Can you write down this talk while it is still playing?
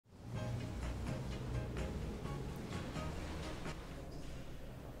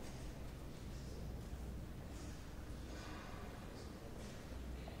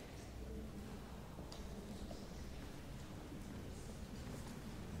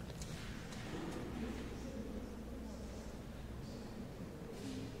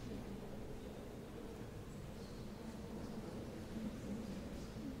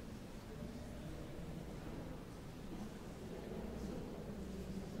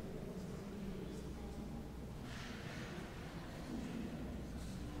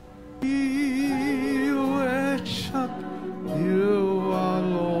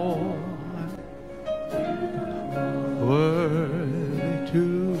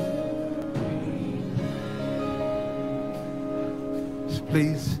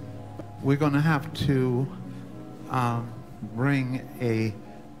Please, we're going to have to bring a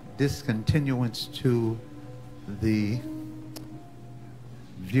discontinuance to the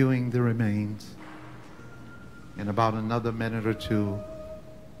viewing the remains. In about another minute or two,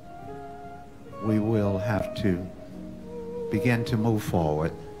 we will have to begin to move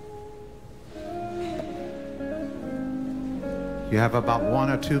forward. You have about 1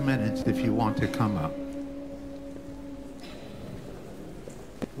 or 2 minutes if you want to come up.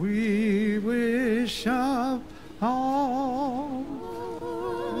 We wish up all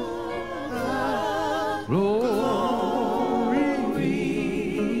glory.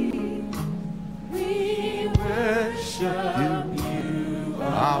 We worship you,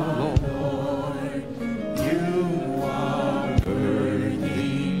 our Lord.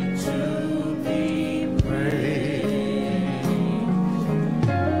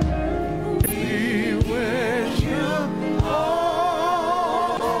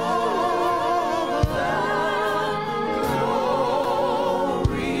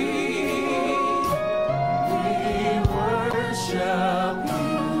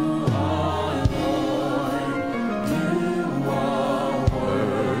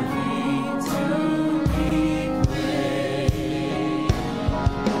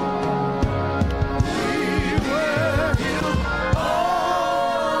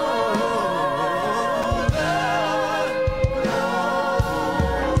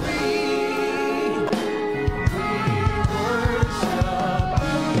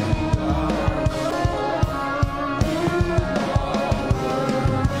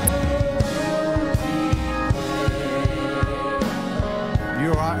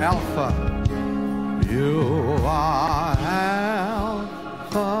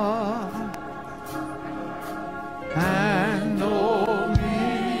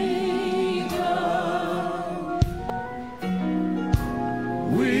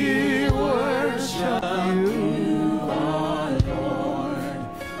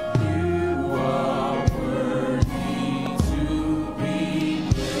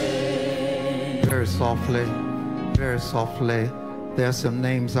 Very softly. There are some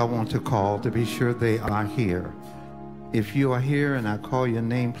names I want to call to be sure they are here. If you are here and I call your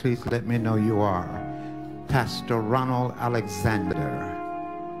name, please let me know you are. Pastor Ronald Alexander,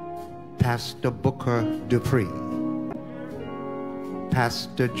 Pastor Booker Dupree,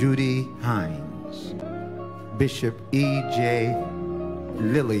 Pastor Judy Hines, Bishop E.J.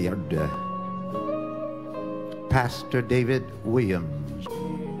 Lilliard, Pastor David Williams,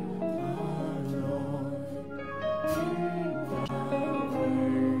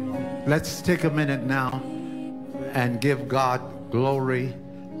 let's take a minute now and give God glory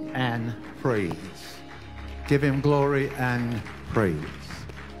and praise. Give him glory and praise.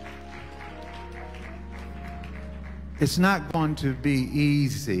 It's not going to be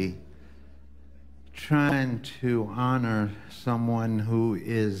easy trying to honor someone who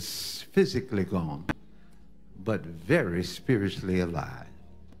is physically gone, but very spiritually alive.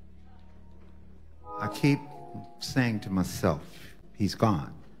 I keep saying to myself, he's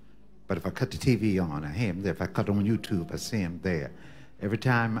gone. But if I cut the TV on, I hear him there. If I cut on YouTube, I see him there. Every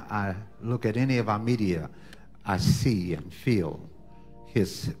time I look at any of our media, I see and feel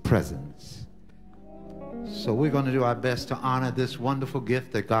his presence. So we're going to do our best to honor this wonderful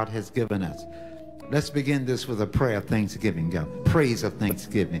gift that God has given us. Let's begin this with a prayer of thanksgiving, God. Praise of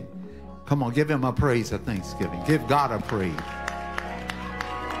thanksgiving. Come on, give him a praise of thanksgiving. Give God a praise.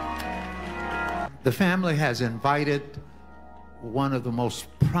 The family has invited one of the most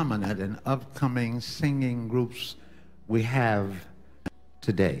prominent and upcoming singing groups we have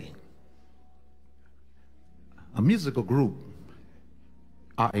today. A musical group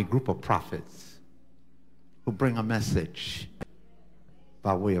are a group of prophets who bring a message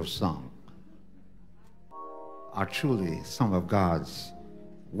by way of song. Are truly some of God's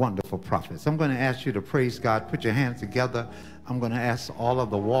wonderful prophets. I'm going to ask you to praise God. Put your hands together. I'm going to ask all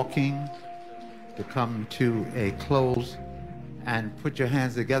of the walking to come to a close. And put your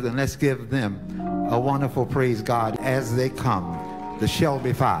hands together and let's give them a wonderful praise God as they come. The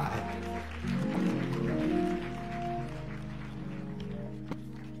Shelby Five.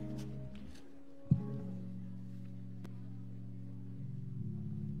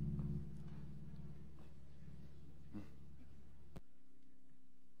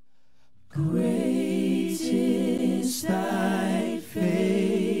 Great is thy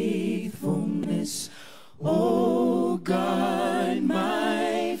faithfulness, O God,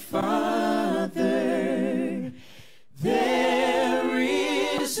 my Father. There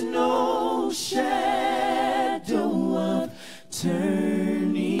is no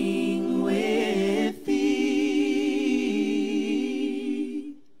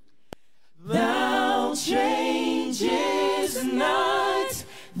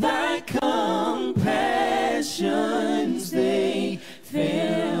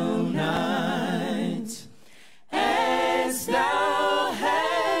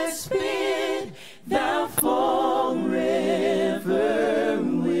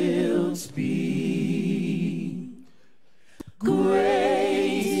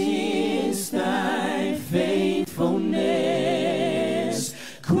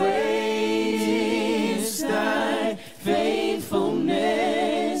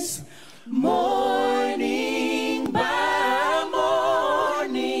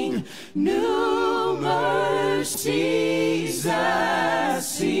new mercies I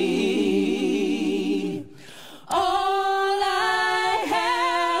see. All I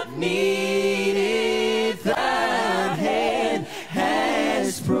have needed, thy hand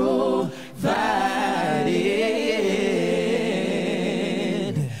has provided.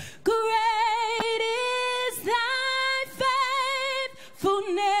 Great is thy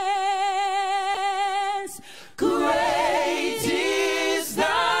faithfulness. Great is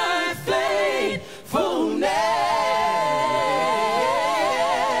thy faithfulness,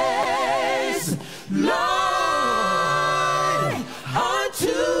 Lord,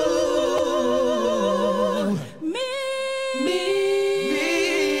 unto me.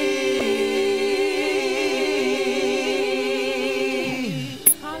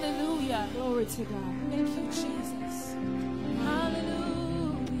 Hallelujah. Glory to God. Thank you, Jesus.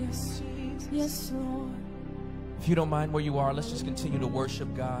 Hallelujah. Yes, Jesus. Yes, Lord. If you don't mind where you are, let's just continue to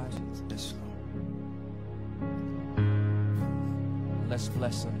worship God. Yes, Lord. Let's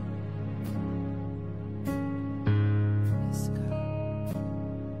bless Him. Yes, God.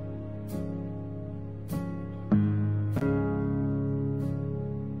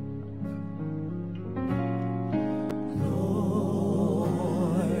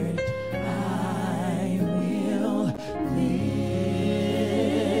 Lord, I will lift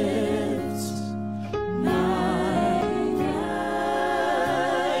mine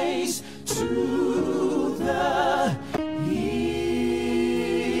eyes to the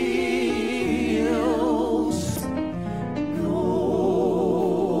hills.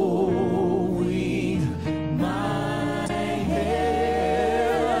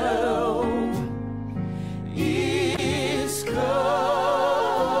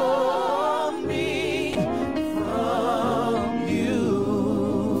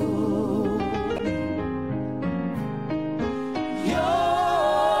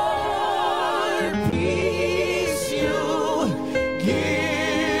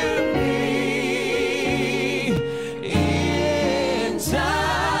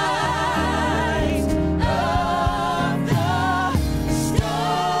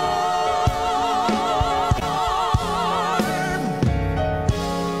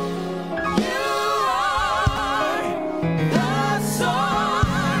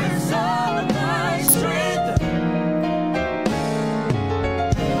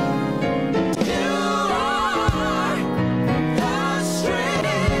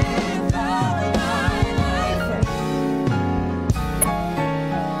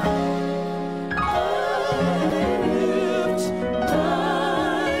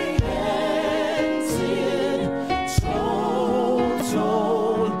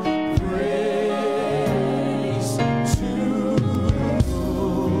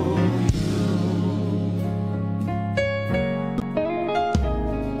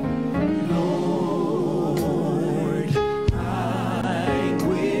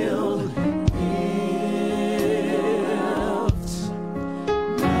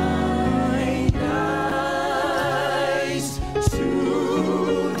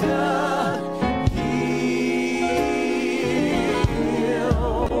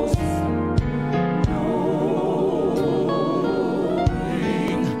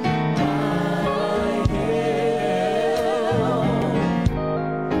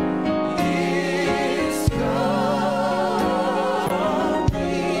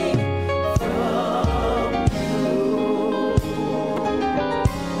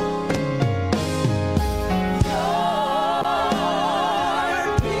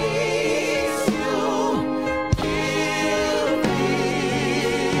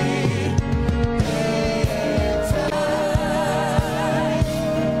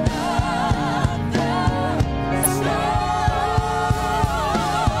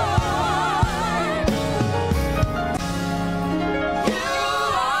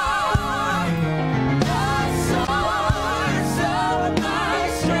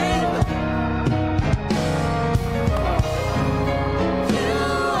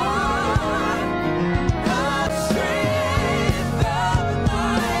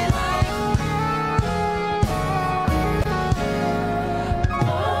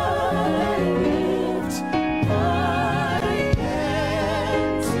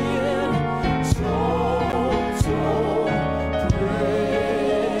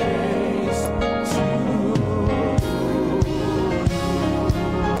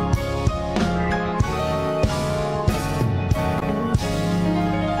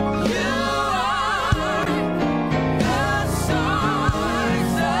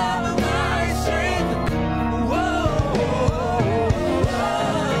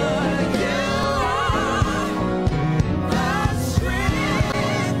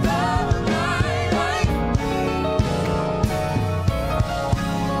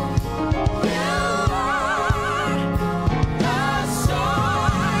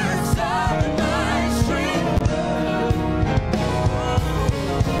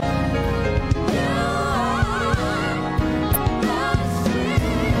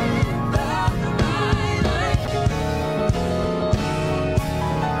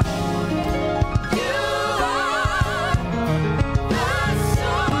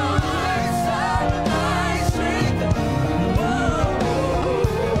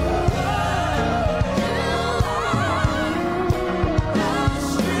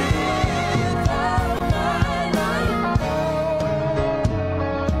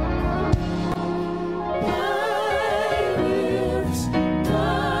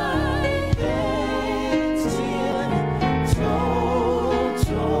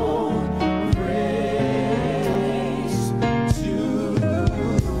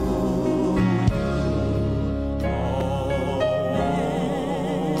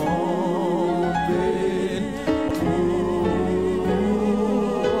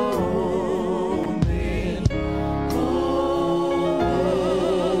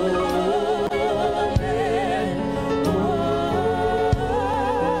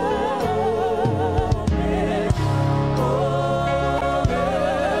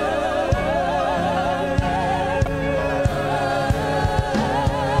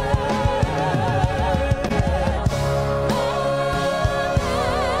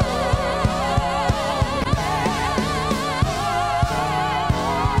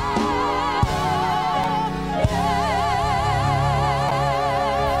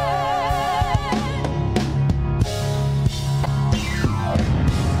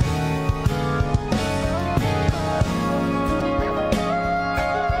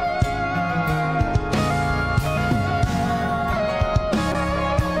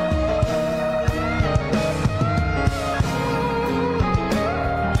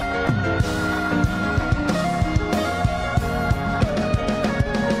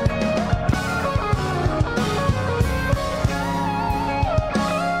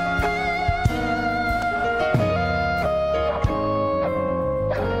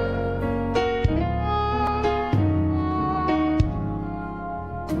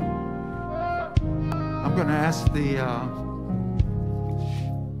 the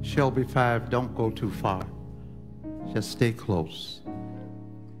Shelby 5, don't go too far. Just stay close.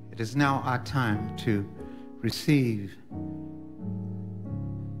 It is now our time to receive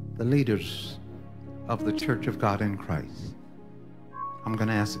the leaders of the Church of God in Christ. I'm going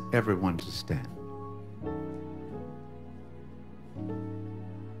to ask everyone to stand.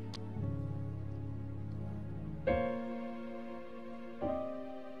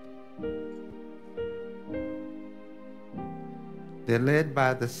 They're led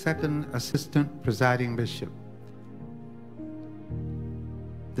by the second assistant presiding bishop,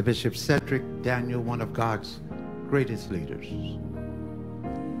 the Bishop Cedric Daniel, one of God's greatest leaders.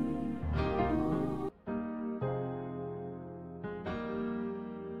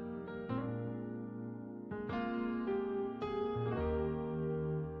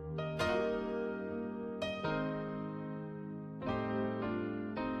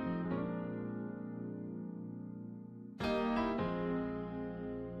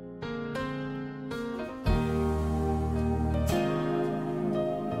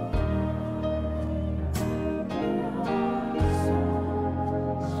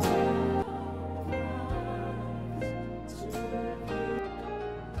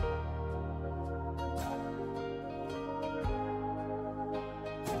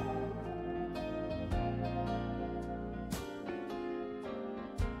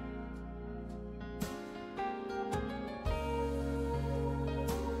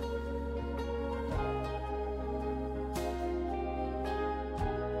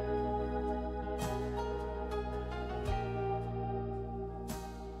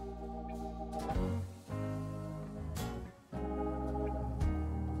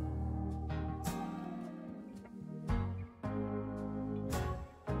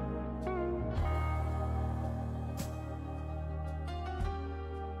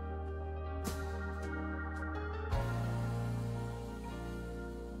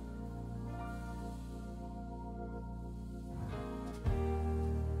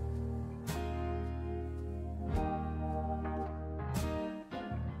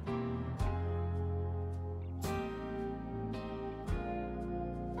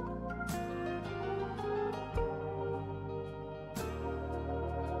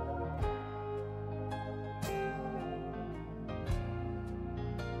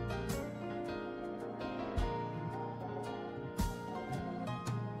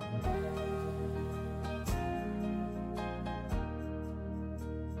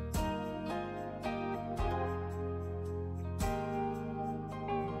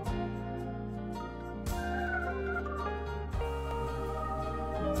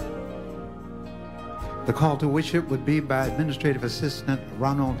 The call to worship would be by Administrative Assistant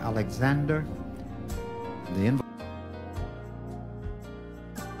Ronald Alexander. The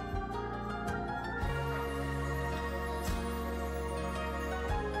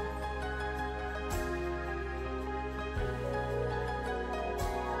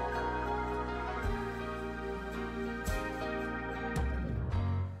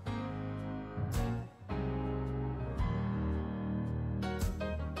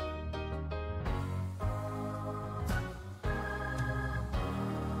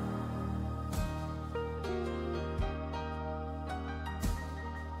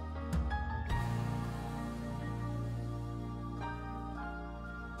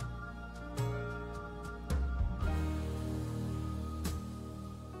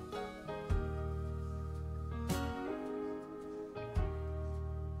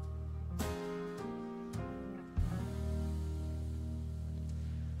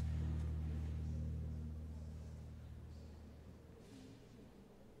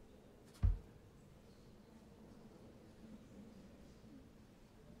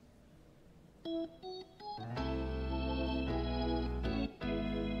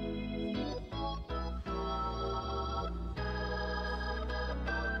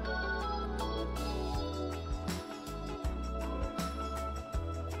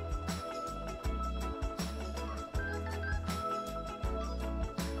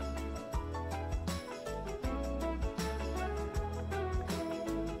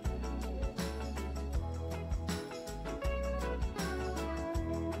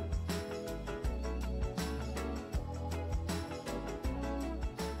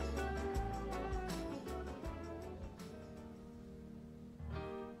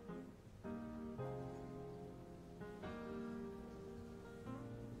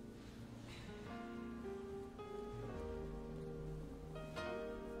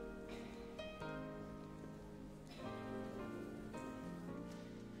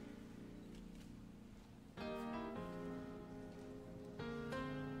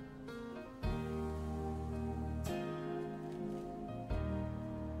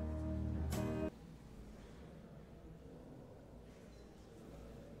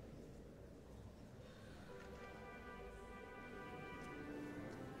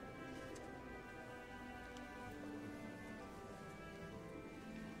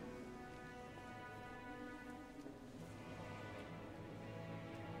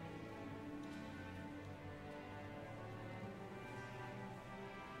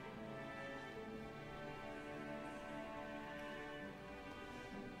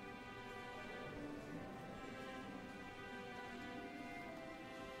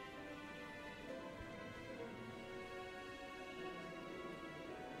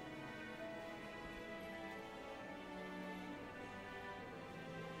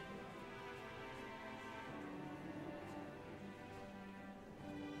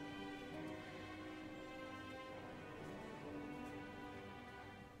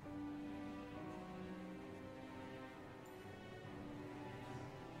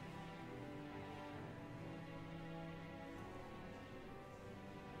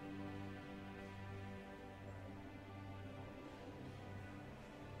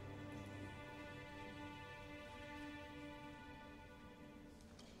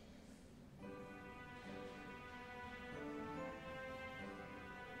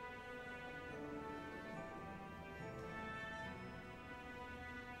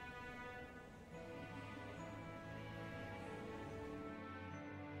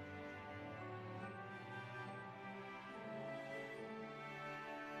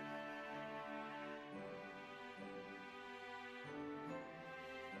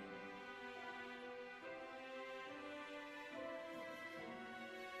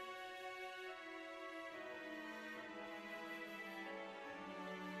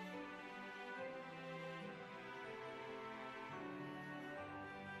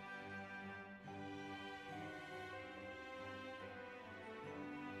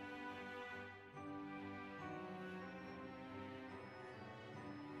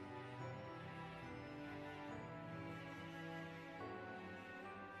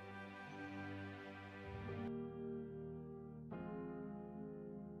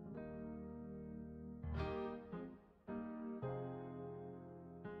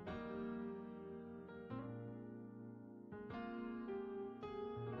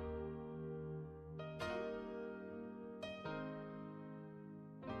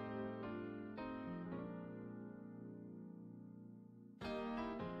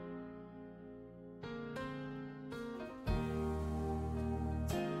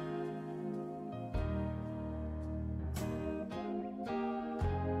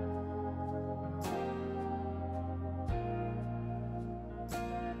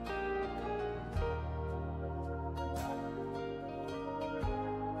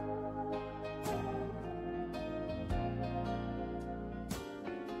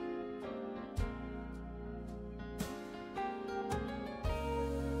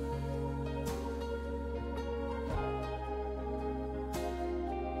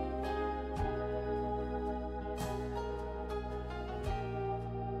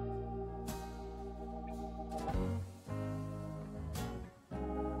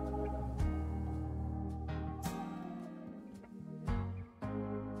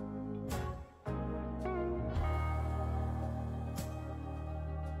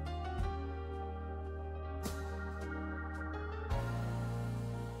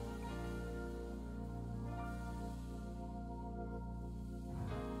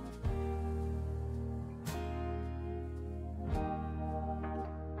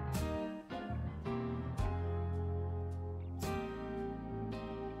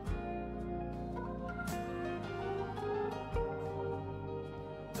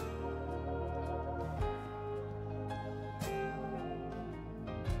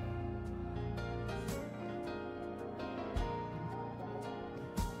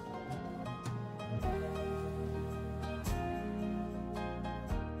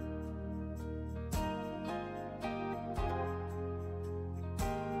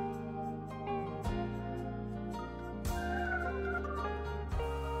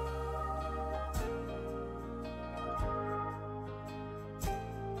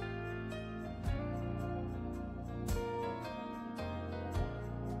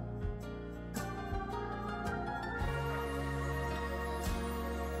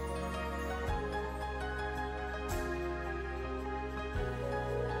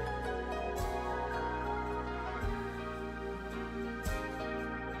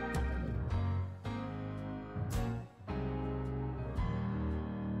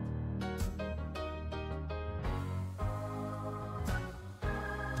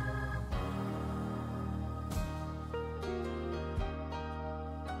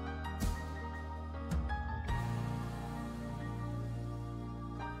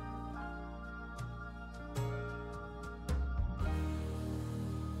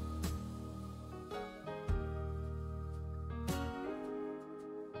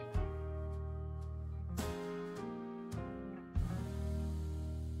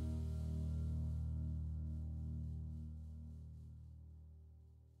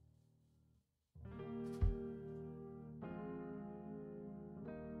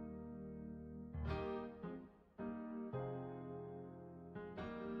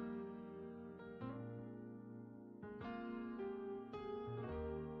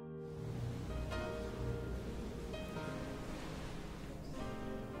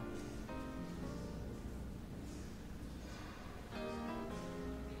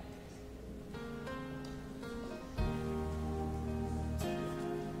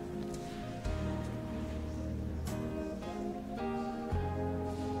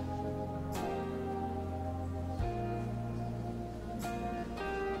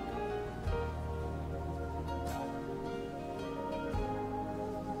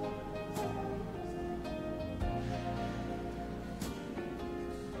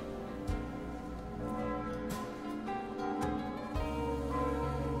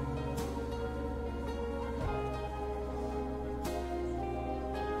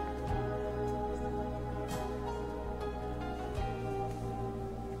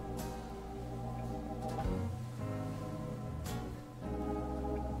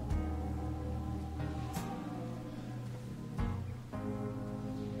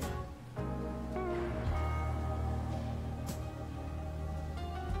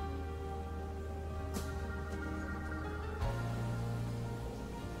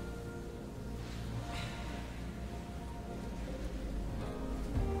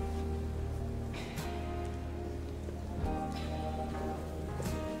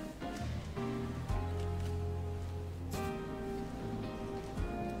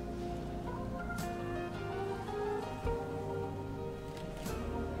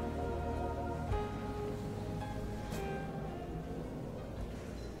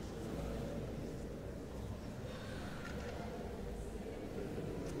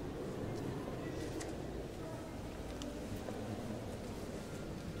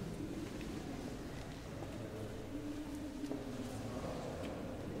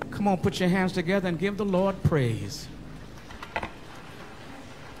Come on, put your hands together and give the Lord praise.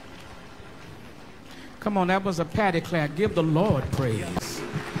 Come on, that was a patty clap. Give the Lord praise.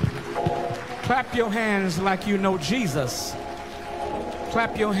 Clap your hands like you know Jesus.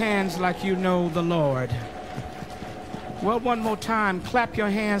 Clap your hands like you know the Lord. Well, one more time, clap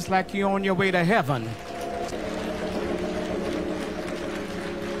your hands like you're on your way to heaven.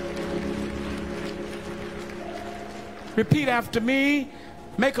 Repeat after me.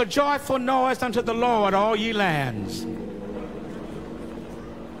 Make a joyful noise unto the Lord, all ye lands.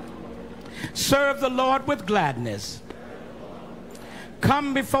 Serve the Lord with gladness.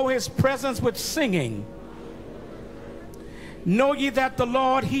 Come before his presence with singing. Know ye that the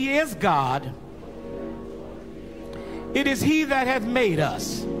Lord, he is God. It is he that hath made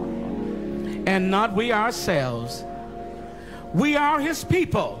us, and not we ourselves. We are his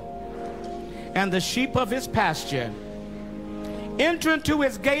people, and the sheep of his pasture. Enter into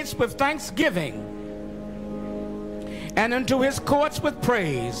his gates with thanksgiving, and into his courts with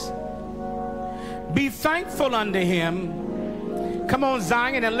praise. Be thankful unto him. Come on,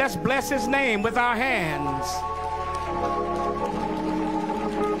 Zion, and let's bless his name with our hands.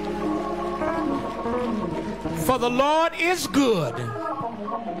 For the Lord is good.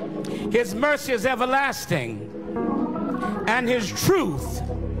 His mercy is everlasting, and his truth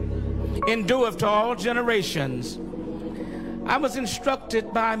endureth to all generations. I was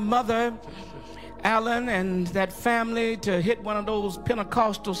instructed by Mother Allen and that family to hit one of those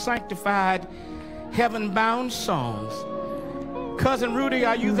Pentecostal sanctified heaven-bound songs. Cousin Rudy,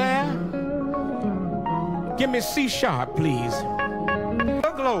 are you there? Give me C sharp, please.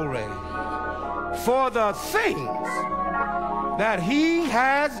 Glory for the things that he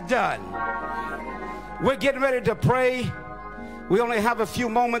has done. We're getting ready to pray. We only have a few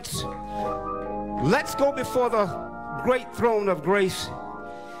moments. Let's go before the great throne of grace.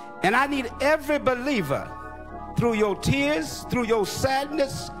 And I need every believer, through your tears, through your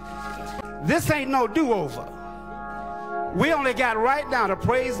sadness. This ain't no do-over. We only got right now to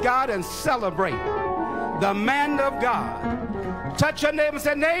praise God and celebrate the man of God. Touch your neighbor and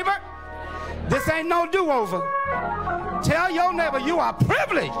say, neighbor, this ain't no do-over. Tell your neighbor you are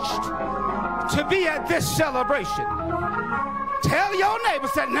privileged to be at this celebration. Tell your neighbor,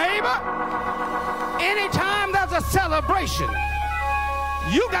 say, neighbor, anytime there's a celebration,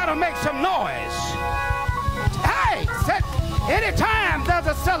 you got to make some noise. Hey, anytime there's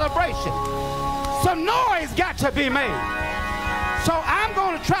a celebration, some noise got to be made. So I'm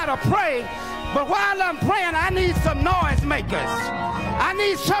going to try to pray, but while I'm praying, I need some noise makers. I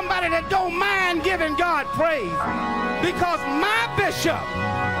need somebody that don't mind giving God praise, because my bishop,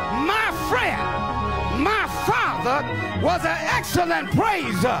 my friend, my father was an excellent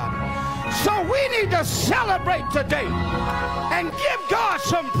praiser. So we need to celebrate today and give God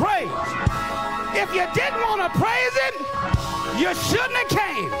some praise. If you didn't want to praise him, you shouldn't have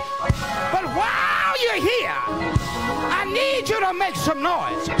came. But while you're here, I need you to make some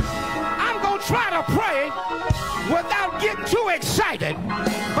noise. I'm going to try to pray without getting too excited,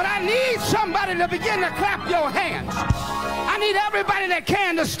 but I need somebody to begin to clap your hands. I need everybody that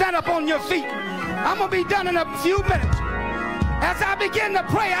can to stand up on your feet. I'm going to be done in a few minutes. As I begin to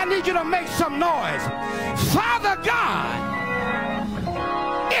pray, I need you to make some noise. Father God,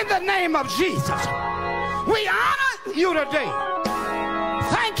 in the name of Jesus, we honor you today,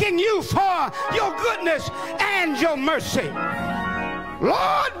 thanking you for your goodness and your mercy.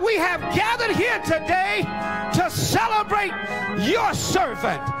 Lord, we have gathered here today to celebrate your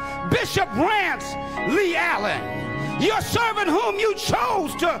servant, Bishop Rance Allen, your servant whom you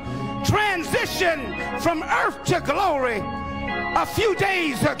chose to transition from earth to glory a few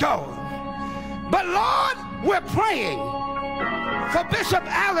days ago. But Lord, we're praying for Bishop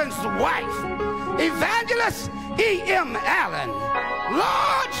Allen's wife, Evangelist E.M. Allen.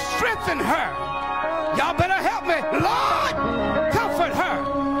 Lord, strengthen her. Y'all better help me. Lord, comfort her.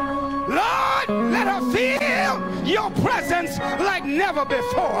 Lord, let her feel your presence like never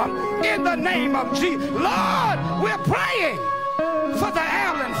before. In the name of Jesus. Lord, we're praying for the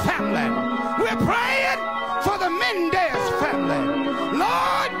Allen family. We're praying for the Mendez family.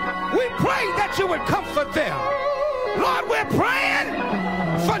 Lord, we pray that you would comfort them. Lord, we're praying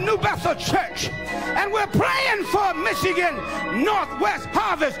for New Bethel Church, and we're praying for Michigan Northwest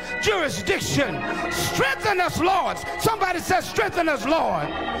Harvest jurisdiction. Strengthen us, Lord. Somebody says, strengthen us, Lord.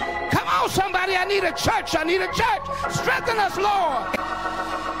 Come on, somebody, I need a church. I need a church. Strengthen us, Lord.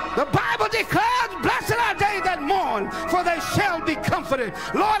 The Bible declares, blessed are they that mourn, for they shall be comforted.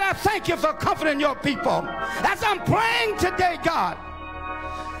 Lord, I thank you for comforting your people. As I'm praying today, God,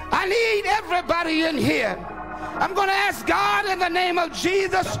 I need everybody in here I'm going to ask God in the name of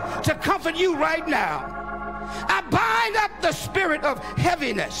Jesus to comfort you right now. I bind up the spirit of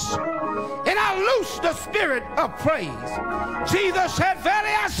heaviness and I loose the spirit of praise. Jesus said,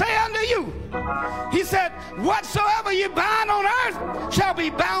 verily I say unto you, he said, whatsoever you bind on earth shall be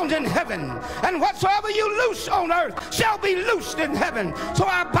bound in heaven, and whatsoever you loose on earth shall be loosed in heaven. So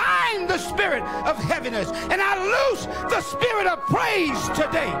I bind the spirit of heaviness and I loose the spirit of praise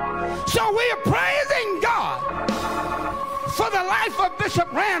today. So we are praising God for the life of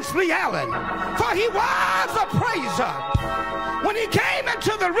Bishop Rance Allen, for he was a praiser. When he came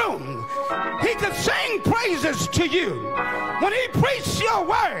into the room, he could sing praises to you. When he preached your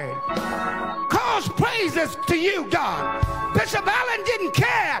word, cause praises to you, God. Bishop Allen didn't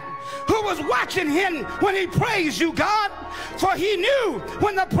care who was watching him when he praised you, God, for he knew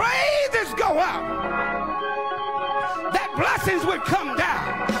when the praises go up, that blessings would come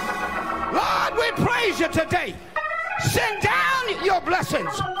down. Lord, we praise you today. Send down your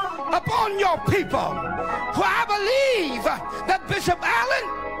blessings upon your people. For I believe that Bishop Allen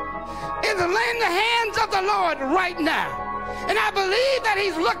is in the hands of the Lord right now. And I believe that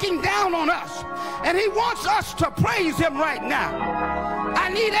he's looking down on us. And he wants us to praise him right now.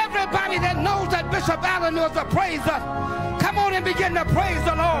 I need everybody that knows that Bishop Allen was a praiser. Come on and begin to praise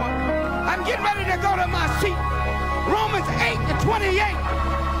the Lord. I'm getting ready to go to my seat. Romans 8:28.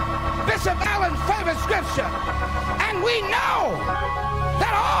 Bishop Allen's favorite scripture. And we know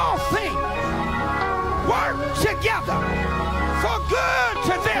that all things work together for good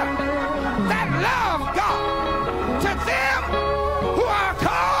to them that love God, to them who are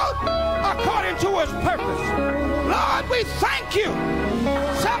called according to his purpose. Lord, we thank you.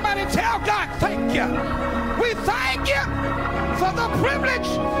 Somebody tell God, thank you. We thank you for the privilege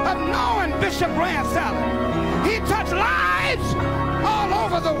of knowing Bishop Rance Allen. He touched lives all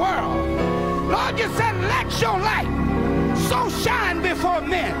over the world. Lord, you said, let your light so shine before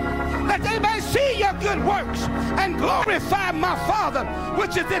men that they may see your good works and glorify my Father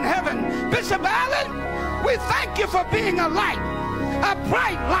which is in heaven. Bishop Allen, we thank you for being a light, a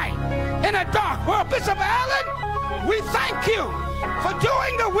bright light in a dark world. Bishop Allen, we thank you for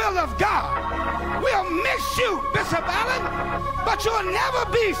doing the will of God. We'll miss you, Bishop Allen, but you'll never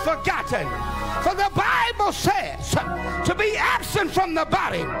be forgotten. For the Bible says to be absent from the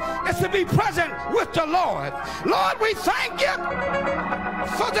body is to be present with the Lord. Lord, we thank you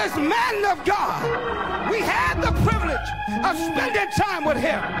for this man of God. We had the privilege of spending time with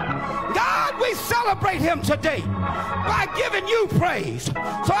him. God, we celebrate him today by giving you praise.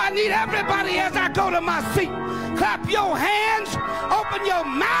 So I need everybody as I go to my seat, clap your hands, open your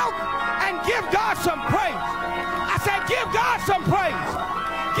mouth, and give God some praise. I said, give God some praise.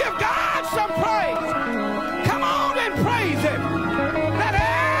 Give God some praise. Come on and praise him. Let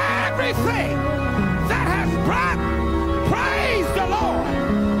everything that has breath praise the Lord.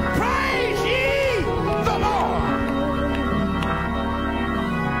 Praise ye the Lord.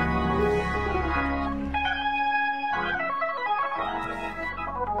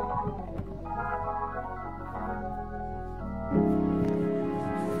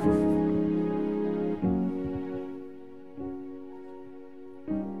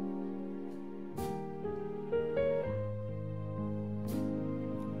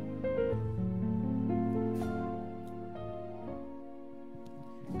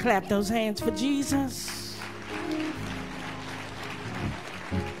 Clap those hands for Jesus.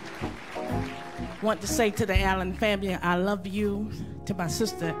 Want to say to the Allen family, I love you. To my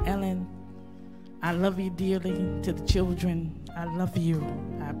sister Ellen, I love you dearly. To the children, I love you.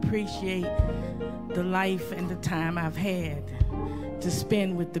 I appreciate the life and the time I've had to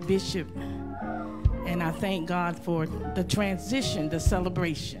spend with the bishop. And I thank God for the transition, the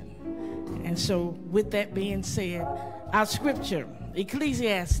celebration. And so with that being said, our scripture,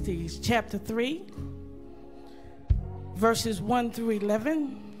 Ecclesiastes chapter 3, verses 1 through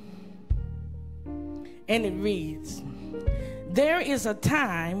 11, and it reads, there is a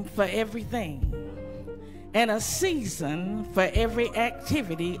time for everything, and a season for every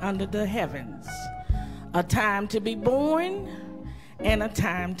activity under the heavens, a time to be born and a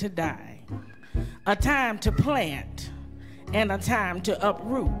time to die, a time to plant and a time to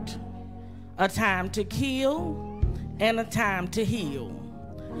uproot, a time to kill and a time to heal,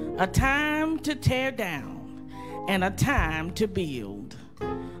 a time to tear down and a time to build,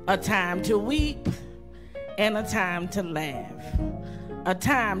 a time to weep and a time to laugh, a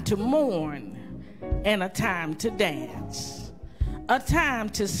time to mourn and a time to dance, a time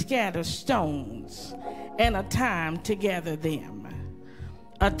to scatter stones and a time to gather them,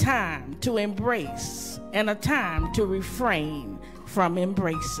 a time to embrace and a time to refrain from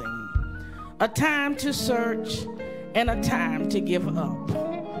embracing, a time to search and a time to give up,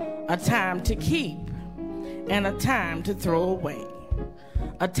 a time to keep and a time to throw away,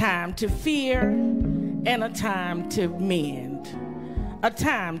 a time to fear and a time to mend, a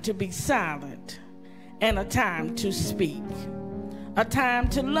time to be silent and a time to speak, a time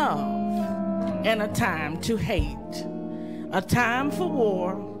to love and a time to hate, a time for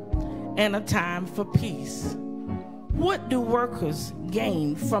war and a time for peace. What do workers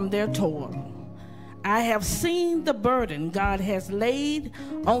gain from their toil? I have seen the burden God has laid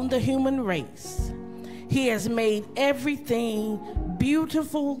on the human race. He has made everything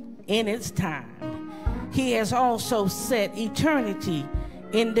beautiful in its time. He has also set eternity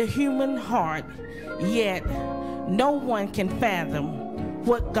in the human heart, yet no one can fathom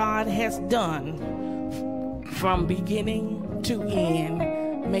what God has done from beginning to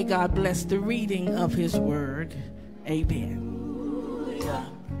end. May God bless the reading of his word. Amen.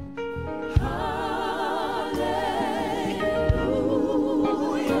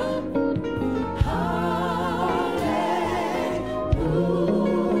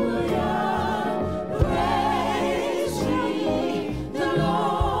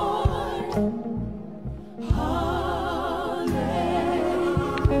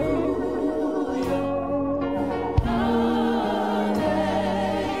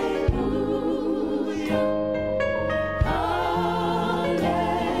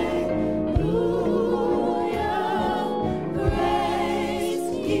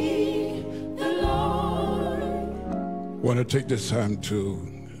 I want to take this time to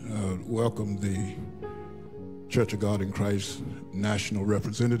welcome the Church of God in Christ national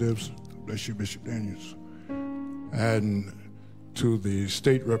representatives. Bless you, Bishop Daniels. And to the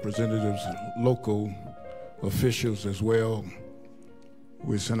state representatives, local officials as well.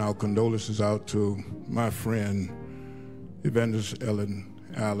 We send our condolences out to my friend, Evangelist Allen,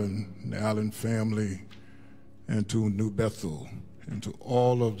 the Allen family, and to New Bethel, and to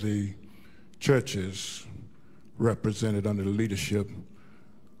all of the churches represented under the leadership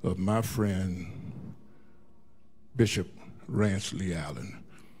of my friend, Bishop Rance Allen.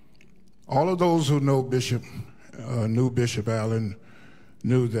 All of those who know knew Bishop Allen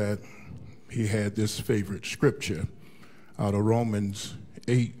knew that he had this favorite scripture out of Romans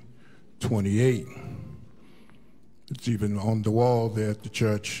 8:28. It's even on the wall there at the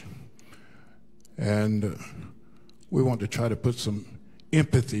church. And we want to try to put some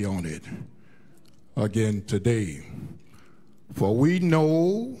empathy on it again today. For we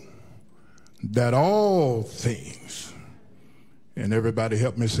know that all things, and everybody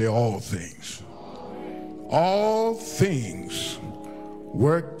help me say all things, all things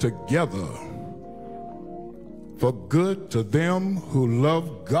work together for good to them who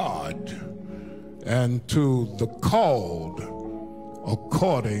love God and to the called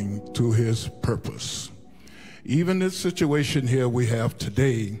according to his purpose. Even this situation here we have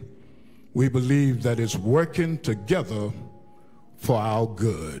today, we believe that it's working together for our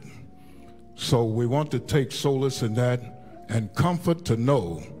good. So we want to take solace in that and comfort to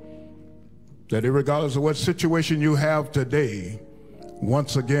know that regardless of what situation you have today,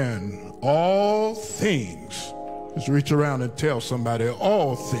 once again, all things, just reach around and tell somebody,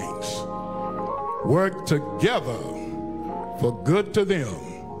 all things work together for good to them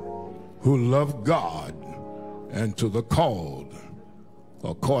who love God and to the called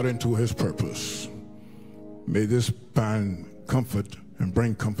according to his purpose. May this find comfort and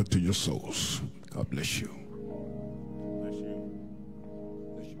bring comfort to your souls. God bless you. Bless you.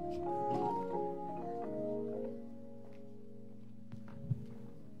 Bless you.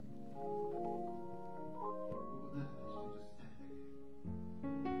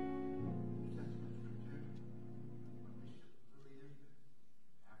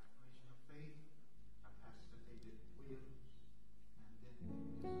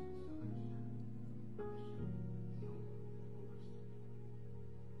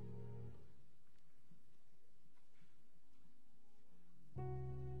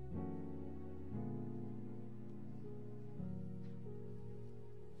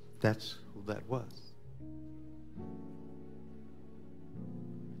 That's who that was.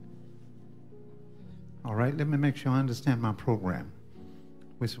 All right, let me make sure I understand my program.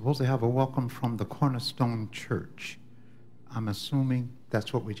 We're supposed to have a welcome from the Cornerstone Church. I'm assuming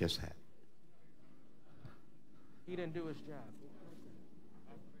that's what we just had. He didn't do his job.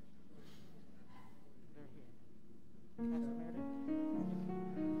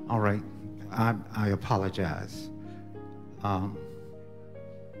 All right, I apologize.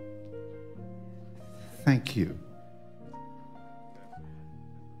 Thank you.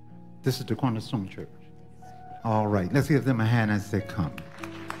 This is the Cornerstone Church. All right, let's give them a hand as they come.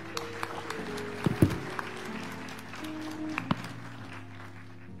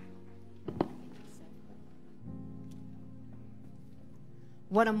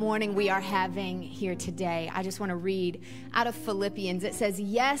 What a morning we are having here today. I just want to read out of Philippians. It says,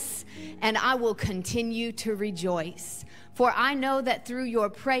 "Yes, and I will continue to rejoice. For I know that through your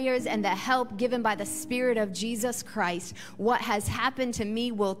prayers and the help given by the Spirit of Jesus Christ, what has happened to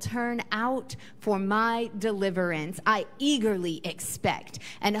me will turn out for my deliverance. I eagerly expect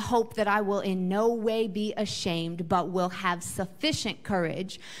and hope that I will in no way be ashamed, but will have sufficient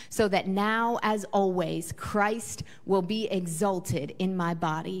courage, so that now, as always, Christ will be exalted in my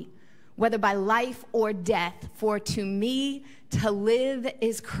body, whether by life or death. For to me to live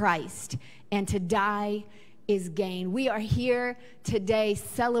is Christ, and to die is gain." We are here today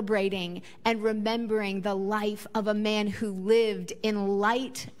celebrating and remembering the life of a man who lived in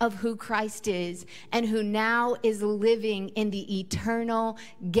light of who Christ is, and who now is living in the eternal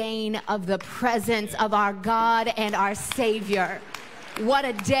gain of the presence of our God and our Savior. What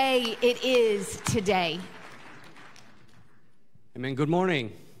a day it is today. Amen. Good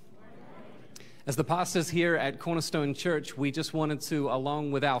morning. As the pastors here at Cornerstone Church, we just wanted to,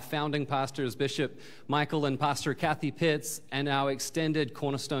 along with our founding pastors, Bishop Michael and Pastor Kathy Pitts, and our extended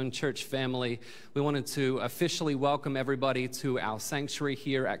Cornerstone Church family, we wanted to officially welcome everybody to our sanctuary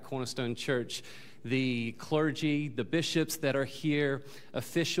here at Cornerstone Church. The clergy, the bishops that are here,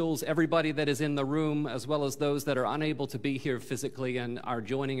 officials, everybody that is in the room, as well as those that are unable to be here physically and are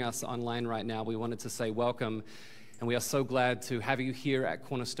joining us online right now, we wanted to say welcome. And we are so glad to have you here at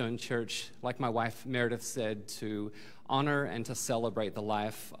Cornerstone Church, like my wife Meredith said, to honor and to celebrate the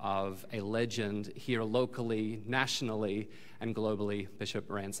life of a legend here locally, nationally, and globally, Bishop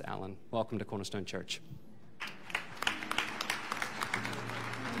Rance Allen. Welcome to Cornerstone Church.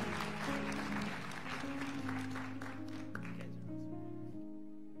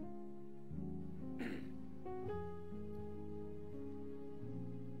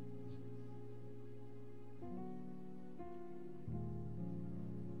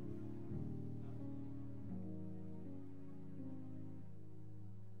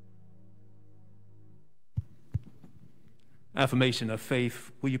 Affirmation of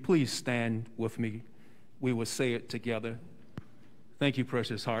faith. Will you please stand with me? We will say it together. Thank you,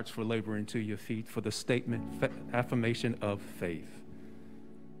 precious hearts, for laboring to your feet for the statement, affirmation of faith.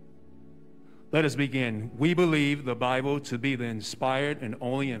 Let us begin. We believe the Bible to be the inspired and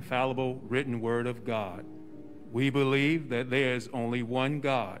only infallible written word of God. We believe that there is only one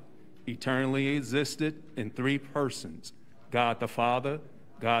God, eternally existed in three persons, God the Father,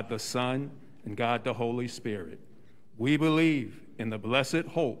 God the Son, and God the Holy Spirit. We believe in the blessed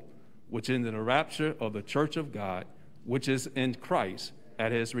hope, which is in the rapture of the church of God, which is in Christ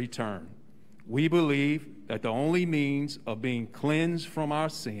at his return. We believe that the only means of being cleansed from our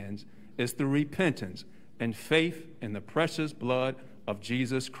sins is through repentance and faith in the precious blood of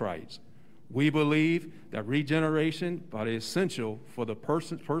Jesus Christ. We believe that regeneration is essential for the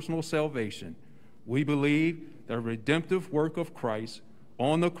personal salvation. We believe that the redemptive work of Christ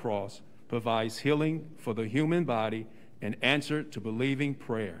on the cross provides healing for the human body and answer to believing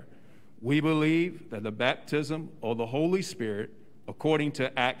prayer. We believe that the baptism of the Holy Spirit, according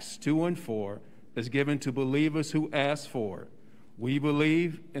to Acts 2 and 4, is given to believers who ask for it. We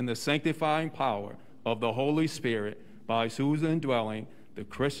believe in the sanctifying power of the Holy Spirit, by whose indwelling the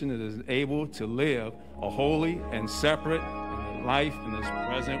Christian is able to live a holy and separate life in this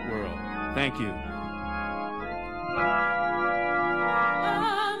present world. Thank you.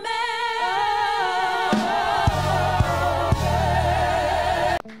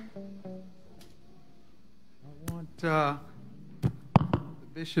 The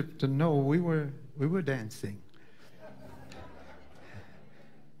bishop to know we were dancing.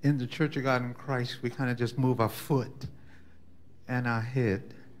 In the Church of God in Christ, we kind of just move our foot and our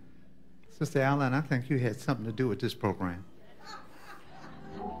head. Sister Allen, I think you had something to do with this program.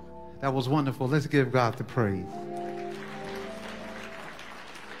 That was wonderful. Let's give God the praise.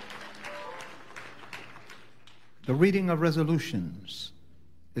 The reading of resolutions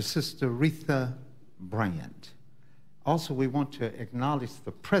is Sister Retha Bryant. Also, we want to acknowledge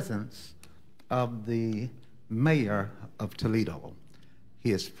the presence of the mayor of Toledo.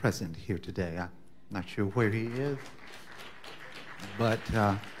 He is present here today. I'm not sure where he is, but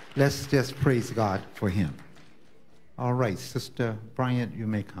let's just praise God for him. All right, Sister Bryant, you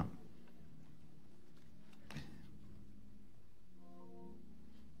may come.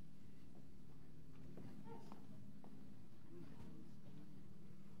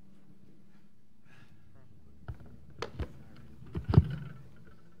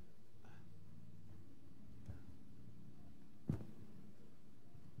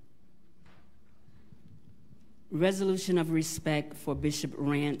 Resolution of respect for Bishop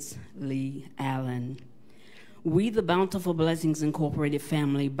Rance Lee Allen. We, the Bountiful Blessings Incorporated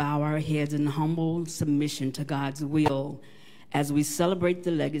family, bow our heads in humble submission to God's will as we celebrate the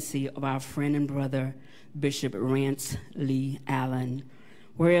legacy of our friend and brother, Bishop Rance Allen.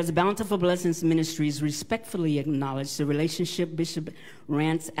 Whereas Bountiful Blessings Ministries respectfully acknowledge the relationship Bishop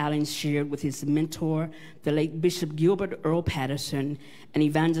Rance Allen shared with his mentor, the late Bishop Gilbert Earl Patterson and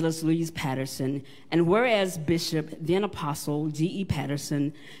Evangelist Louise Patterson, and whereas Bishop, then Apostle G.E.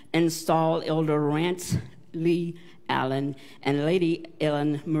 Patterson, installed Elder Rance Allen and Lady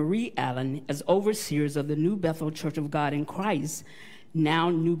Ellen Marie Allen as overseers of the New Bethel Church of God in Christ, now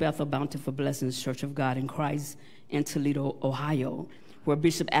New Bethel Bountiful Blessings Church of God in Christ in Toledo, Ohio, where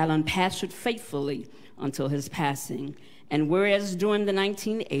Bishop Allen pastored faithfully until his passing. And whereas during the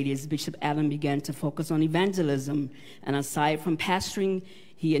 1980s, Bishop Allen began to focus on evangelism, and aside from pastoring,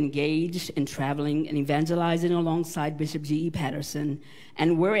 he engaged in traveling and evangelizing alongside Bishop G.E. Patterson.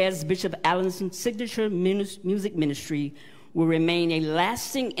 And whereas Bishop Allen's signature music ministry will remain a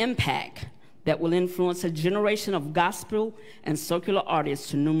lasting impact that will influence a generation of gospel and secular artists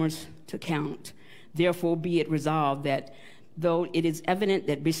too numerous to count. Therefore, be it resolved that though it is evident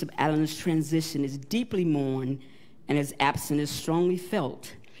that Bishop Allen's transition is deeply mourned and his absence is strongly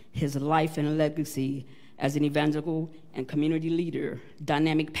felt, his life and legacy as an evangelical and community leader,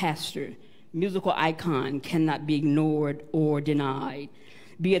 dynamic pastor, musical icon cannot be ignored or denied.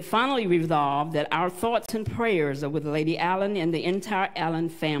 Be it finally resolved that our thoughts and prayers are with Lady Allen and the entire Allen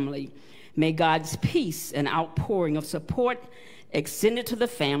family. May God's peace and outpouring of support extended to the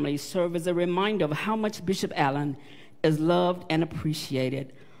family serve as a reminder of how much Bishop Allen is loved and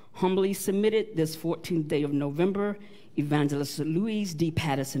appreciated. Humbly submitted this 14th day of November, Evangelist Louise D.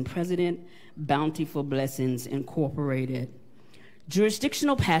 Patterson, President, Bountiful Blessings Incorporated.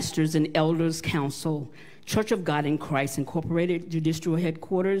 Jurisdictional Pastors and Elders Council, Church of God in Christ Incorporated, Judicial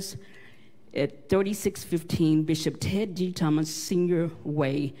Headquarters at 3615 Bishop Ted G. Thomas Sr.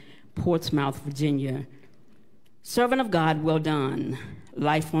 Way, Portsmouth, Virginia. Servant of God, well done.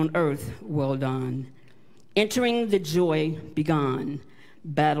 Life on earth, well done. Entering the joy begun.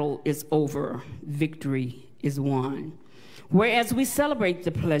 Battle is over. Victory is won. Whereas we celebrate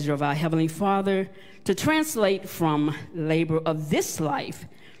the pleasure of our Heavenly Father to translate from labor of this life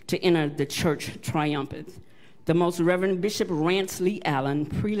to enter the church triumphant, the Most Reverend Bishop Rance Allen,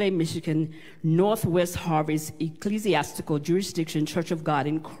 Prelate, Michigan, Northwest Harvest Ecclesiastical Jurisdiction Church of God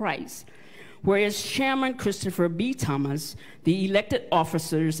in Christ. Whereas Chairman Christopher B. Thomas, the elected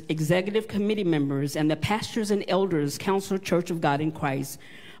officers, executive committee members, and the pastors and elders, Council Church of God in Christ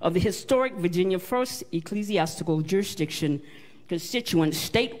of the historic Virginia First Ecclesiastical Jurisdiction constituent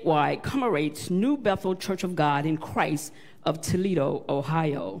statewide commemorates New Bethel Church of God in Christ of Toledo,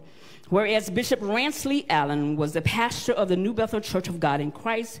 Ohio. Whereas Bishop Rance Allen was the pastor of the New Bethel Church of God in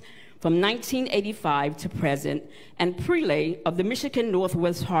Christ from 1985 to present, and prelate of the Michigan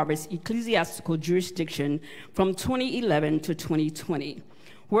Northwest Harvest Ecclesiastical Jurisdiction from 2011 to 2020.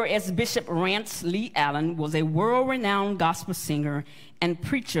 Whereas Bishop Rance Allen was a world-renowned gospel singer and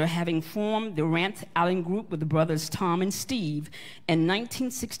preacher, having formed the Rance Allen Group with the brothers Tom and Steve in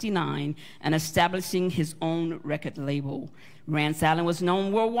 1969 and establishing his own record label. Rance Allen was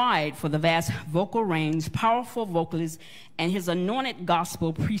known worldwide for the vast vocal range, powerful vocalist, and his anointed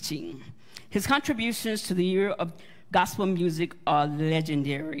gospel preaching. His contributions to the year of gospel music are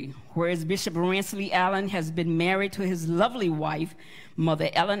legendary, whereas Bishop Rance Allen has been married to his lovely wife, Mother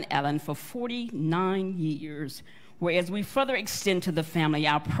Ellen Allen, for 49 years, whereas we further extend to the family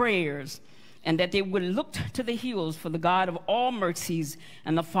our prayers and that they would look to the hills for the God of all mercies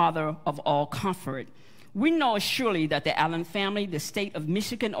and the Father of all comfort. We know surely that the Allen family, the state of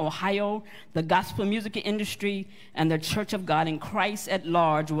Michigan, Ohio, the gospel music industry, and the Church of God in Christ at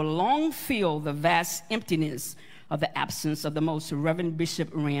large will long feel the vast emptiness of the absence of the Most Reverend Bishop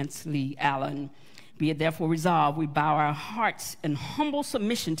Rance Allen. Be it therefore resolved, we bow our hearts in humble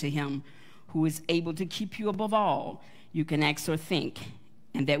submission to him who is able to keep you above all you can ask or think,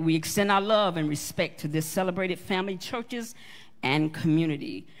 and that we extend our love and respect to this celebrated family, churches, and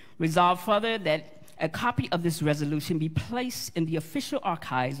community. Resolve further that a copy of this resolution be placed in the official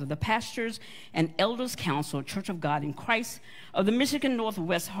archives of the Pastors and Elders Council, Church of God in Christ of the Michigan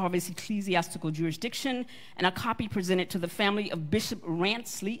Northwest Harvest Ecclesiastical Jurisdiction, and a copy presented to the family of Bishop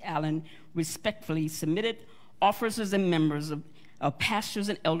Rance Allen, respectfully submitted, officers and members of Pastors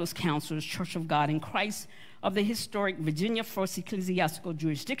and Elders Council, Church of God in Christ of the historic Virginia First Ecclesiastical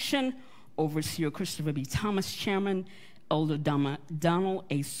Jurisdiction, Overseer Christopher B. Thomas, Chairman, Elder Donald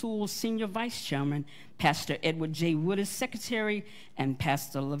A. Sewell, Senior Vice Chairman, Pastor Edward J. Wood is Secretary, and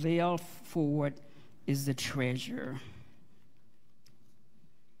Pastor Lavelle Ford is the Treasurer.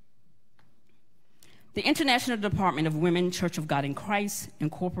 The International Department of Women, Church of God in Christ,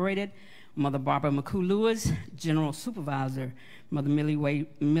 Incorporated, Mother Barbara McCool-Lewis, General Supervisor, Mother Millie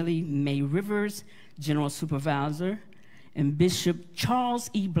Mae Rivers, General Supervisor, and Bishop Charles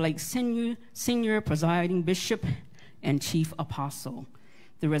E. Blake Sr., Presiding Bishop and Chief Apostle.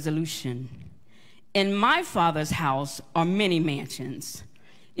 The resolution: in my Father's house are many mansions.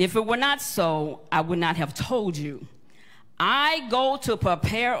 If it were not so, I would not have told you. I go to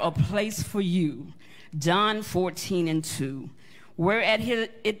prepare a place for you. John 14:2. Whereat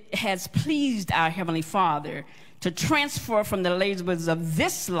it has pleased our Heavenly Father to transfer from the labors of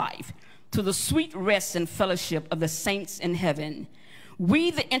this life to the sweet rest and fellowship of the saints in heaven.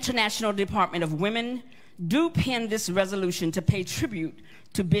 We, the International Department of Women, do pen this resolution to pay tribute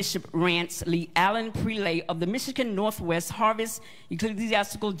to Bishop Rance Allen, Prelate of the Michigan Northwest Harvest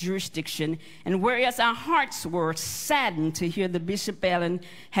Ecclesiastical Jurisdiction, and whereas our hearts were saddened to hear that Bishop Allen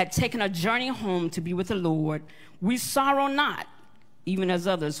had taken a journey home to be with the Lord, we sorrow not, even as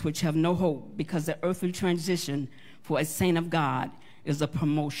others which have no hope, because the earthly transition for a saint of God is a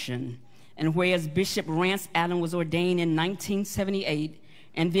promotion. And whereas Bishop Rance Allen was ordained in 1978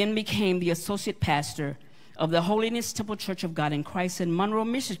 and then became the associate pastor of the Holiness Temple Church of God in Christ in Monroe,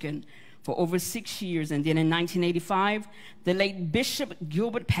 Michigan for over 6 years, and then in 1985, the late Bishop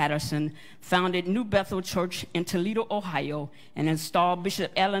Gilbert Patterson founded New Bethel Church in Toledo, Ohio, and installed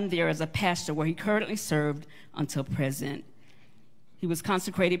Bishop Allen there as a pastor, where he currently served until present. He was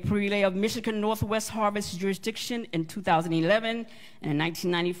consecrated prelate of Michigan Northwest Harvest Jurisdiction in 2011, and in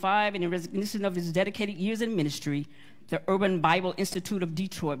 1995, in recognition of his dedicated years in ministry, the Urban Bible Institute of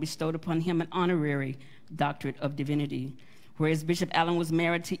Detroit bestowed upon him an honorary Doctorate of Divinity. Whereas Bishop Allen was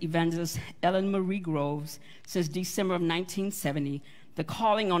married to evangelist Ellen Marie Groves since December of 1970, the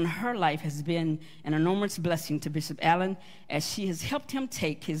calling on her life has been an enormous blessing to Bishop Allen, as she has helped him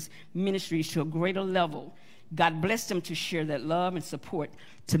take his ministries to a greater level. God blessed him to share that love and support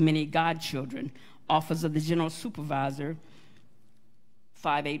to many godchildren. Office of the General Supervisor,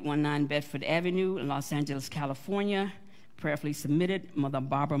 5819 Bedford Avenue in Los Angeles, California. Prayerfully submitted, Mother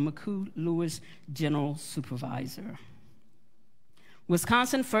Barbara McCool-Lewis, General Supervisor.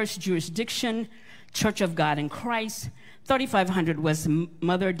 Wisconsin First Jurisdiction, Church of God in Christ, 3500 West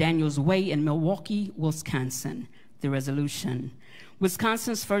Mother Daniels Way in Milwaukee, Wisconsin. The resolution: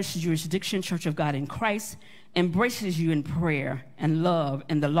 Wisconsin's First Jurisdiction, Church of God in Christ, embraces you in prayer and love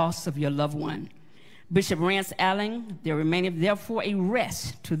and the loss of your loved one. Bishop Rance Allen, there remaineth therefore a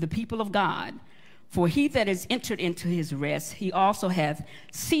rest to the people of God. For he that is entered into his rest, he also hath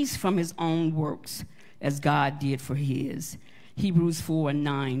ceased from his own works, as God did for his. Hebrews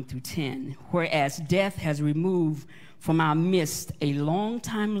 4:9-10. Whereas death has removed from our midst a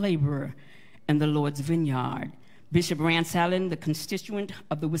long-time laborer in the Lord's vineyard, Bishop Rance Allen, the constituent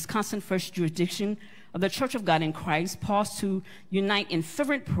of the Wisconsin First Jurisdiction of the Church of God in Christ, pause to unite in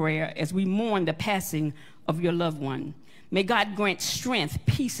fervent prayer as we mourn the passing of your loved one. May God grant strength,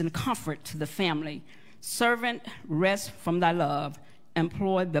 peace, and comfort to the family. Servant, rest from thy love.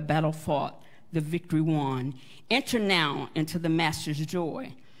 Employ the battle fought, the victory won. Enter now into the Master's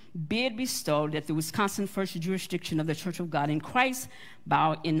joy. Be it bestowed that the Wisconsin First Jurisdiction of the Church of God in Christ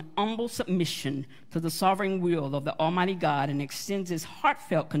bow in humble submission to the sovereign will of the Almighty God and extends his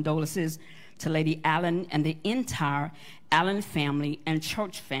heartfelt condolences to Lady Allen and the entire Allen family and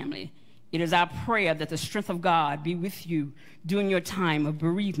church family. It is our prayer that the strength of God be with you during your time of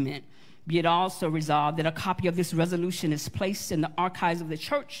bereavement. Be it also resolved that a copy of this resolution is placed in the archives of the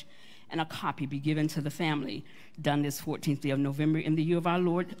church and a copy be given to the family. Done this 14th day of November in the year of our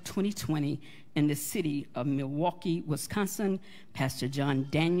Lord 2020 in the city of Milwaukee, Wisconsin. Pastor John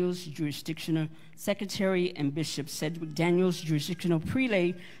Daniels, Jurisdictional Secretary, and Bishop Cedric Daniels, Jurisdictional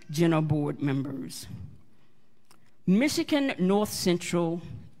Prelate, General Board members. Michigan North Central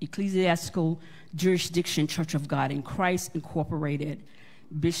Ecclesiastical Jurisdiction, Church of God in Christ, Incorporated,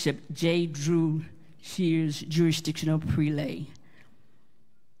 Bishop J. Drew Shears, Jurisdictional Prelate.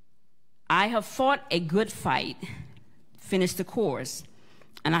 I have fought a good fight, finished the course,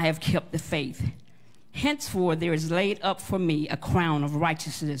 and I have kept the faith. Henceforth there is laid up for me a crown of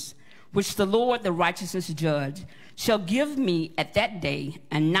righteousness, which the Lord, the righteous judge, shall give me at that day,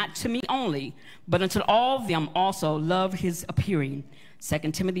 and not to me only, but unto all them also love his appearing.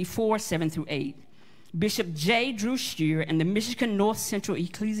 2 Timothy 4:7-8. Bishop J. Drew Shear and the Michigan North Central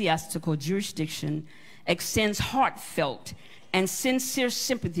Ecclesiastical Jurisdiction extends heartfelt and sincere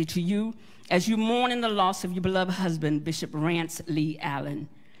sympathy to you as you mourn in the loss of your beloved husband, Bishop Rance Allen.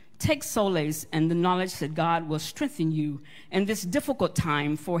 Take solace in the knowledge that God will strengthen you in this difficult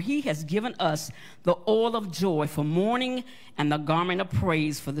time, for he has given us the oil of joy for mourning and the garment of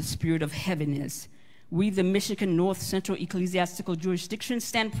praise for the spirit of heaviness. We, the Michigan North Central Ecclesiastical Jurisdiction,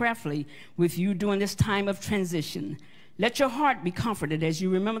 stand prayerfully with you during this time of transition. Let your heart be comforted as you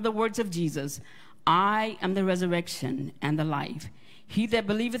remember the words of Jesus. I am the resurrection and the life. He that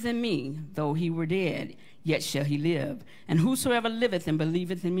believeth in me, though he were dead, yet shall he live. And whosoever liveth and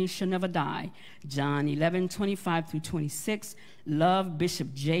believeth in me shall never die. John 11:25-26. Love,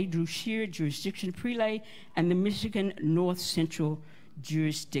 Bishop J. Drew Shear, Jurisdiction Prelay, and the Michigan North Central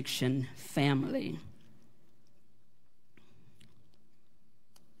Jurisdiction family.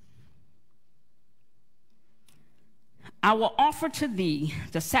 I will offer to thee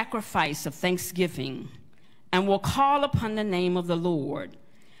the sacrifice of thanksgiving and will call upon the name of the Lord.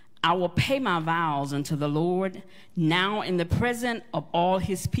 I will pay my vows unto the Lord now in the presence of all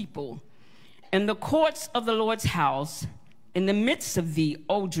his people. In the courts of the Lord's house, in the midst of thee,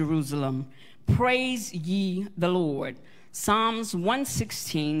 O Jerusalem, praise ye the Lord. Psalms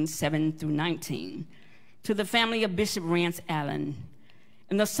 116, 7-19. To the family of Bishop Rance Allen.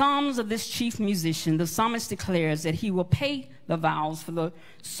 In the Psalms of this chief musician, the psalmist declares that he will pay the vows for the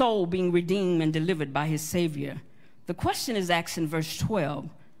soul being redeemed and delivered by his Savior. The question is asked in verse 12,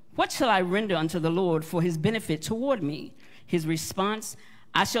 what shall I render unto the Lord for his benefit toward me? His response,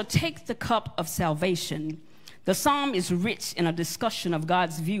 I shall take the cup of salvation. The psalm is rich in a discussion of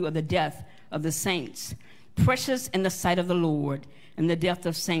God's view of the death of the saints, precious in the sight of the Lord, and the death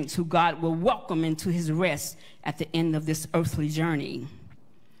of saints who God will welcome into his rest at the end of this earthly journey.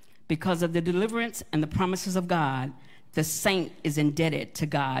 Because of the deliverance and the promises of God, the saint is indebted to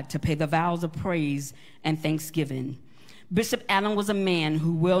God to pay the vows of praise and thanksgiving. Bishop Allen was a man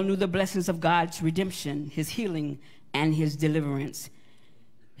who well knew the blessings of God's redemption, his healing, and his deliverance.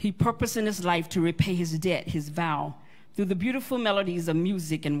 He purposed in his life to repay his debt, his vow, through the beautiful melodies of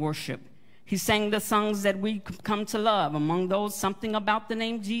music and worship. He sang the songs that we come to love, among those Something About the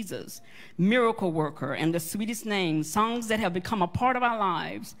Name Jesus, Miracle Worker, and The Sweetest Name, songs that have become a part of our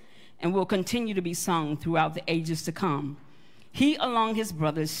lives and will continue to be sung throughout the ages to come. He, along his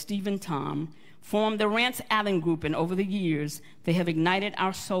brothers, Steve and Tom, formed the Rance Allen Group, and over the years, they have ignited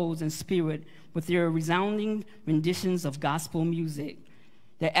our souls and spirit with their resounding renditions of gospel music.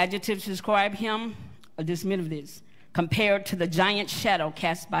 The adjectives describe him are dismissive, compared to the giant shadow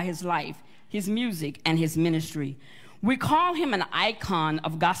cast by his life, his music, and his ministry. We call him an icon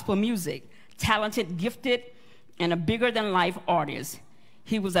of gospel music, talented, gifted, and a bigger-than-life artist.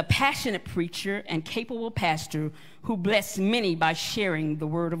 He was a passionate preacher and capable pastor who blessed many by sharing the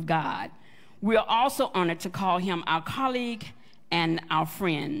word of God. We are also honored to call him our colleague and our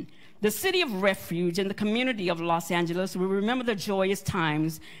friend. The city of refuge and the community of Los Angeles will remember the joyous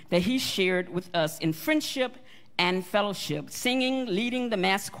times that he shared with us in friendship and fellowship, singing, leading the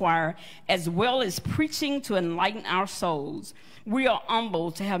mass choir, as well as preaching to enlighten our souls. We are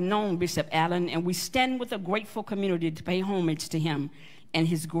humbled to have known Bishop Allen, and we stand with a grateful community to pay homage to him and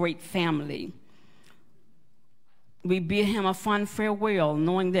his great family. We bid him a fond farewell,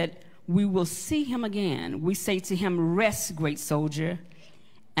 knowing that we will see him again. We say to him, rest, great soldier.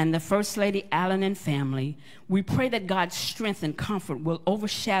 And the First Lady Allen and family, we pray that God's strength and comfort will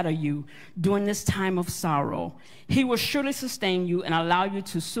overshadow you during this time of sorrow. He will surely sustain you and allow you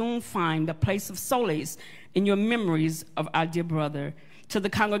to soon find a place of solace in your memories of our dear brother. To the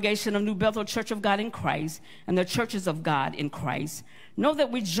congregation of New Bethel Church of God in Christ and the churches of God in Christ, know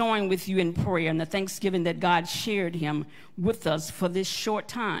that we join with you in prayer and the thanksgiving that God shared him with us for this short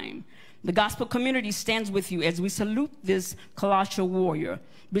time. The gospel community stands with you as we salute this colossal warrior.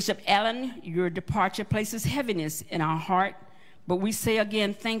 Bishop Allen, your departure places heaviness in our heart, but we say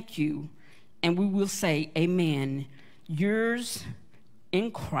again, thank you, and we will say amen. Yours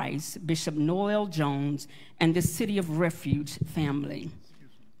in Christ, Bishop Noel Jones, and the City of Refuge family.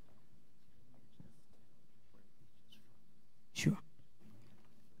 Sure.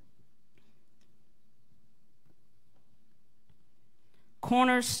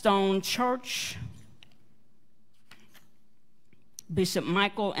 Cornerstone Church, Bishop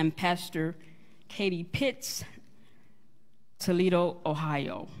Michael and Pastor Katie Pitts, Toledo,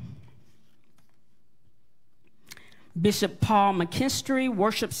 Ohio. Bishop Paul McKinstry,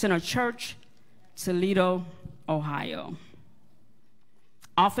 Worship Center Church, Toledo, Ohio.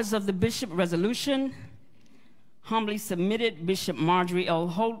 Office of the Bishop Resolution, humbly submitted Bishop Marjorie L.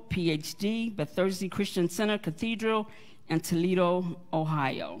 Holt, PhD, Bethesda Christian Center Cathedral in Toledo,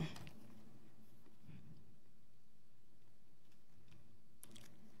 Ohio.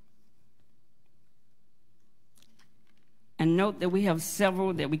 And note that we have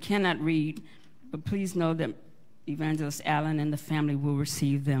several that we cannot read, but please know that Evangelist Allen and the family will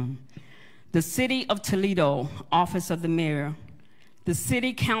receive them. The City of Toledo, Office of the Mayor, the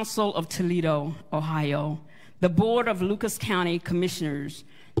City Council of Toledo, Ohio, the Board of Lucas County Commissioners,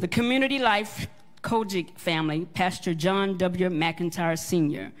 the Community Life Kojic family, Pastor John W. McIntyre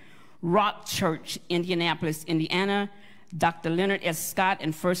Sr., Rock Church, Indianapolis, Indiana, Dr. Leonard S. Scott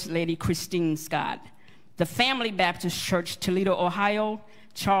and First Lady Christine Scott, the Family Baptist Church, Toledo, Ohio,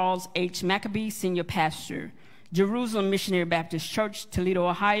 Charles H. Maccabee, Senior Pastor, Jerusalem Missionary Baptist Church, Toledo,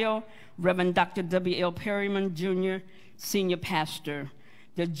 Ohio, Reverend Dr. W.L. Perryman, Jr., Senior Pastor,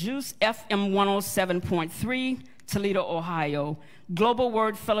 the Juice FM 107.3, Toledo, Ohio, Global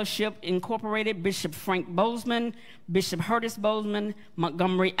Word Fellowship Incorporated, Bishop Frank Bozeman, Bishop Curtis Bozeman,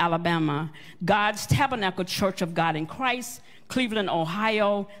 Montgomery, Alabama, God's Tabernacle Church of God in Christ, Cleveland,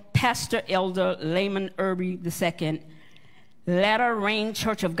 Ohio, Pastor Elder Layman Irby II, Latter Rain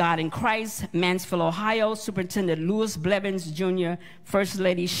Church of God in Christ, Mansfield, Ohio, Superintendent Louis Blevins Jr., First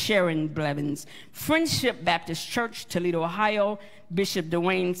Lady Sharon Blevins, Friendship Baptist Church, Toledo, Ohio, Bishop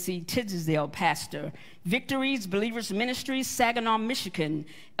Dwayne C. Tisdale, Pastor, Victories Believers Ministries, Saginaw, Michigan,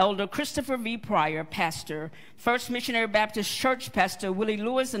 Elder Christopher V. Pryor, Pastor, First Missionary Baptist Church, Pastor Willie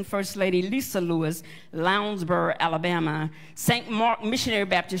Lewis and First Lady Lisa Lewis, Lounsboro, Alabama, St. Mark Missionary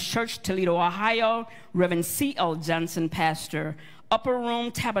Baptist Church, Toledo, Ohio, Reverend C.L. Johnson, Pastor, Upper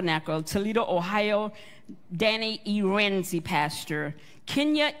Room Tabernacle, Toledo, Ohio, Danny E. Ramsey, Pastor,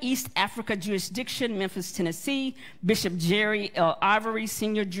 Kenya East Africa Jurisdiction, Memphis, Tennessee, Bishop Jerry L. Ivory,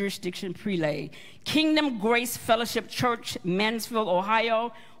 Senior Jurisdiction Prelay, Kingdom Grace Fellowship Church, Mansfield,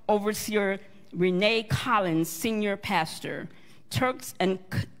 Ohio, Overseer Renee Collins, Senior Pastor, Turks and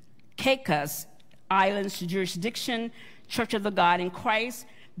Caicos Islands Jurisdiction, Church of the God in Christ,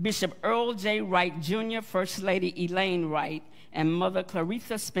 Bishop Earl J. Wright Jr., First Lady Elaine Wright, and Mother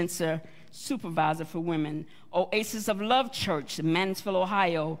Claritha Spencer, Supervisor for Women, Oasis of Love Church, Mansfield,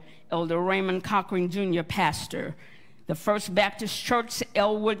 Ohio, Elder Raymond Cochran Jr., Pastor, the First Baptist Church,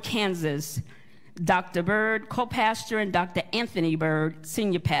 Elwood, Kansas, Dr. Bird, co-pastor, and Dr. Anthony Bird,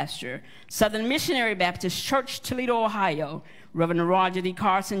 senior pastor, Southern Missionary Baptist Church, Toledo, Ohio, Reverend Roger D.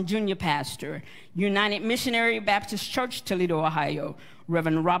 Carson, junior pastor, United Missionary Baptist Church, Toledo, Ohio,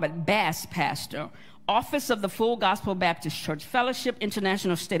 Reverend Robert Bass, pastor, Office of the Full Gospel Baptist Church Fellowship,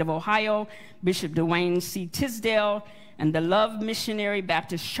 International State of Ohio, Bishop Dwayne C. Tisdale, and the Love Missionary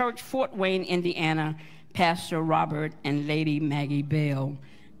Baptist Church, Fort Wayne, Indiana, Pastor Robert and Lady Maggie Bell.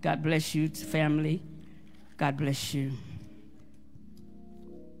 God bless you, family. God bless you.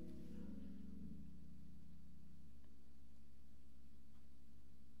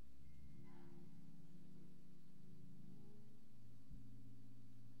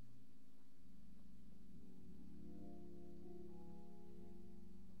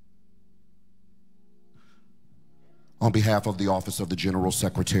 On behalf of the Office of the General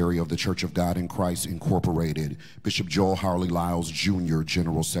Secretary of the Church of God in Christ, Incorporated, Bishop Joel Harley Lyles, Jr.,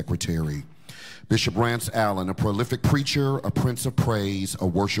 General Secretary. Bishop Rance Allen, a prolific preacher, a prince of praise, a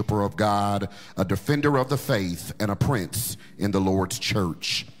worshiper of God, a defender of the faith, and a prince in the Lord's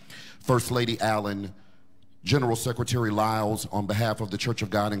church. First Lady Allen, General Secretary Lyles, on behalf of the Church of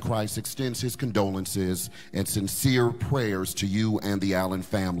God in Christ, extends his condolences and sincere prayers to you and the Allen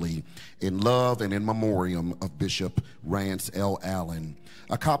family in love and in memoriam of Bishop Rance L. Allen.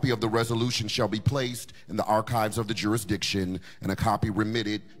 A copy of the resolution shall be placed in the archives of the jurisdiction, and a copy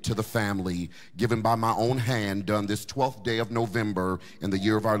remitted to the family, given by my own hand, done this 12th day of November in the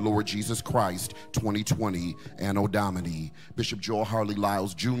year of our Lord Jesus Christ, 2020, Anno Domini. Bishop Joel Harley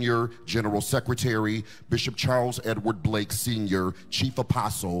Lyles, Jr., General Secretary, Bishop Charles Edward Blake, Sr., Chief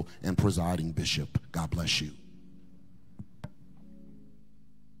Apostle and Presiding Bishop. God bless you.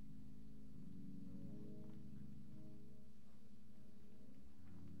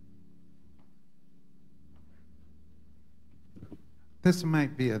 This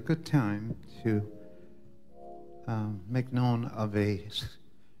might be a good time to make known of a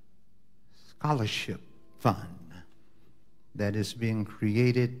scholarship fund that is being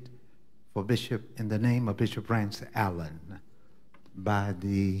created for Bishop in the name of Bishop Rance Allen by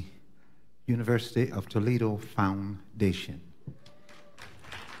the University of Toledo Foundation.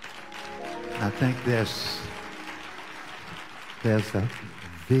 I think there's a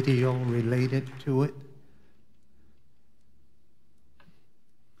video related to it.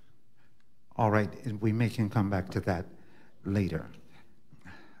 All right, we can come back to that later.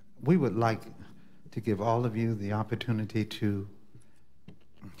 We would like to give all of you the opportunity to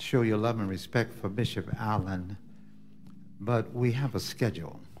show your love and respect for Bishop Allen, but we have a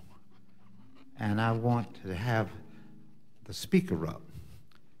schedule, and I want to have the speaker up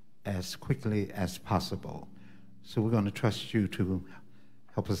as quickly as possible. So we're going to trust you to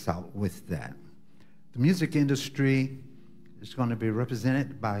help us out with that. The music industry is going to be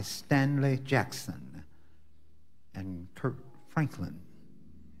represented by Stanley Jackson and Kurt Franklin.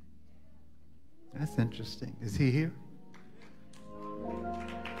 That's interesting. Is he here?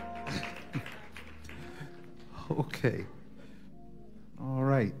 Okay. All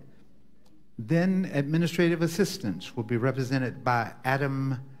right. Then administrative assistants will be represented by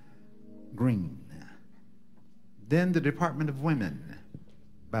Adam Green. Then the Department of Women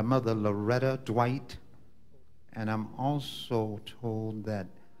by Mother Loretta Dwight. And I'm also told that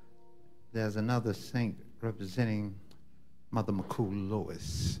there's another saint representing Mother McCool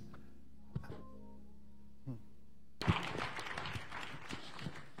Lois.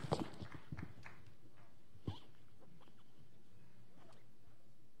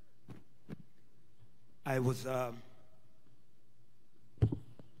 I was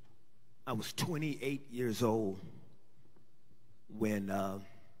 28 years old when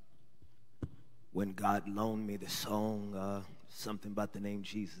God loaned me the song, something about the name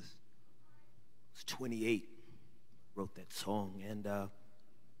Jesus. I was 28, wrote that song,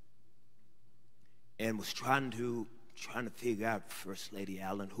 and was trying to figure out, First Lady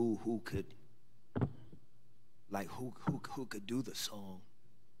Allen, who could do the song.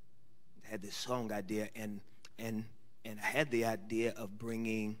 I had this song idea, and I had the idea of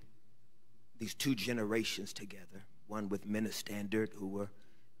bringing these two generations together. One with Men of Standard,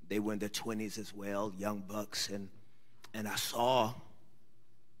 they were in their 20s as well, young bucks, and I saw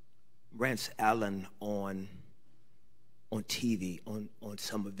Rance Allen on TV, on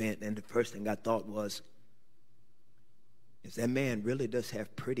some event, and the first thing I thought was, is that man really does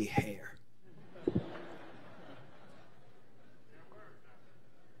have pretty hair.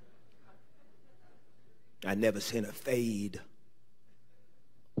 I never seen a fade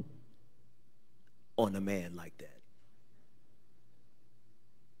on a man like that.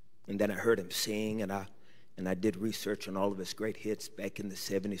 And then I heard him sing, and I did research on all of his great hits back in the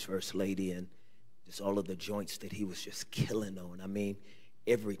 70s, First Lady, and just all of the joints that he was just killing on. I mean,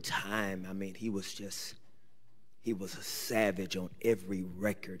 every time, he was a savage on every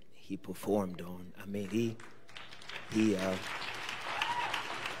record he performed on. I mean, he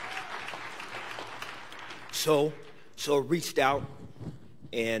So reached out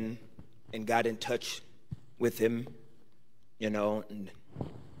and got in touch with him, and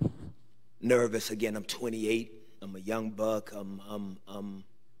nervous again. I'm 28. I'm a young buck. I'm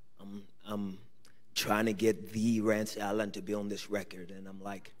trying to get the Rance Allen to be on this record, and I'm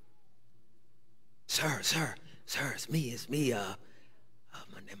like, sir, it's me.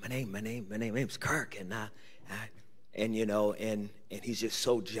 My name's Kirk, and and he's just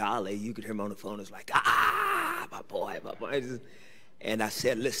so jolly. You could hear him on the phone. It's like, my boy. And I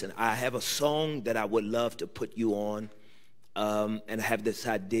said, listen, I have a song that I would love to put you on. And I have this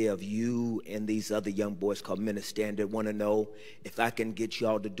idea of you and these other young boys called Men of Standard. Want to know if I can get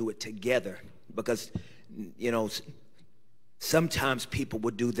y'all to do it together. Because, sometimes people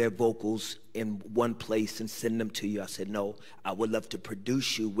would do their vocals in one place and send them to you. I said, no, I would love to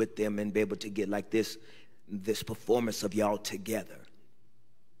produce you with them and be able to get like this performance of y'all together.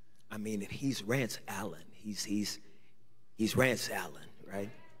 And he's Rance Allen. He's Rance Allen, right?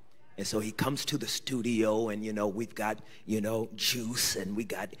 And so he comes to the studio, and we've got juice, and we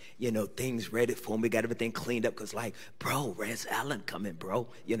got things ready for him. We got everything cleaned up, because like, bro, Rance Allen coming, bro.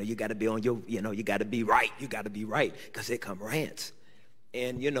 You got to be on your, you got to be right. You got to be right, because here come Rance.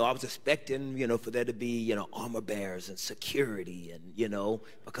 And I was expecting for there to be armor bearers and security, and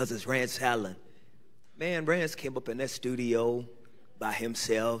because it's Rance Allen. Man, Rance came up in that studio by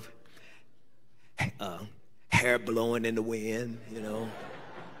himself, hair blowing in the wind,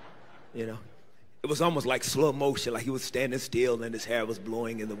 It was almost like slow motion, like he was standing still and his hair was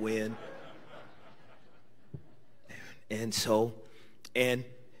blowing in the wind. And so, and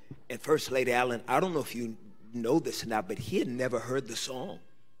First Lady Allen, I don't know if you know this or not, but he had never heard the song.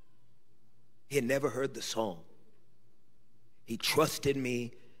 He had never heard the song. He trusted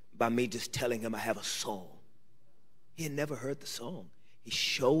me by me just telling him I have a song. He had never heard the song. He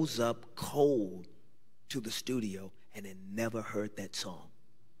shows up cold to the studio and had never heard that song.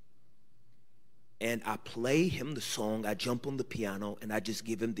 And I play him the song, I jump on the piano, and I just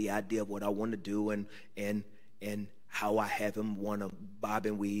give him the idea of what I want to do and how I have him want to bob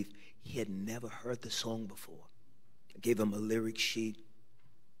and weave. He had never heard the song before. I gave him a lyric sheet.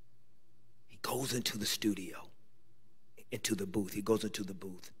 He goes into the studio, into the booth. He goes into the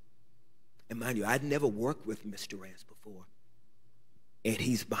booth. And mind you, I'd never worked with Mr. Rance before. And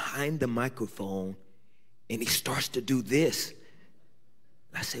he's behind the microphone, and he starts to do this.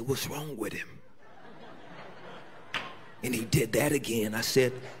 I said, what's wrong with him? And he did that again. I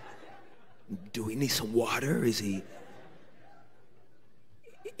said, do we need some water? Is he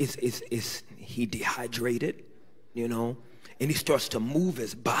he dehydrated, you know, and he starts to move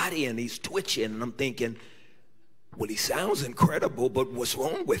his body and he's twitching, and I'm thinking, well, he sounds incredible, but what's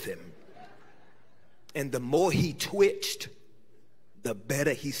wrong with him? And the more he twitched, the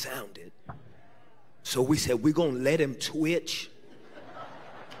better he sounded. So we said, we're going to let him twitch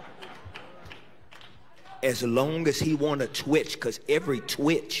as long as he want to twitch, because every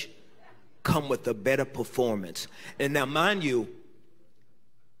twitch come with a better performance. And now, mind you,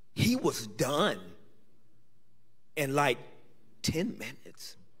 he was done in like 10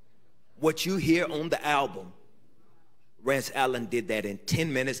 minutes. What you hear on the album, Rance Allen did that in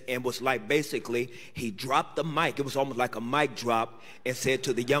 10 minutes, and was like, basically, he dropped the mic. It was almost like a mic drop, and said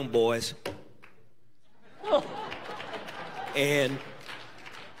to the young boys, and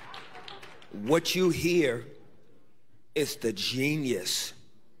what you hear is the genius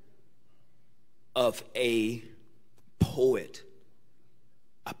of a poet,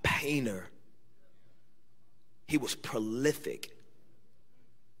 a painter. He was prolific.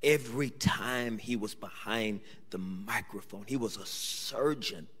 Every time he was behind the microphone, he was a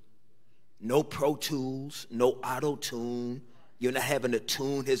surgeon. No Pro Tools, no auto-tune. You're not having to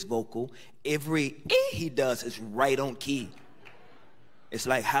tune his vocal. Every he does is right on key. It's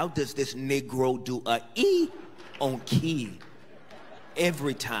like, how does this Negro do a E on key?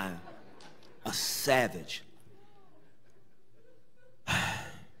 Every time. A savage.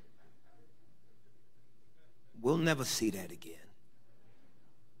 We'll never see that again.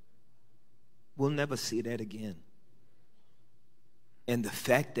 We'll never see that again. And the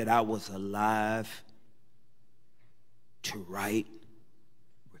fact that I was alive to write,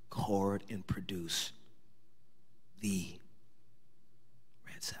 record, and produce the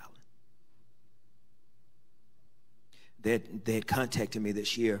Rance Allen. They had contacted me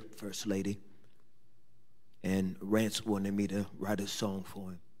this year, First Lady, and Rance wanted me to write a song for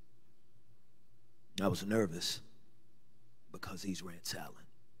him. I was nervous because he's Rance Allen.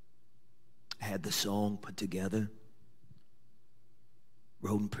 I had the song put together,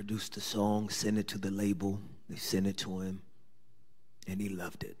 wrote and produced the song, sent it to the label. They sent it to him, and he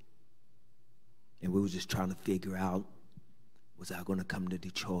loved it. And we were just trying to figure out, was I going to come to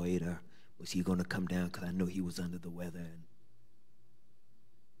Detroit, or was he going to come down, because I know he was under the weather.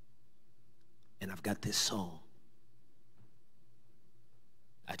 And I've got this song.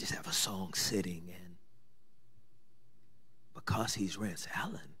 I just have a song sitting, and because he's Rance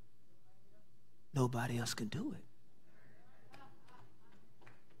Allen, nobody else can do it.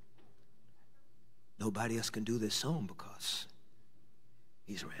 Nobody else can do this song because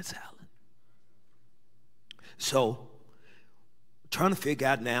he's Rance Allen. So, trying to figure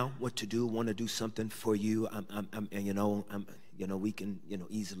out now what to do. Want to do something for you. We can,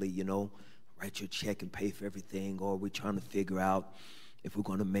 easily, write your check and pay for everything. Or we're trying to figure out if we're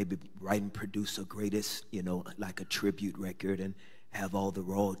going to maybe write and produce a greatest, like a tribute record, and have all the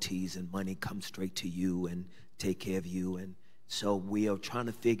royalties and money come straight to you and take care of you. And so we are trying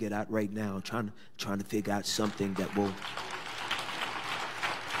to figure it out right now, trying to figure out something that will,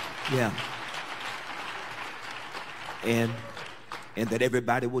 and that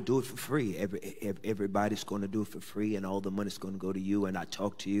everybody will do it for free. Everybody's going to do it for free, and all the money's going to go to you. And I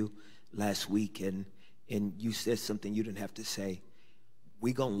talked to you last week, and you said something you didn't have to say.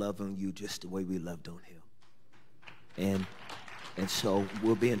 We're going to love on you just the way we loved on him. And so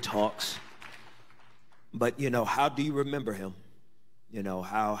we'll be in talks. But, how do you remember him?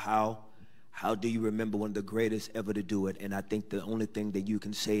 How do you remember one of the greatest ever to do it? And I think the only thing that you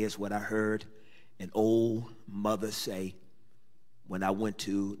can say is what I heard an old mother say when I went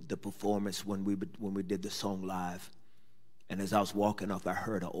to the performance when we did the song live. And as I was walking off, I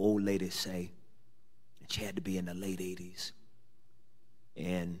heard an old lady say, and she had to be in the late 80s.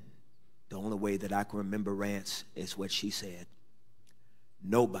 And the only way that I can remember Rance is what she said.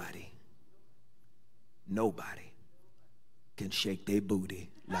 Nobody can shake their booty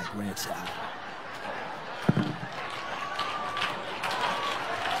like Rance Allen.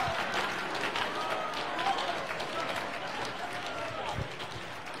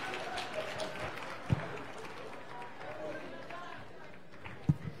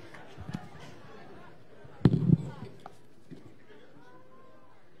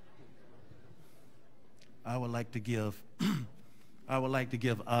 I would like to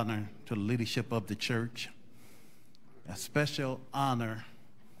give honor to the leadership of the church. A special honor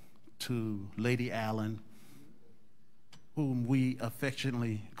to Lady Allen, whom we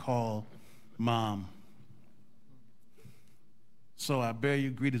affectionately call Mom. So I bear you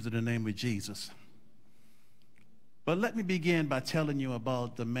greetings in the name of Jesus. But let me begin by telling you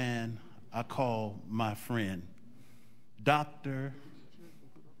about the man I call my friend, Dr.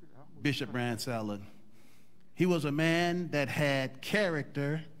 Bishop Rance Allen. He was a man that had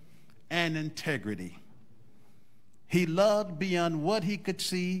character and integrity. He loved beyond what he could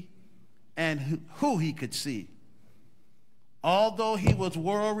see and who he could see. Although he was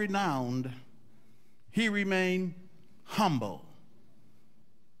world-renowned, he remained humble.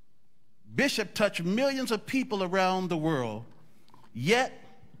 Bishop touched millions of people around the world, yet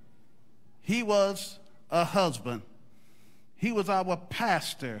he was a husband. He was our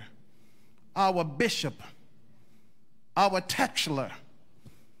pastor, our bishop, our titular,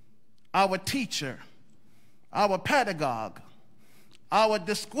 our teacher, our pedagogue, our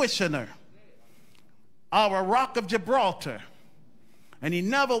disquisitioner, our rock of Gibraltar, and he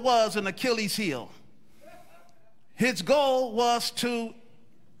never was an Achilles heel. His goal was to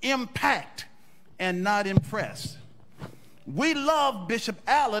impact and not impress. We love Bishop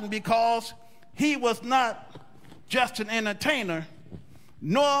Allen because he was not just an entertainer,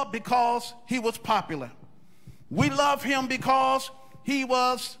 nor because he was popular. We love him because he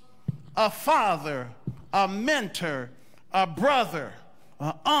was a father, a mentor, a brother,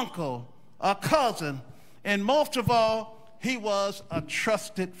 an uncle, a cousin, and most of all, he was a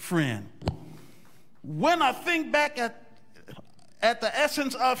trusted friend. When I think back at the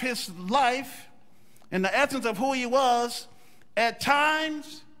essence of his life and the essence of who he was, at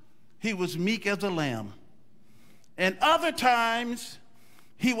times he was meek as a lamb, and other times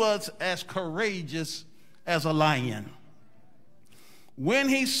he was as courageous as a lion. When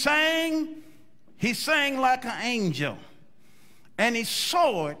he sang like an angel, and he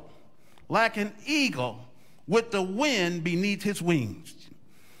soared like an eagle with the wind beneath his wings.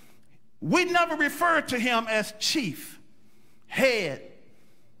 We never referred to him as chief, head,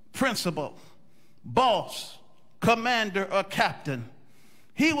 principal, boss, commander, or captain.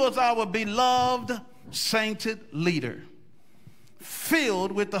 He was our beloved, sainted leader,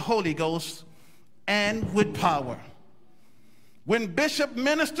 filled with the Holy Ghost and with power. When Bishop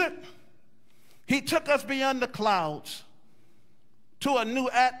ministered, he took us beyond the clouds to a new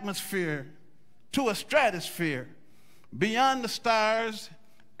atmosphere, to a stratosphere, beyond the stars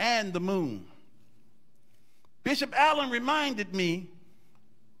and the moon. Bishop Allen reminded me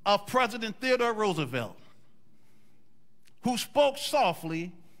of President Theodore Roosevelt, who spoke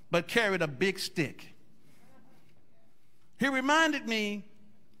softly but carried a big stick. He reminded me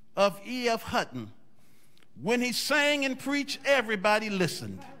of E.F. Hutton. When he sang and preached, everybody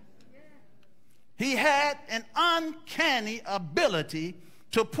listened. He had an uncanny ability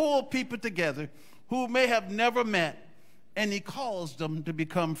to pull people together who may have never met, and he caused them to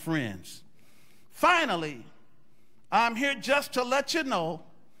become friends. Finally, I'm here just to let you know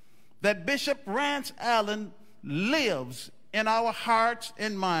that Bishop Rance Allen lives in our hearts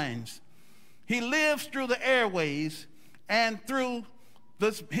and minds. He lives through the airways and through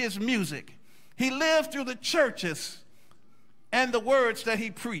his music. He lives through the churches and the words that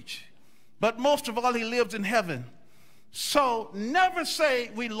he preached. But most of all, he lives in heaven. So never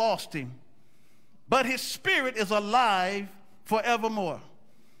say we lost him, but his spirit is alive forevermore.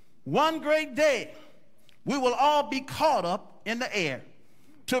 One great day, we will all be caught up in the air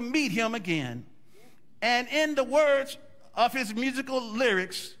to meet him again. And in the words of his musical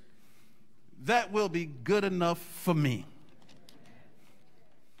lyrics, that will be good enough for me.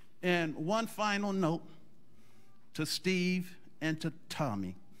 And one final note to Steve and to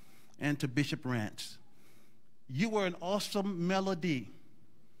Tommy and to Bishop Rance. You were an awesome melody.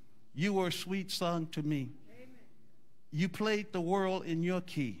 You were a sweet song to me. Amen. You played the world in your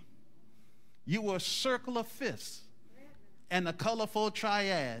key. You were a circle of fists and a colorful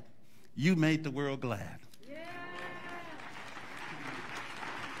triad. You made the world glad. Yeah.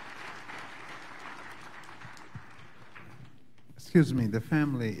 Excuse me, the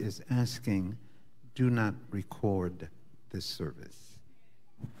family is asking, do not record this service,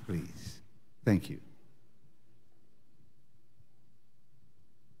 please. Thank you.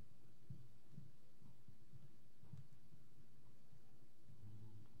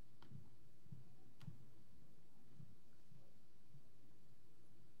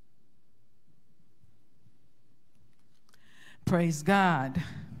 Praise God.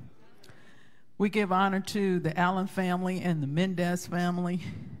 We give honor to the Allen family and the Mendez family.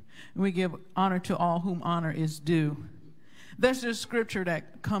 We give honor to all whom honor is due. There's this scripture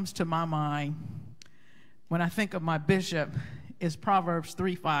that comes to my mind when I think of my bishop, is Proverbs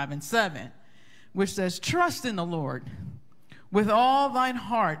 3:5-7, which says, trust in the Lord with all thine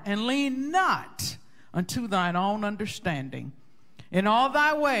heart and lean not unto thine own understanding. In all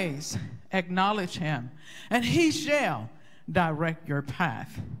thy ways acknowledge him, and he shall direct your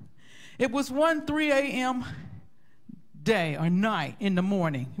path. It was 1:03 a.m. day or night in the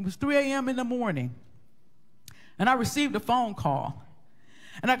morning. It was 3 a.m. in the morning. And I received a phone call.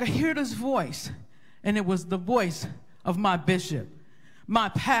 And I could hear this voice. And it was the voice of my bishop, my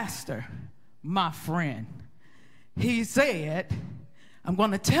pastor, my friend. He said, I'm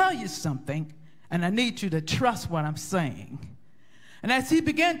going to tell you something, and I need you to trust what I'm saying. And as he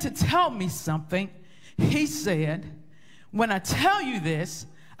began to tell me something, he said, when I tell you this,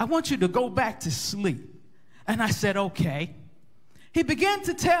 I want you to go back to sleep. And I said, okay. He began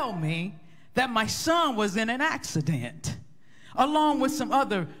to tell me that my son was in an accident, along with some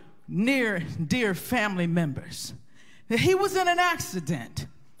other near dear family members. That he was in an accident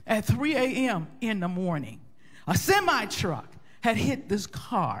at 3 a.m. in the morning. A semi-truck had hit this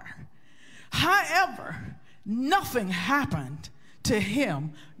car. However, nothing happened to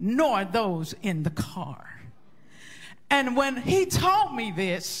him nor those in the car. And when he told me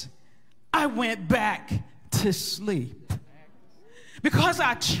this, I went back to sleep because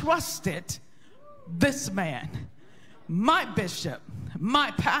I trusted this man, my bishop,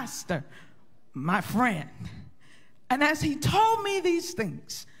 my pastor, my friend. And as he told me these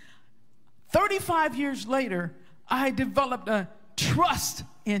things, 35 years later, I developed a trust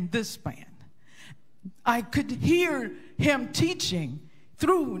in this man. I could hear him teaching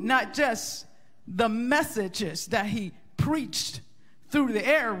through not just the messages that he preached through the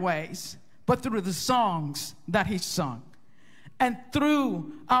airways, but through the songs that he sung. And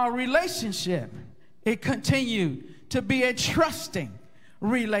through our relationship, it continued to be a trusting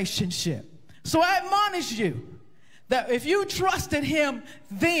relationship. So I admonish you that if you trusted him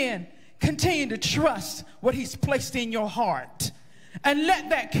then, continue to trust what he's placed in your heart. And let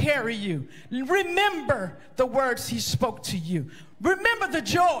that carry you. Remember the words he spoke to you. Remember the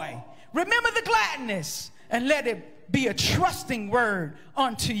joy. Remember the gladness. And let it be a trusting word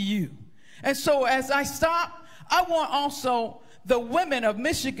unto you. And so as I stop, I want also the women of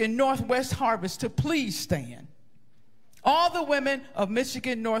Michigan Northwest Harvest to please stand. All the women of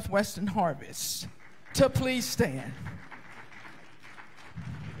Michigan Northwestern Harvest to please stand.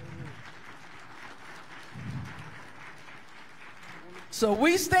 So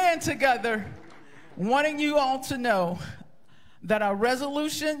we stand together wanting you all to know that our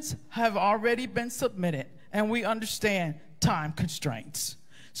resolutions have already been submitted and we understand time constraints.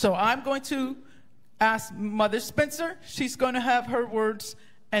 So I'm going to ask Mother Spencer. She's going to have her words,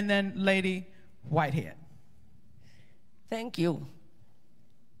 and then Lady Whitehead. Thank you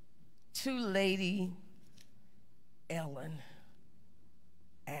to Lady Allen,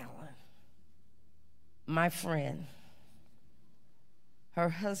 my friend. Her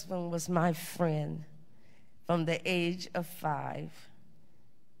husband was my friend from the age of 5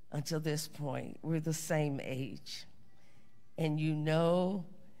 until this point. We're the same age. And you know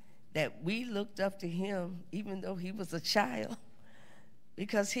that we looked up to him even though he was a child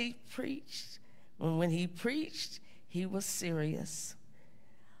because he preached. And when he preached, he was serious.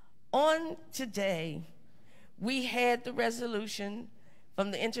 On today, we had the resolution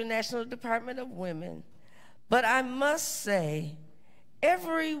from the International Department of Women, but I must say,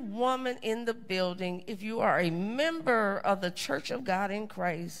 every woman in the building, if you are a member of the Church of God in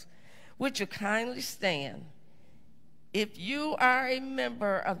Christ, would you kindly stand? If you are a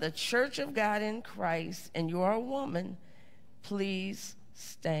member of the Church of God in Christ and you are a woman, please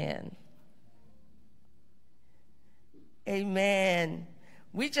stand. Amen.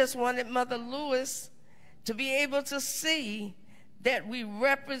 We just wanted Mother Lewis to be able to see that we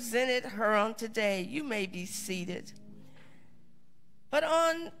represented her on today. You may be seated. But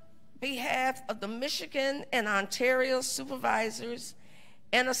on behalf of the Michigan and Ontario supervisors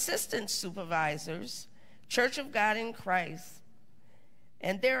and assistant supervisors, Church of God in Christ,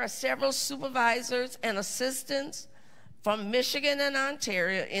 and there are several supervisors and assistants from Michigan and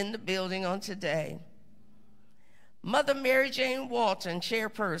Ontario in the building on today. Mother Mary Jane Walton,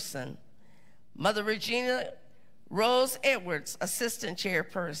 chairperson. Mother Regina Rose Edwards, assistant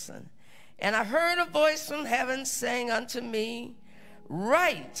chairperson. And I heard a voice from heaven saying unto me,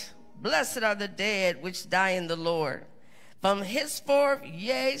 "Right, blessed are the dead which die in the Lord. From henceforth,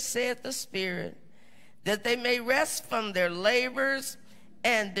 yea, saith the Spirit, that they may rest from their labors,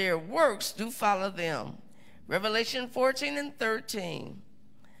 and their works do follow them." Revelation 14:13.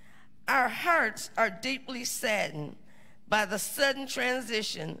 Our hearts are deeply saddened by the sudden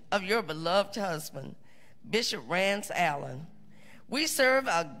transition of your beloved husband, Bishop Rance Allen. We serve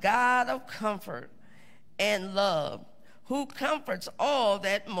a God of comfort and love, who comforts all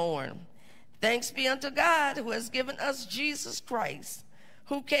that mourn. Thanks be unto God who has given us Jesus Christ,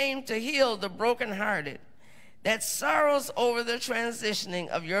 who came to heal the brokenhearted, that sorrows over the transitioning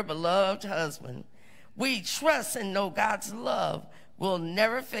of your beloved husband. We trust and know God's love will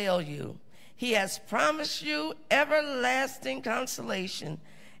never fail you. He has promised you everlasting consolation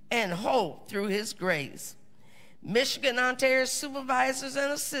and hope through his grace. Michigan, Ontario supervisors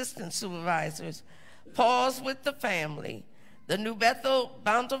and assistant supervisors, pause with the family, the New Bethel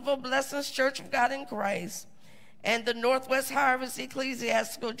Bountiful Blessings Church of God in Christ, and the Northwest Harvest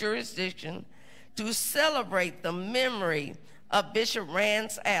Ecclesiastical Jurisdiction to celebrate the memory of Bishop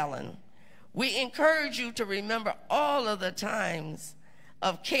Rance Allen. We encourage you to remember all of the times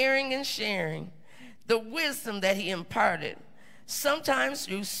of caring and sharing, the wisdom that he imparted, sometimes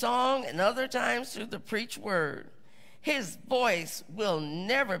through song and other times through the preached word. His voice will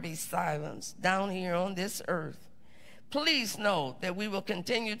never be silenced down here on this earth. Please know that we will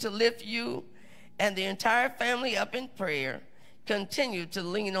continue to lift you and the entire family up in prayer. Continue to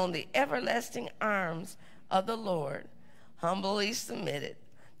lean on the everlasting arms of the Lord. Humbly submitted.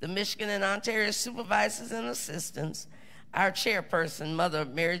 The Michigan and Ontario supervisors and assistants, our chairperson, Mother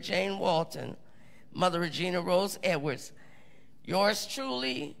Mary Jane Walton, Mother Regina Rose Edwards, yours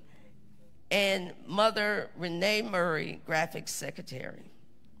truly, and Mother Renee Murray, graphic secretary.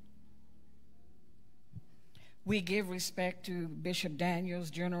 We give respect to Bishop Daniels,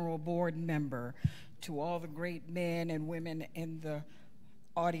 General Board member, to all the great men and women in the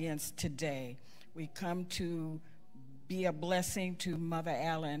audience today. We come to be a blessing to Mother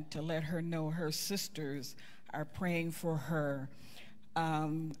Allen, to let her know her sisters are praying for her.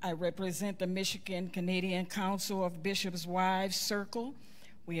 I represent the Michigan Canadian Council of Bishops' Wives Circle.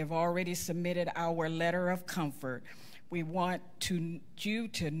 We have already submitted our letter of comfort. We want you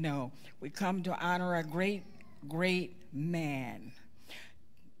to know we come to honor a great, great man.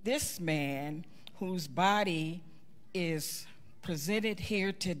 This man, whose body is presented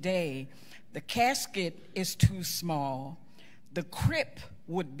here today, the casket is too small. The crypt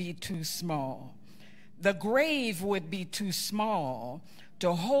would be too small. The grave would be too small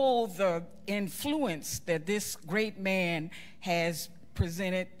to hold the influence that this great man has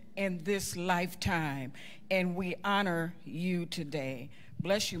presented in this lifetime. And we honor you today.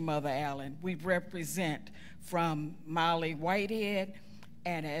 Bless you, Mother Allen. We represent from Molly Whitehead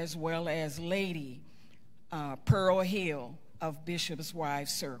and as well as Lady Pearl Hill of Bishop's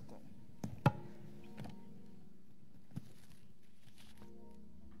Wives Circle.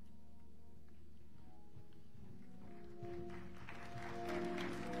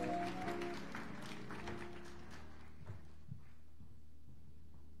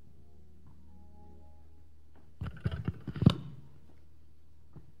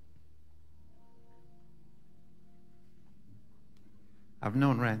 I've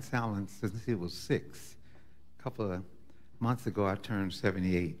known Rance Allen since he was 6. A couple of months ago, I turned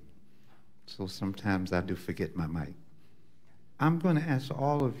 78. So sometimes I do forget my mic. I'm going to ask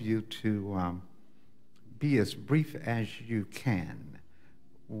all of you to be as brief as you can.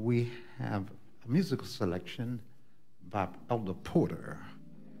 We have a musical selection by Elder Porter.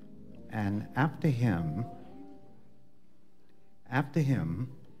 And after him,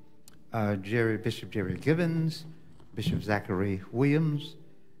 Bishop Jerry Givens, Bishop Zachary Williams.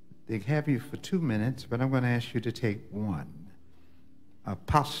 They have you for 2 minutes, but I'm going to ask you to take 1.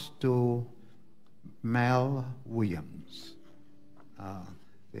 Apostle Mal Williams.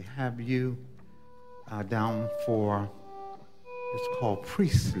 They have you down for, it's called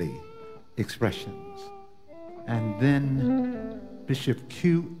Priestly Expressions. And then Bishop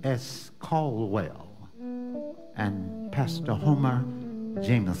Q.S. Caldwell and Pastor Homer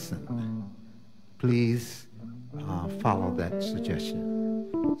Jameson. Please follow that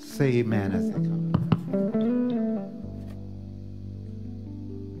suggestion. Say amen as they come.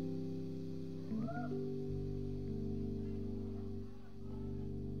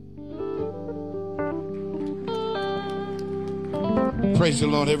 Praise the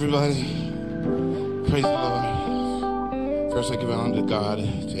Lord, everybody. Praise the Lord. First, I give honor to God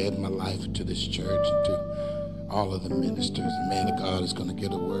to add my life to this church and to all of the ministers. The man of God is going to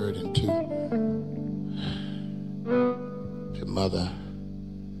get a word, and to Mother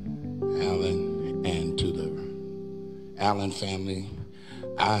Allen and to the Allen family.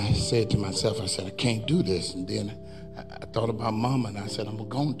 I said to myself, I said, I can't do this. And then I thought about Mama, and I said, I'm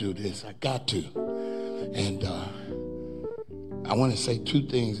going to do this. I got to. And I want to say 2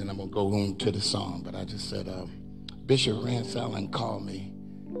 things, and I'm going to go on to the song. But I just said, Bishop Rance Allen called me.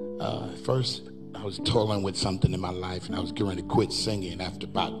 First, I was toiling with something in my life, and I was going to quit singing after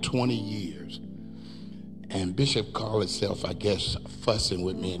about 20 years. And Bishop called himself, I guess, fussing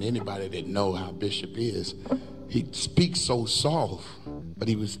with me. And anybody that know how Bishop is, he speaks so soft, but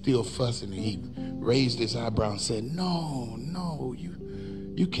he was still fussing. And he raised his eyebrow and said, no,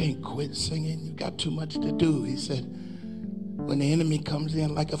 you can't quit singing. You got too much to do. He said, when the enemy comes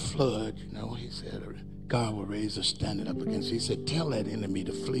in like a flood, you know, he said, God will raise a standard up against you. He said, tell that enemy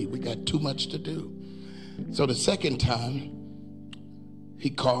to flee. We got too much to do. So the second time, he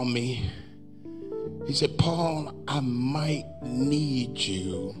called me. He said, Paul, I might need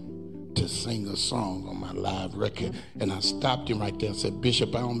you to sing a song on my live record. And I stopped him right there and said,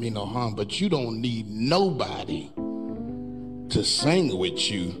 Bishop, I don't mean no harm, but you don't need nobody to sing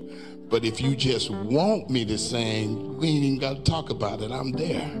with you. But if you just want me to sing, we ain't even got to talk about it. I'm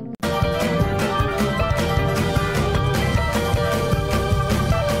there.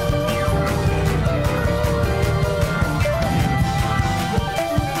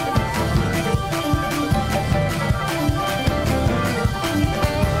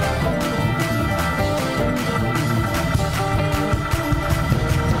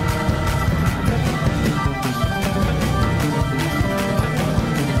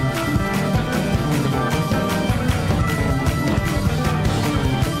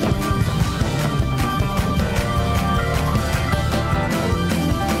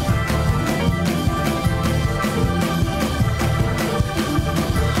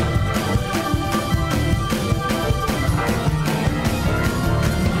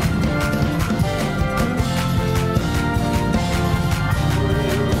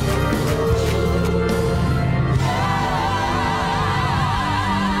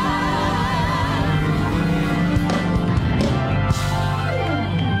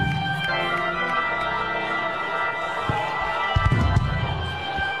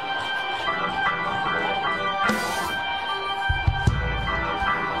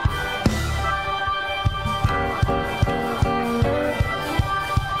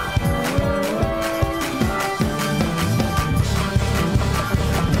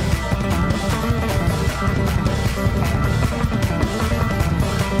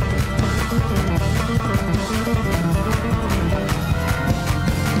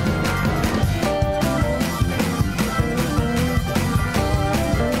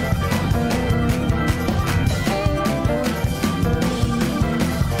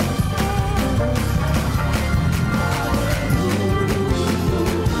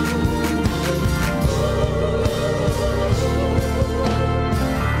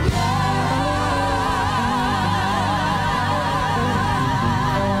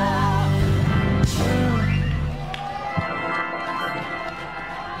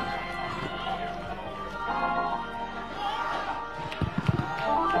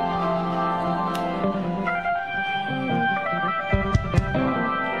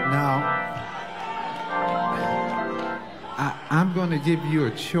 I'm going to give you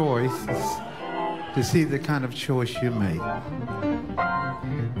a choice to see the kind of choice you make.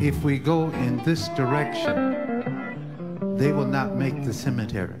 If we go in this direction, they will not make the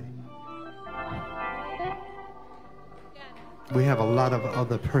cemetery. We have a lot of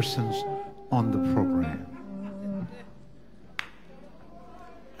other persons on the program.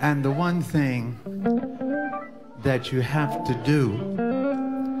 And the one thing that you have to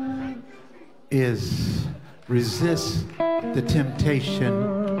do is resist the temptation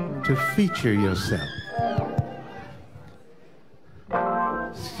to feature yourself.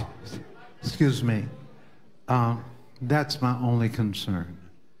 Excuse me. That's my only concern.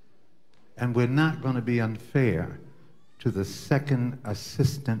 And we're not going to be unfair to the second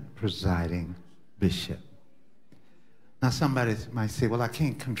assistant presiding bishop. Now somebody might say, well, I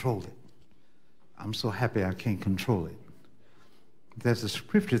can't control it. I'm so happy I can't control it. There's a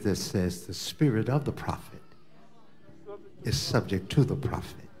scripture that says the spirit of the prophet is subject to the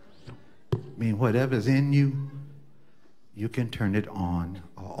prophet. I mean, whatever's in you, you can turn it on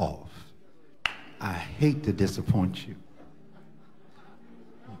or off. I hate to disappoint you.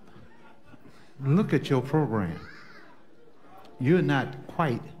 Look at your program. You're not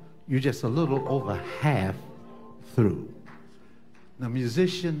quite, you're just a little over half through. Now,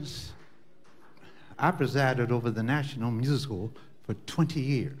 musicians, I presided over the National Musical for 20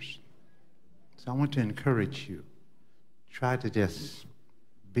 years. So I want to encourage you. Try to just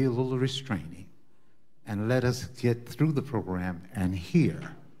be a little restraining and let us get through the program and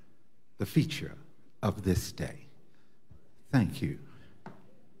hear the feature of this day. Thank you.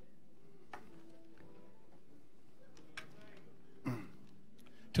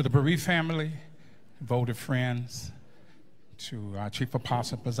 To the bereaved family, devoted friends, to our Chief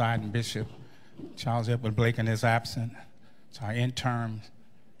Apostle, Presiding Bishop, Charles Edward Blake in his absence, to our interim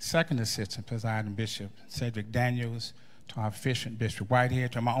Second Assistant Presiding Bishop, Cedric Daniels, to our efficient Bishop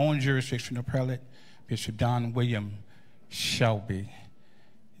Whitehead, to my own jurisdictional prelate, Bishop Don William Shelby.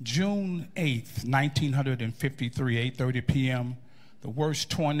 June 8th, 1953, 8:30 p.m., the worst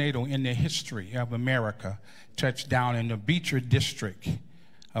tornado in the history of America touched down in the Beecher district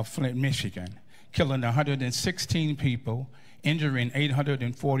of Flint, Michigan, killing 116 people, injuring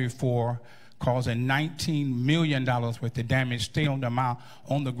 844, causing $19 million worth of damage, stayed on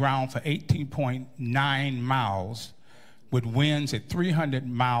the ground for 18.9 miles, with winds at 300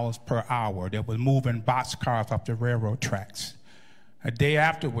 miles per hour that was moving boxcars up the railroad tracks. A day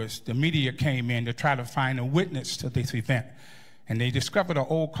afterwards, the media came in to try to find a witness to this event. And they discovered an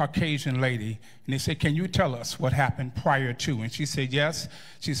old Caucasian lady, and they said, "Can you tell us what happened prior to?" And she said, yes.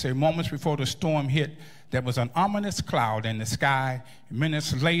 She said, moments before the storm hit, there was an ominous cloud in the sky.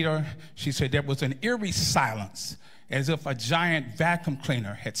 Minutes later, she said, there was an eerie silence, as if a giant vacuum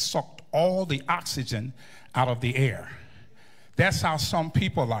cleaner had sucked all the oxygen out of the air. That's how some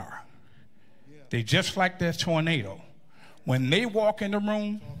people are. They're just like that tornado. When they walk in the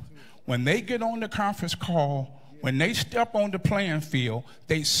room, when they get on the conference call, when they step on the playing field,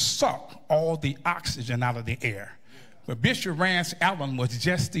 they suck all the oxygen out of the air. But Bishop Rance Allen was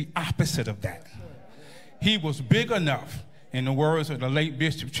just the opposite of that. He was big enough, in the words of the late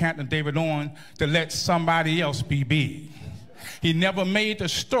Bishop Chanton David Owen, to let somebody else be big. He never made the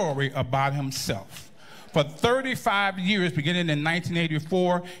story about himself. For 35 years, beginning in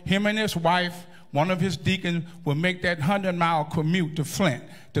 1984, him and his wife, one of his deacons, would make that 100-mile commute to Flint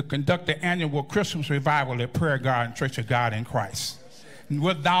to conduct the annual Christmas revival at Prayer Garden Church of God in Christ,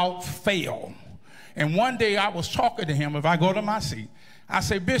 without fail. And one day I was talking to him, if I go to my seat, I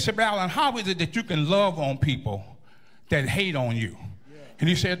say, "Bishop Allen, how is it that you can love on people that hate on you?" And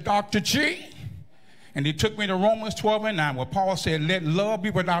he said, "Dr. G," and he took me to Romans 12:9, where Paul said, "Let love be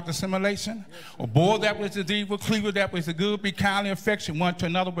without dissimulation. Abhor that which is evil, cleave with that which is good, be kindly affectionate one to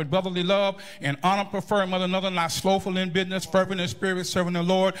another with brotherly love, and honor, prefer one another, not slothful in business, fervent in spirit, serving the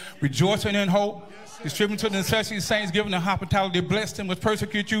Lord, rejoicing in hope, distributing to the necessity of saints, giving them hospitality, bless them which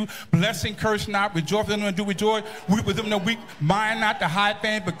persecute you, blessing, curse not, rejoice with them and do rejoice, weep with them that weak, mind not the high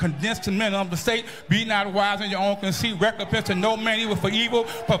things, but condense to men of the state, be not wise in your own conceit, recompense to no man evil for evil,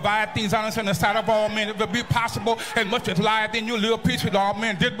 provide things honest in the sight of all men, if it be possible, as much as lieth in you, live peace with all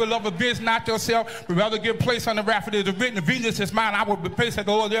men, did beloved avenge not yourself, but rather give place on the wrath of the written, vengeance is mine, I will be placed at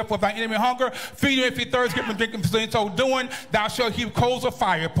the Lord, therefore if thy enemy hunger, feed him if he thirst, give him drinking, for so doing, thou shalt heap coals of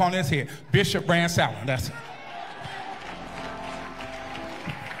fire upon his head. Bishop Rance Allen. That's it.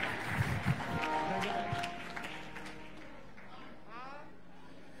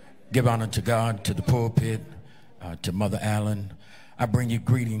 Give honor to God, to the pulpit, to Mother Allen. I bring you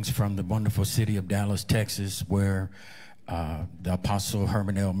greetings from the wonderful city of Dallas, Texas, where the Apostle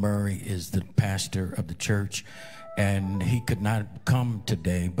Herman L. Murray is the pastor of the church. And he could not come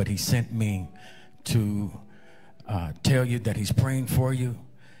today, but he sent me to tell you that he's praying for you.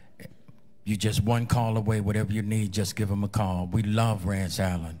 You're just one call away. Whatever you need, just give him a call. We love Rance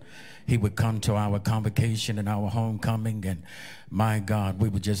Allen. He would come to our convocation and our homecoming, and my God, we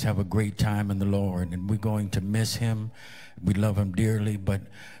would just have a great time in the Lord. And we're going to miss him. We love him dearly, but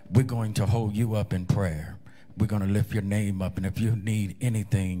we're going to hold you up in prayer. We're going to lift your name up, and if you need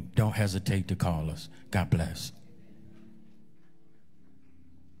anything, don't hesitate to call us. God bless.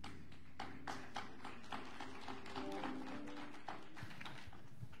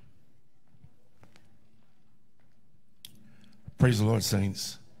 Praise the Lord,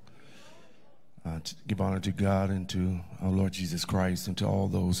 saints. To give honor to God and to our Lord Jesus Christ and to all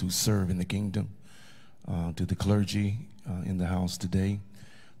those who serve in the kingdom, to the clergy in the house today,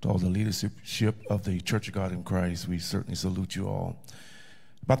 to all the leadership of the Church of God in Christ, we certainly salute you all.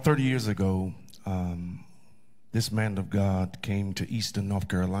 About 30 years ago, this man of God came to Eastern North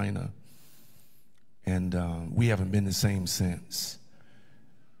Carolina, and we haven't been the same since,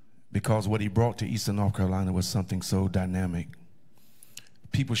 because what he brought to Eastern North Carolina was something so dynamic.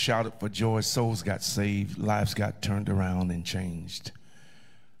 People shouted for joy, souls got saved, lives got turned around and changed.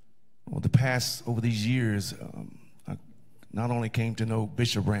 Well, over these years, I not only came to know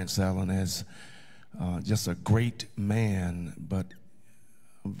Bishop Rance Allen as just a great man, but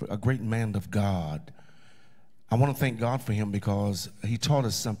a great man of God. I want to thank God for him because he taught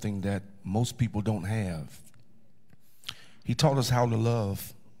us something that most people don't have. He taught us how to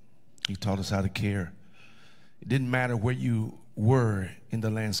love. He taught us how to care. It didn't matter where you were in the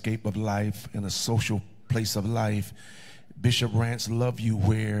landscape of life, in a social place of life. Bishop Rance loved you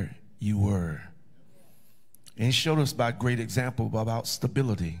where you were. And he showed us by great example about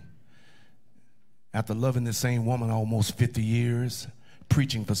stability. After loving the same woman almost 50 years,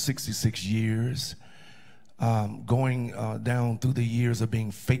 preaching for 66 years, going down through the years of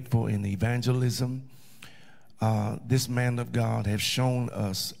being faithful in evangelism, this man of God has shown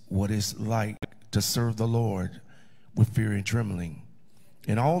us what it's like to serve the Lord with fear and trembling.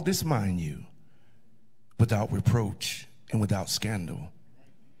 And all this, mind you, without reproach and without scandal.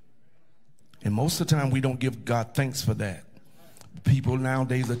 And most of the time we don't give God thanks for that. People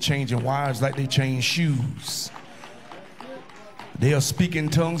nowadays are changing wives like they change shoes. They are speaking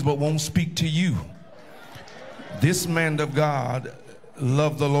tongues but won't speak to you. This man of God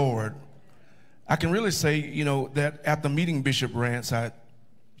loved the Lord. I can really say, you know, that after meeting Bishop Rance, I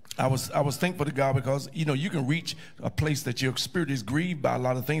was thankful to God because, you know, you can reach a place that your spirit is grieved by a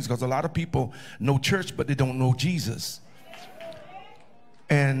lot of things, because a lot of people know church, but they don't know Jesus.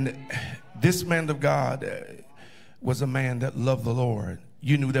 And this man of God was a man that loved the Lord.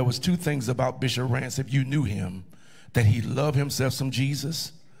 You knew there was two things about Bishop Rance if you knew him, that he loved himself some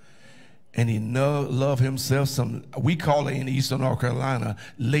Jesus, and he loved himself some, we call it in Eastern North Carolina,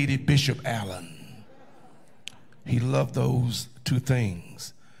 Lady Bishop Allen. He loved those two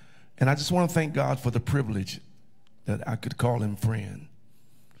things. And I just want to thank God for the privilege that I could call him friend.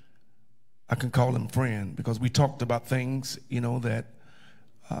 I can call him friend because we talked about things, you know, that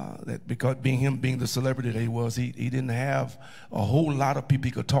because being the celebrity that he was, he didn't have a whole lot of people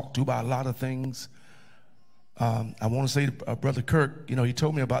he could talk to about a lot of things. I want to say to Brother Kirk, you know, he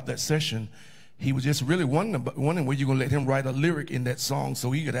told me about that session. He was just really wondering where you're going to let him write a lyric in that song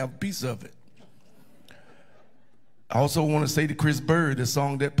so he could have a piece of it. I also want to say to Chris Bird, the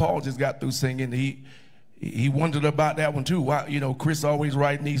song that Paul just got through singing, he wondered about that one too. Why, you know, Chris always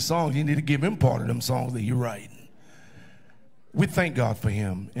writing these songs. You need to give him part of them songs that you're writing. We thank God for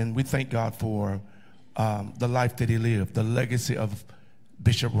him, and we thank God for the life that he lived, the legacy of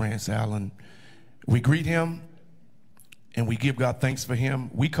Bishop Rance Allen. We greet him, and we give God thanks for him.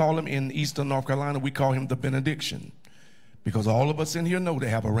 We call him in Eastern North Carolina, we call him the benediction, because all of us in here know they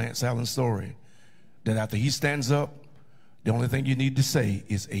have a Rance Allen story, that after he stands up, the only thing you need to say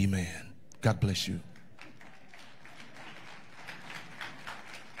is amen. God bless you.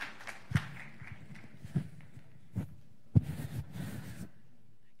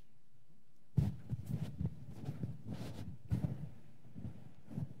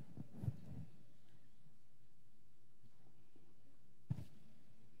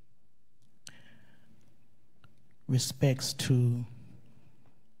 Respects to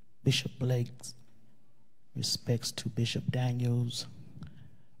Bishop Blake, respects to Bishop Daniels,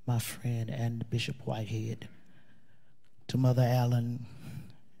 my friend, and Bishop Whitehead, to Mother Allen,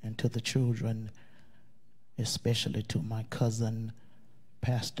 and to the children, especially to my cousin,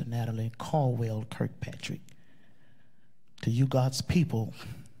 Pastor Natalie Caldwell Kirkpatrick. To you, God's people,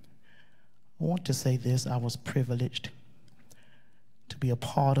 I want to say this. I was privileged to be a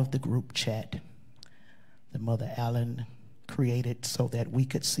part of the group chat that Mother Allen created so that we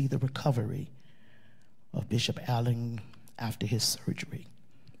could see the recovery of Bishop Allen after his surgery.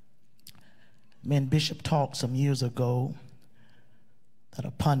 Me and Bishop talked some years ago that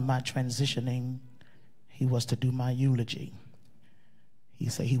upon my transitioning, he was to do my eulogy. He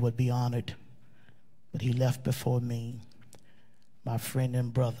said he would be honored, but he left before me, my friend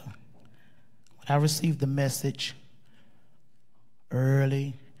and brother. When I received the message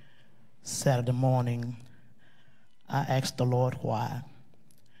early Saturday morning, I asked the Lord why.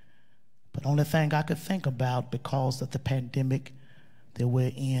 But the only thing I could think about, because of the pandemic that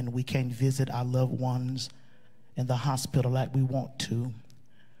we're in, we can't visit our loved ones in the hospital like we want to.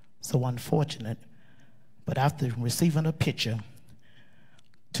 So unfortunate. But after receiving a picture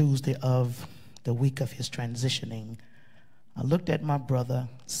Tuesday of the week of his transitioning, I looked at my brother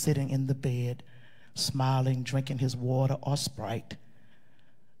sitting in the bed, smiling, drinking his water or Sprite,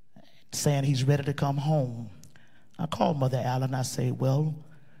 saying he's ready to come home. I called Mother Allen. I say, well,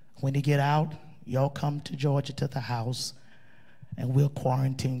 when he get out, y'all come to Georgia to the house, and we'll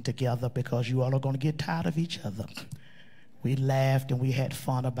quarantine together because you all are going to get tired of each other. We laughed and we had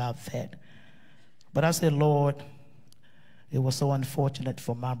fun about that. But I said, Lord, it was so unfortunate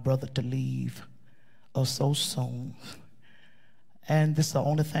for my brother to leave us so soon. And this is the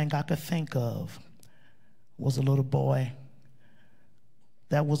only thing I could think of was a little boy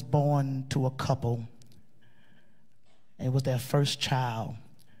that was born to a couple. It was their first child.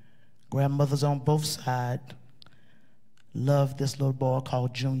 Grandmothers on both sides loved this little boy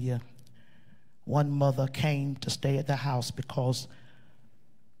called Junior. One mother came to stay at the house because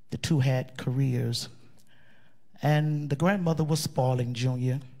the two had careers. And the grandmother was spoiling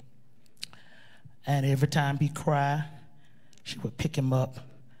Junior. And every time he cried, she would pick him up.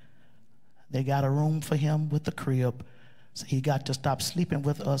 They got a room for him with the crib, so he got to stop sleeping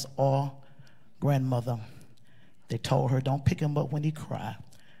with us or grandmother. They told her, don't pick him up when he cries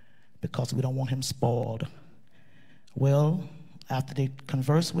because we don't want him spoiled. Well, after they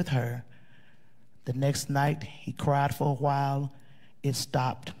conversed with her, the next night he cried for a while, it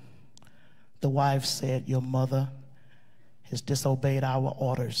stopped. The wife said, your mother has disobeyed our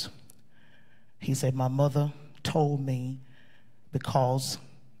orders. He said, my mother told me because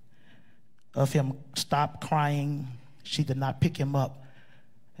of him stop crying, she did not pick him up,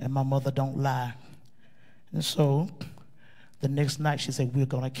 and my mother don't lie. And so the next night she said, we're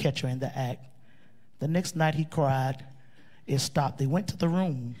going to catch her in the act. The next night he cried, it stopped. They went to the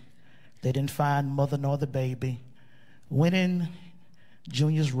room. They didn't find mother nor the baby. Went in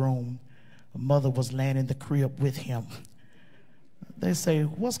Junior's room. Mother was laying in the crib with him. They say,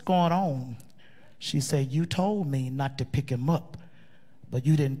 what's going on? She said, you told me not to pick him up, but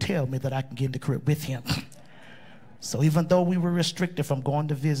you didn't tell me that I can get in the crib with him. So even though we were restricted from going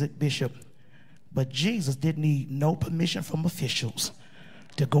to visit Bishop, but Jesus didn't need no permission from officials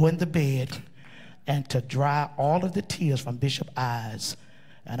to go in the bed and to dry all of the tears from Bishop's eyes.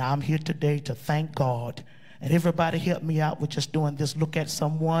 And I'm here today to thank God. And everybody help me out with just doing this. Look at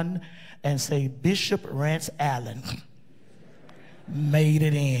someone and say, Bishop Rance Allen made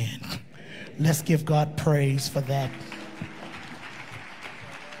it in. Let's give God praise for that.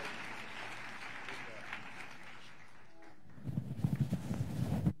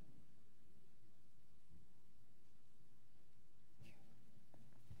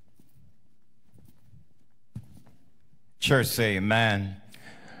 Church say amen.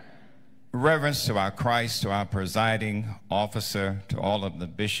 Reverence to our Christ, to our presiding officer, to all of the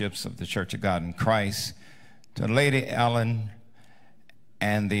bishops of the Church of God in Christ, to Lady Allen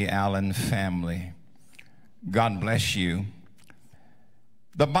and the Allen family. God bless you.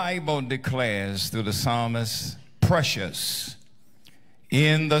 The Bible declares through the psalmist, precious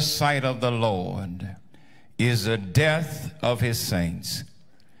in the sight of the Lord is the death of his saints.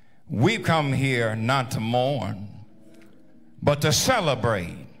 We come here not to mourn, but to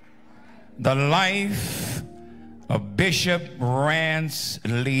celebrate the life of Bishop Rance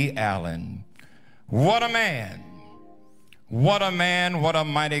Lee Allen. What a man. What a man, what a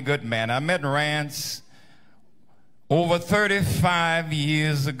mighty good man. I met Rance over 35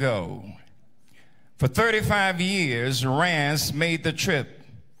 years ago. For 35 years, Rance made the trip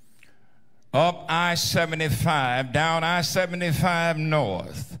up I-75, down I-75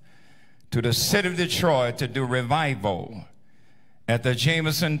 north to the city of Detroit to do revival at the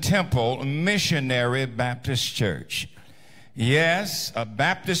Jameson Temple Missionary Baptist Church. Yes, a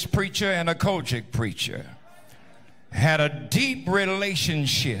Baptist preacher and a Kojic preacher had a deep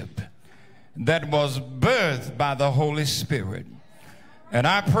relationship that was birthed by the Holy Spirit. And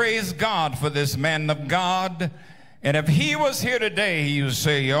I praise God for this man of God. And if he was here today, he would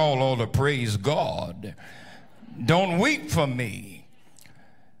say, y'all ought to praise God. Don't weep for me.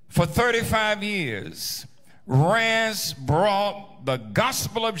 For 35 years, Rance brought the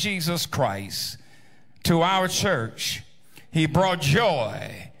gospel of Jesus Christ to our church. He brought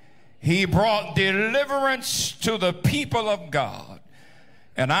joy. He brought deliverance to the people of God.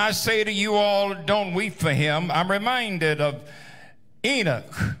 And I say to you all, don't weep for him. I'm reminded of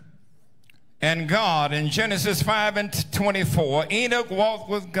Enoch and God in Genesis 5:24. Enoch walked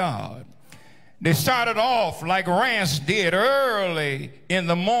with God. They started off like Rance did early in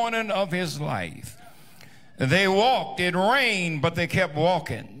the morning of his life. They walked, it rained, but they kept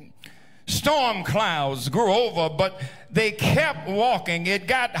walking. Storm clouds grew over, but they kept walking. It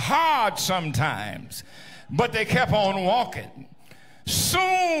got hard sometimes, but they kept on walking.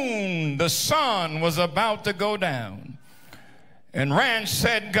 Soon the sun was about to go down. And Rance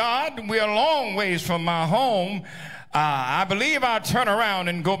said, God, we're a long ways from my home. I believe I'll turn around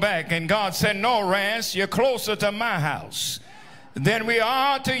and go back. And God said, no, Rance, you're closer to my house than we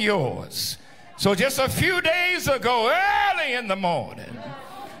are to yours. So just a few days ago, early in the morning,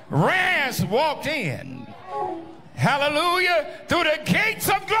 Rance walked in, hallelujah, through the gates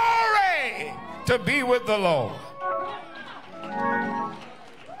of glory to be with the Lord.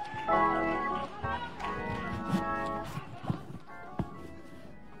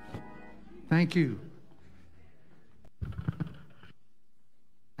 Thank you.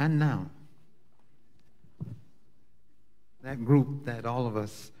 And now, that group that all of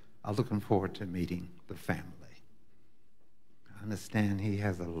us are looking forward to meeting, the family. I understand he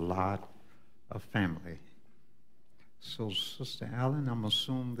has a lot of family. So, Sister Allen, I'm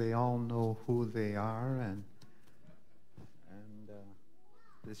assuming they all know who they are, and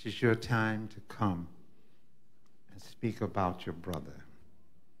this is your time to come and speak about your brother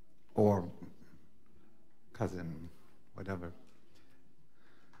or cousin, whatever.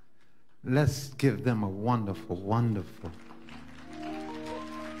 Let's give them a wonderful, wonderful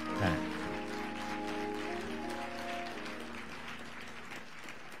time.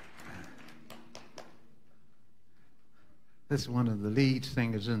 This is one of the lead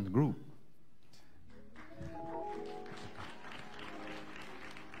singers in the group.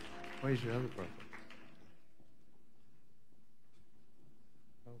 Where's your other brother?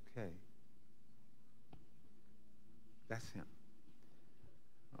 Okay. That's him.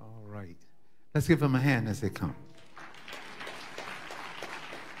 All right. Let's give them a hand as they come.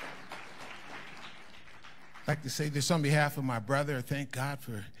 I'd like to say this on behalf of my brother. Thank God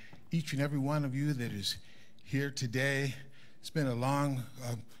for each and every one of you that is here today. It's been a long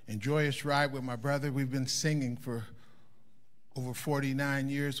and joyous ride with my brother. We've been singing for over 49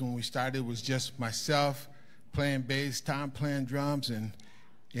 years. When we started, it was just myself playing bass, Tom playing drums, and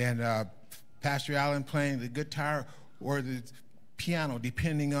Pastor Allen playing the guitar or the piano,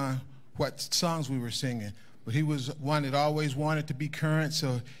 depending on what songs we were singing. But he was one that always wanted to be current,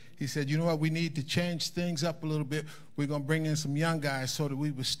 so he said, you know what, we need to change things up a little bit. We're going to bring in some young guys so that we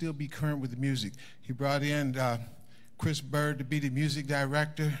would still be current with the music. He brought in Chris Bird to be the music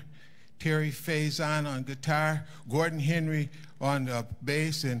director, Terry Faison on guitar, Gordon Henry on the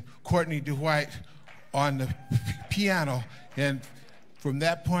bass, and Courtney DeWhite on the piano. And from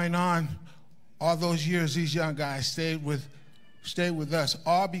that point on, all those years, these young guys stayed with us,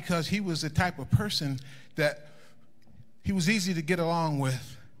 all because he was the type of person that he was easy to get along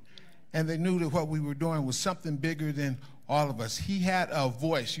with. And they knew that what we were doing was something bigger than all of us. He had a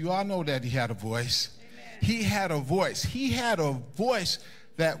voice. You all know that he had a voice. Amen. He had a voice. He had a voice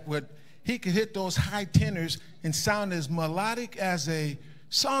that he could hit those high tenors and sound as melodic as a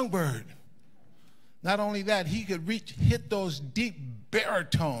songbird. Not only that, he could hit those deep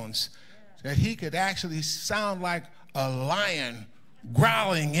baritones that he could actually sound like a lion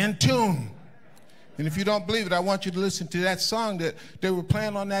growling in tune. And if you don't believe it, I want you to listen to that song that they were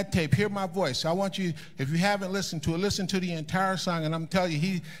playing on that tape. Hear my voice. I want you, if you haven't listened to it, listen to the entire song, and I'm telling you,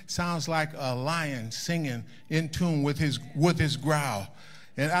 he sounds like a lion singing in tune with his growl.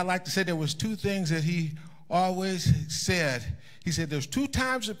 And I like to say there was two things that he always said. He said there's two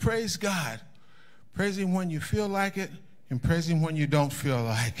times to praise God. Praise him when you feel like it, and praise him when you don't feel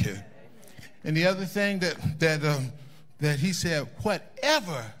like it. And the other thing that he said,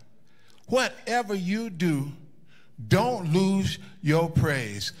 whatever you do, don't lose your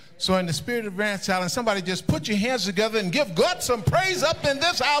praise. So in the spirit of Rance Allen, somebody just put your hands together and give God some praise up in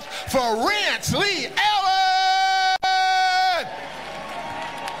this house for Rance Lee Allen!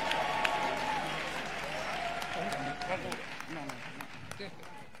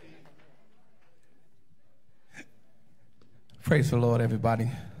 Praise the Lord,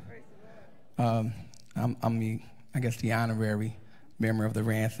 everybody. I'm the honorary member of the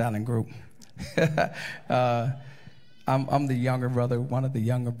Rance Allen Group. I'm the younger brother, one of the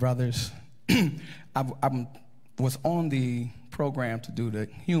younger brothers. I was on the program to do the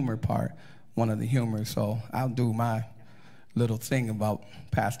humor part, one of the humors, so I'll do my little thing about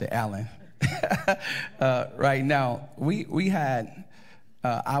Pastor Allen. Right now, we had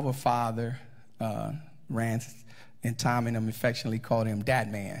our father, Rance, and Tom and them affectionately called him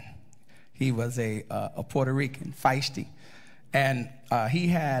Dad Man. He was a Puerto Rican, feisty. And he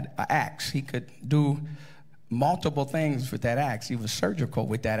had an axe. He could do multiple things with that axe. He was surgical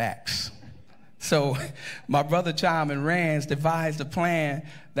with that axe. So my brother Tom and Rance devised a plan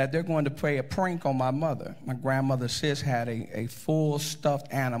that they're going to play a prank on my mother. My grandmother Sis had a full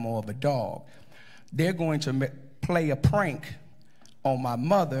stuffed animal of a dog. They're going to play a prank on my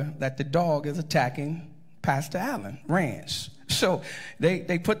mother that the dog is attacking Pastor Allen, Rance. So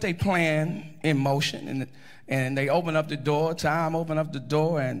they put their plan in motion, and they open up the door. Tom opened up the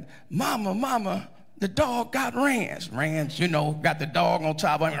door, and Mama, the dog got Rance. Rance, got the dog on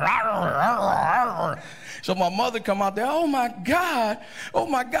top of him. So my mother come out there, oh my God,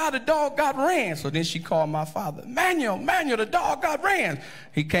 the dog got Rance. So then she called my father, Manuel, the dog got Rance.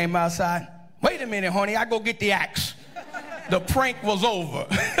 He came outside, wait a minute, honey, I go get the axe. The prank was over.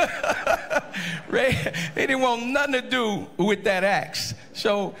 They didn't want nothing to do with that axe.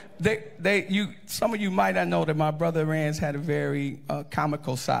 So some of you might not know that my brother Rance had a very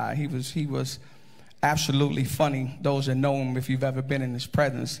comical side. He was absolutely funny. Those that know him, if you've ever been in his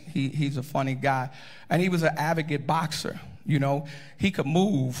presence, he's a funny guy. And he was an advocate boxer. He could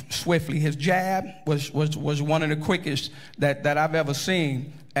move swiftly. His jab was one of the quickest that I've ever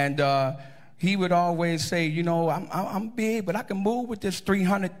seen. And he would always say, I'm big, but I can move with this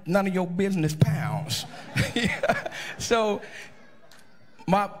 300, none of your business pounds. So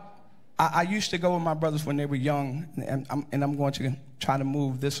I used to go with my brothers when they were young, and I'm going to try to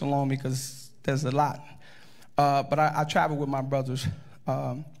move this along because there's a lot. But I traveled with my brothers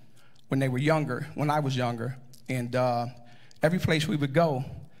when they were younger, when I was younger. And every place we would go,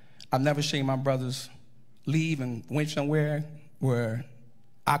 I've never seen my brothers leave and went somewhere where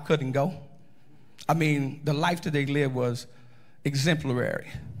I couldn't go. I mean, the life that they lived was exemplary,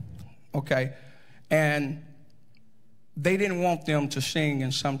 okay? And they didn't want them to sing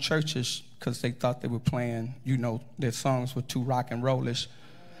in some churches because they thought they were playing, you know, their songs were too rock and rollish.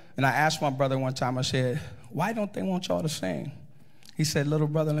 And I asked my brother one time, I said, why don't they want y'all to sing? He said, little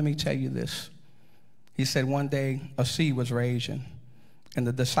brother, let me tell you this. He said, one day a sea was raging and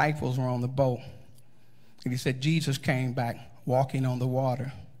the disciples were on the boat. And he said, Jesus came back walking on the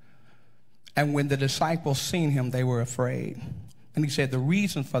water. And when the disciples seen him, they were afraid. And he said the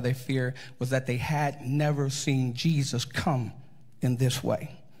reason for their fear was that they had never seen Jesus come in this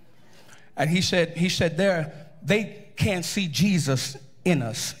way. And he said they can't see Jesus in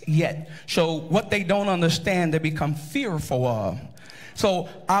us yet. So what they don't understand, they become fearful of. So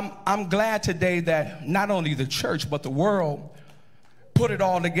I'm glad today that not only the church, but the world put it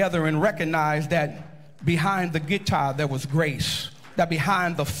all together and recognized that behind the guitar there was grace, that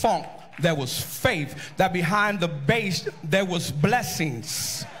behind the funk there was faith, that behind the bass there was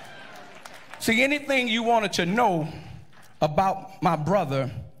blessings. See, anything you wanted to know about my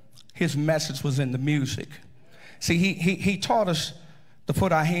brother, his message was in the music. See, he taught us to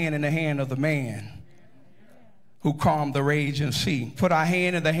put our hand in the hand of the man who calmed the raging sea. Put our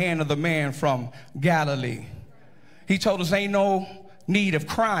hand in the hand of the man from Galilee. He told us ain't no need of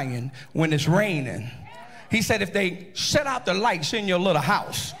crying when it's raining. He said if they shut out the lights in your little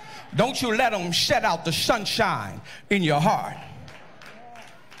house, don't you let them shut out the sunshine in your heart.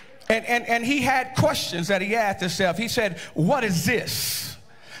 And he had questions that he asked himself. He said, what is this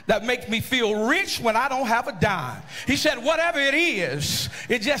that makes me feel rich when I don't have a dime? He said, whatever it is,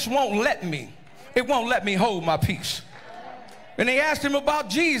 it just won't let me. It won't let me hold my peace. And they asked him about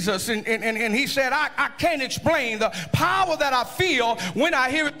Jesus, and he said, I can't explain the power that I feel when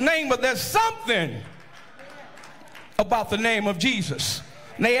I hear his name, but there's something about the name of Jesus.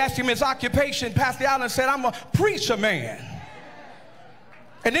 And they asked him his occupation. Pastor Allen said, I'm a preacher man.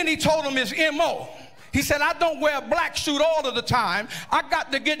 And then he told him his M.O. He said, I don't wear a black suit all of the time. I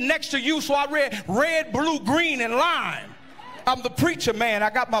got to get next to you, so I read red, blue, green, and lime. I'm the preacher man.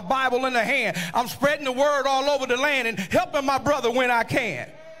 I got my Bible in the hand. I'm spreading the word all over the land and helping my brother when I can.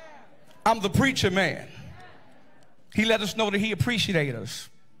 I'm the preacher man. He let us know that he appreciated us.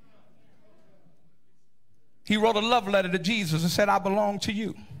 He wrote a love letter to Jesus and said, I belong to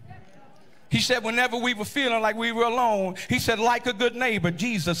you. He said whenever we were feeling like we were alone, he said, like a good neighbor,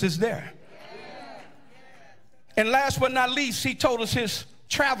 Jesus is there. And last but not least, he told us his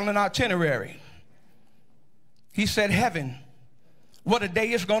traveling itinerary. He said, heaven, what a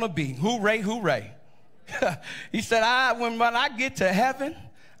day it's going to be. Hooray, hooray. He said, when I get to heaven,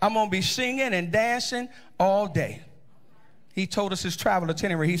 I'm going to be singing and dancing all day. He told us his travel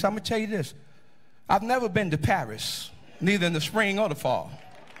itinerary. He said, I'm going to tell you this. I've never been to Paris, neither in the spring or the fall.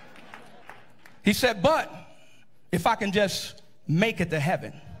 He said, but if I can just make it to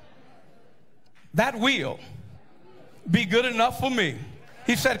heaven, that will be good enough for me.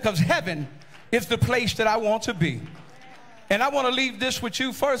 He said, because heaven is the place that I want to be. And I want to leave this with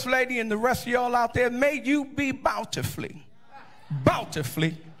you, First Lady, and the rest of y'all out there. May you be bountifully,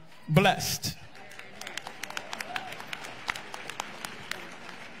 bountifully blessed.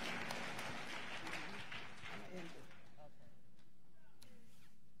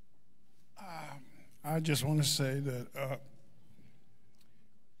 I just want to say that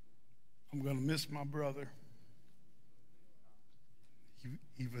I'm going to miss my brother.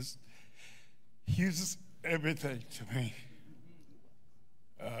 He was everything to me.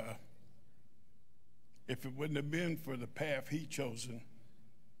 If it wouldn't have been for the path he chosen,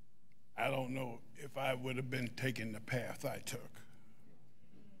 I don't know if I would have been taking the path I took.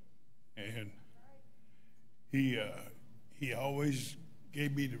 And he always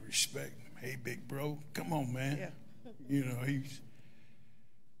gave me the respect. Hey, big bro, come on, man. Yeah. You know,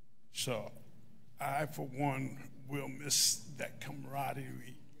 so I, for one, will miss that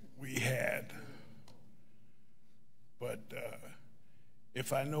camaraderie we had. But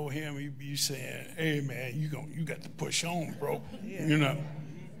if I know him, he'd be saying, hey, man, you got to push on, bro, yeah. You know.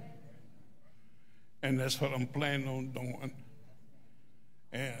 And that's what I'm planning on doing.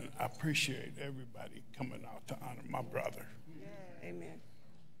 And I appreciate everybody coming out to honor my brother. Yeah, amen.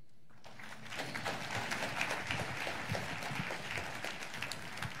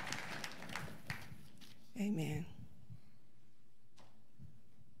 Amen.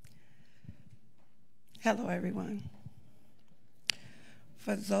 Hello, everyone.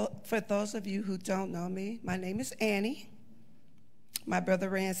 For those of you who don't know me, my name is Annie. My brother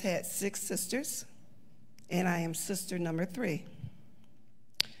Rance had 6 sisters, and I am sister number 3.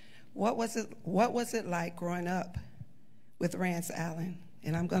 What was it like growing up with Rance Allen?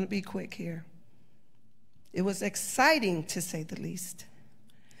 And I'm going to be quick here. It was exciting, to say the least.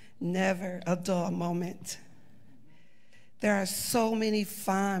 Never a dull moment. There are so many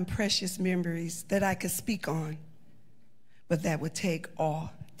fond, precious memories that I could speak on, but that would take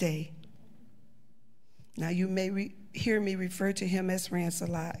all day. Now, you may hear me refer to him as Rance a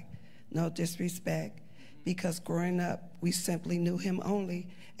lot. No disrespect, because growing up, we simply knew him only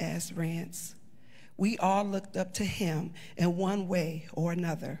as Rance. We all looked up to him in one way or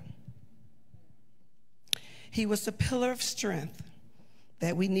another. He was the pillar of strength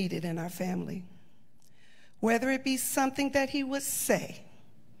that we needed in our family. Whether it be something that he would say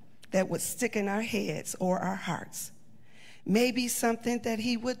that would stick in our heads or our hearts, maybe something that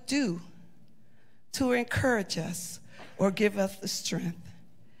he would do to encourage us or give us the strength,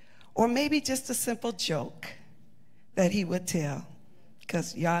 or maybe just a simple joke that he would tell,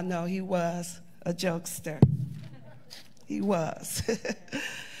 because y'all know he was a jokester. He was.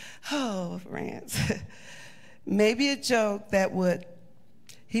 Oh, Rance. Maybe a joke that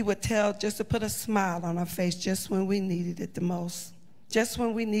he would tell just to put a smile on our face just when we needed it the most, just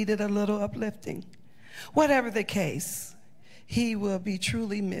when we needed a little uplifting. Whatever the case, he will be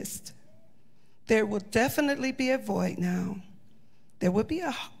truly missed. There will definitely be a void now. There will be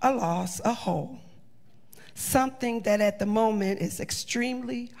a loss, a hole, something that at the moment is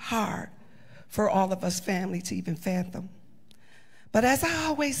extremely hard for all of us family to even fathom. But as I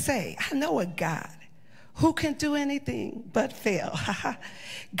always say, I know a God who can do anything but fail.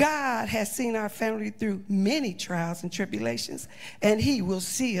 God has seen our family through many trials and tribulations, and he will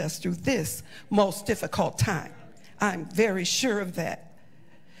see us through this most difficult time. I'm very sure of that.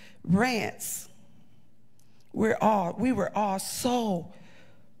 Rance, we were all so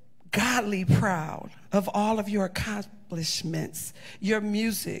godly proud of all of your accomplishments, your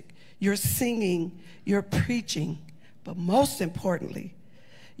music, your singing, your preaching, but most importantly,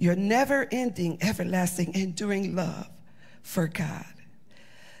 your never-ending, everlasting, enduring love for God.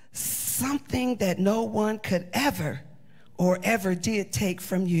 Something that no one could ever or ever did take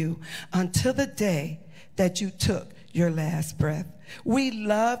from you until the day that you took your last breath. We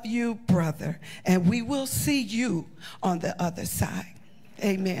love you, brother, and we will see you on the other side.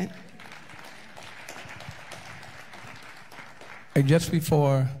 Amen. And just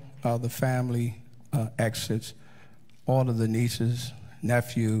before the family exits, all of the nieces,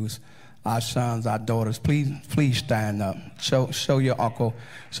 nephews, our sons, our daughters, please stand up. Show your uncle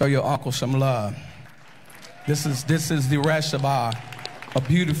some love. This is the rest of a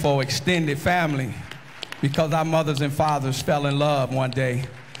beautiful extended family, because our mothers and fathers fell in love one day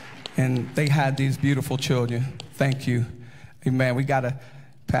and they had these beautiful children. Thank you. Amen. We gotta,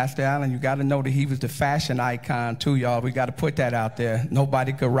 Pastor Allen, you gotta know that he was the fashion icon too, y'all. We gotta put that out there.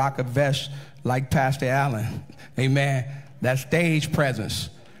 Nobody could rock a vest like Pastor Allen. Amen. That stage presence.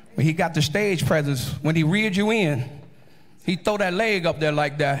 When he got the stage presence, when he reared you in, he throw that leg up there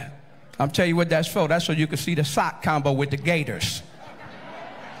like that. I'm telling you what that's for. That's so you can see the sock combo with the Gators.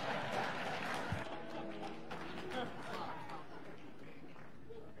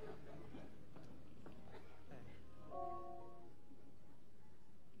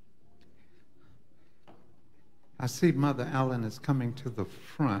 I see Mother Allen is coming to the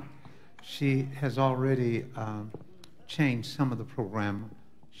front. She has already changed some of the program.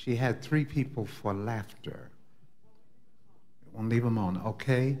 She had 3 people for laughter. Won't leave them on,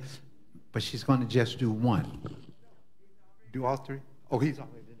 okay? But she's going to just do 1. Do all 3? Oh, he's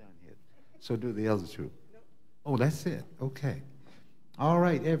already done it. So do the other 2. Oh, that's it. Okay. All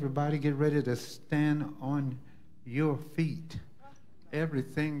right, everybody, get ready to stand on your feet.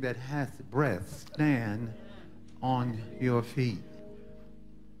 Everything that hath breath, stand on your feet.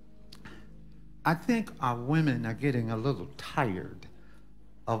 I think our women are getting a little tired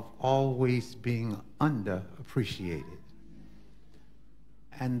of always being underappreciated.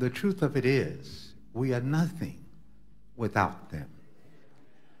 And the truth of it is, we are nothing without them.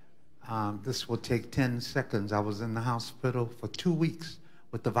 This will take 10 seconds. I was in the hospital for 2 weeks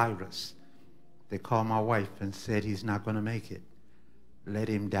with the virus. They called my wife and said, he's not going to make it. Let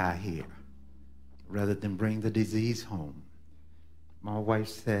him die here rather than bring the disease home. My wife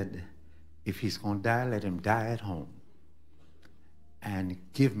said, if he's going to die, let him die at home. And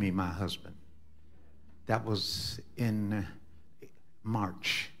give me my husband. That was in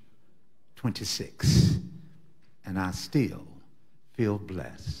March 26. And I still feel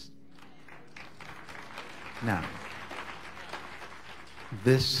blessed. Now,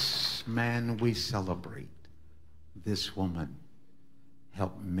 this man we celebrate, this woman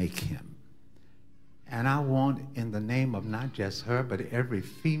helped make him. And And I want, in the name of not just her, but every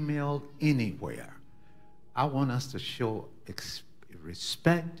female anywhere, I want us to show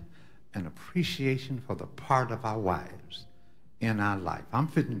respect and appreciation for the part of our wives in our life. I'm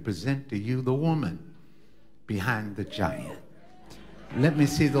fitting to present to you the woman behind the giant. Let me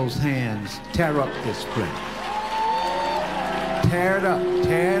see those hands tear up this place. Tear it up,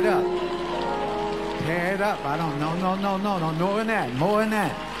 tear it up. Tear it up. I don't know, no, more than that, more than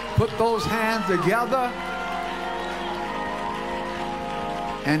that. Put those hands together.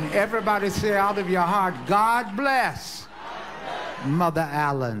 And everybody say out of your heart, God bless Mother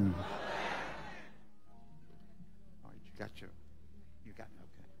Allen. Oh, you got okay.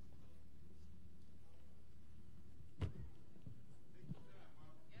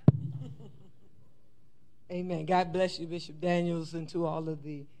 Amen. God bless you, Bishop Daniels, and to all of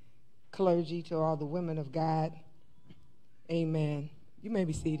the clergy, to all the women of God. Amen. You may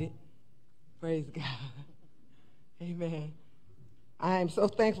be seated. Praise God. Amen. I am so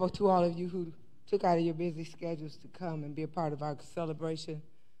thankful to all of you who took out of your busy schedules to come and be a part of our celebration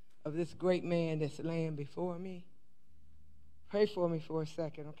of this great man that's laying before me. Pray for me for a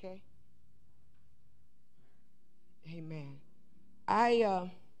second, okay? Amen.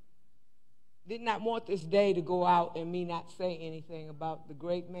 I did not want this day to go out and me not say anything about the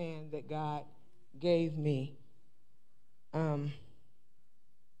great man that God gave me.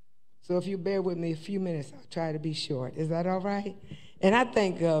 So if you bear with me a few minutes, I'll try to be short. Is that all right? And I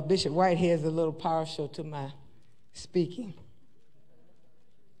think Bishop Whitehead is a little partial to my speaking.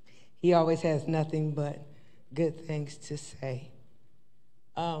 He always has nothing but good things to say.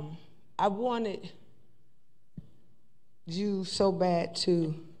 I wanted you so bad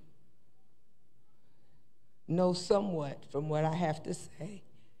to know somewhat from what I have to say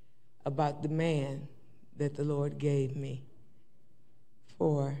about the man that the Lord gave me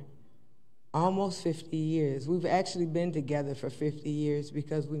for almost 50 years. We've actually been together for 50 years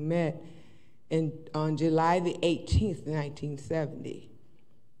because we met on July the 18th, 1970.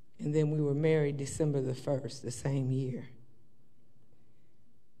 And then we were married December the 1st, the same year.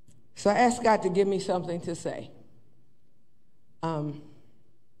 So I asked God to give me something to say.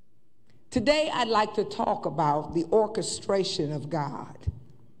 Today I'd like to talk about the orchestration of God.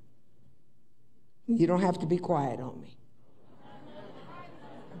 You don't have to be quiet on me.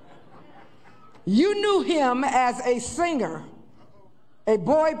 You knew him as a singer, a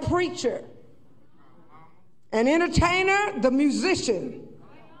boy preacher, an entertainer, the musician,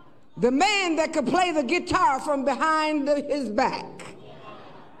 the man that could play the guitar from behind his back,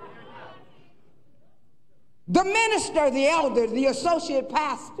 the minister, the elder, the associate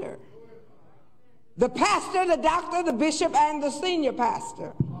pastor, the pastor, the doctor, the bishop, and the senior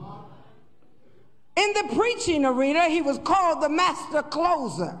pastor. In the preaching arena, he was called the master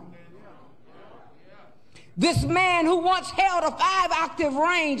closer. This man who once held a 5-octave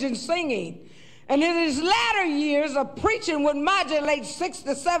range in singing, and in his latter years of preaching would modulate 6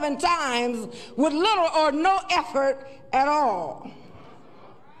 to 7 times with little or no effort at all.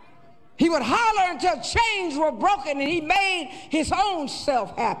 He would holler until chains were broken and he made his own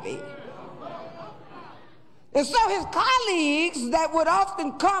self happy. And so his colleagues that would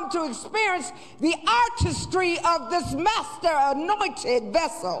often come to experience the artistry of this master anointed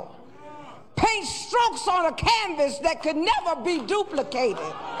vessel paint strokes on a canvas that could never be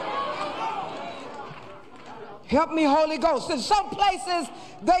duplicated. Help me, Holy Ghost. In some places,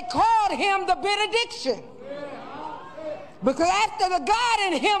 they called him the benediction. Because after the God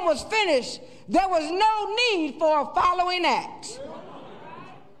in him was finished, there was no need for a following act.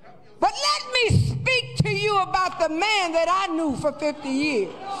 But let me speak to you about the man that I knew for 50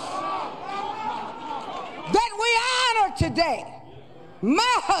 years. That we honor today,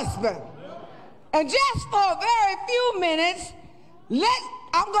 my husband. And just for a very few minutes,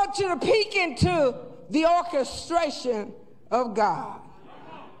 I'm going to peek into the orchestration of God.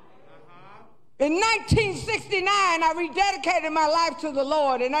 In 1969, I rededicated my life to the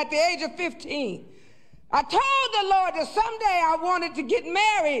Lord, and at the age of 15, I told the Lord that someday I wanted to get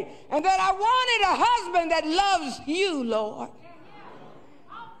married and that I wanted a husband that loves you, Lord.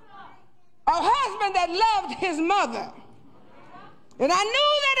 A husband that loved his mother. And I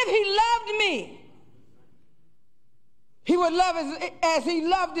knew that if he loved me, he would love as he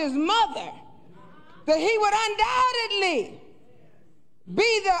loved his mother, that he would undoubtedly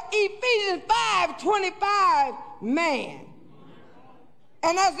be the Ephesians 5:25 man.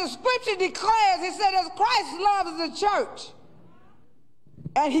 And as the scripture declares, it said, as Christ loves the church,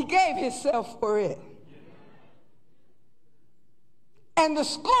 and he gave himself for it. And the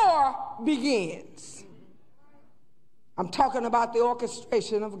score begins. I'm talking about the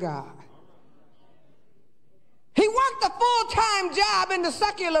orchestration of God. worked a full-time job in the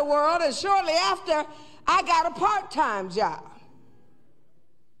secular world, and shortly after, I got a part-time job.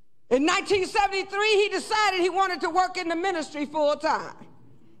 In 1973, he decided he wanted to work in the ministry full-time.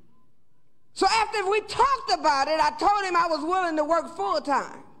 So after we talked about it, I told him I was willing to work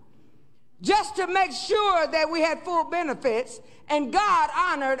full-time just to make sure that we had full benefits, and God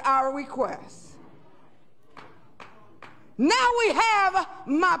honored our request. Now we have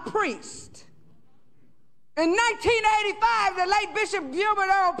my priest. In 1985, the late Bishop Gilbert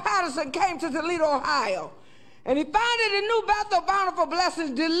Earl Patterson came to Toledo, Ohio, and he founded a new Bethel Bountiful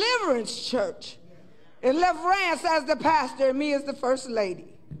Blessings Deliverance Church and left Rance as the pastor and me as the first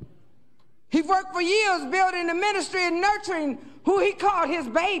lady. He worked for years building the ministry and nurturing who he called his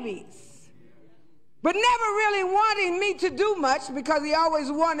babies, but never really wanting me to do much because he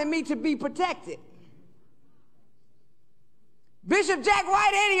always wanted me to be protected. Bishop Jack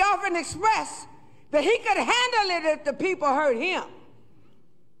Whitehead often expressed that he could handle it if the people hurt him,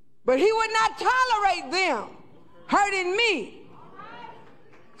 but he would not tolerate them hurting me.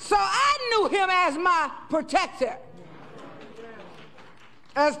 So I knew him as my protector.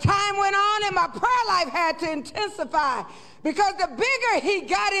 As time went on and my prayer life had to intensify, because the bigger he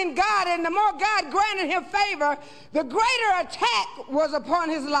got in God and the more God granted him favor, the greater attack was upon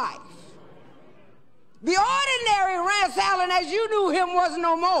his life. The ordinary Rance Allen, as you knew him, was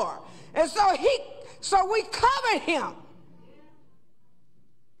no more. And so we covered him.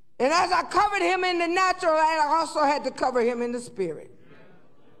 And as I covered him in the natural, I also had to cover him in the spirit.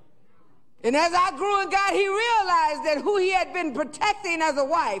 And as I grew in God, he realized that who he had been protecting as a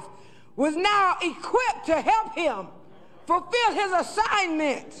wife was now equipped to help him fulfill his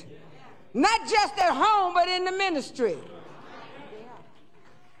assignment, not just at home, but in the ministry.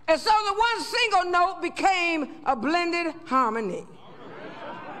 And so the one single note became a blended harmony.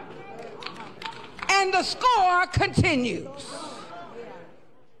 And the score continues.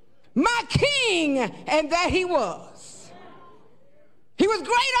 My king, and that he was. He was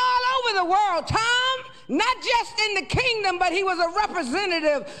great all over the world, Tom, not just in the kingdom, but he was a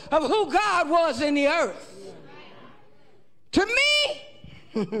representative of who God was in the earth. To me,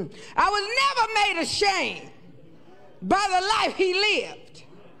 I was never made ashamed by the life he lived,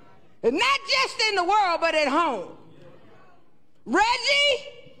 and not just in the world, but at home. Reggie,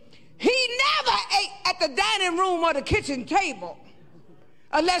 he never ate at the dining room or the kitchen table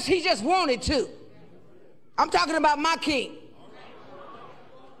unless he just wanted to. I'm talking about my king.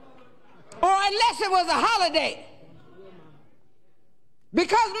 Or unless it was a holiday.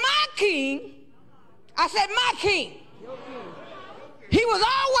 Because my king, I said my king, he was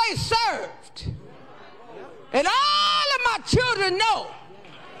always served. And all of my children know,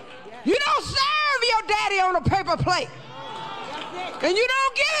 you don't serve your daddy on a paper plate. And you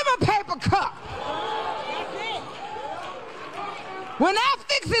don't give him a paper cup. When I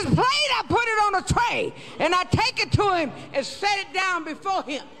fix his plate, I put it on a tray and I take it to him and set it down before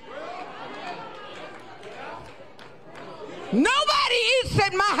him. Nobody eats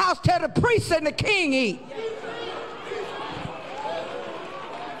at my house till the priest and the king eat.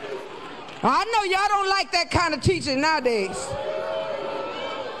 I know y'all don't like that kind of teaching nowadays.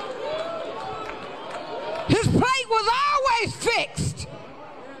 His plate was always fixed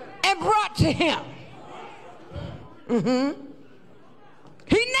and brought to him.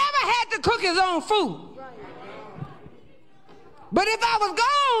 He never had to cook his own food. But if I was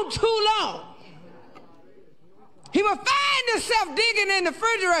gone too long, he would find himself digging in the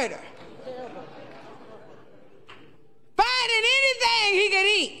refrigerator, finding anything he could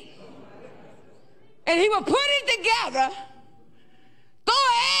eat. And he would put it together, throw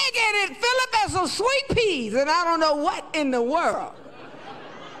an egg in it, fill up as some sweet peas, and I don't know what in the world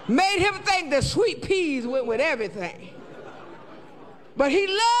made him think that sweet peas went with everything. But he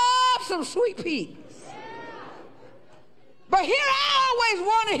loved some sweet peas. But here I always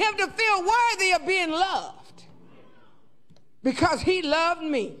wanted him to feel worthy of being loved, because he loved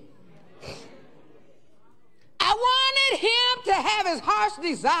me. I wanted him to have his heart's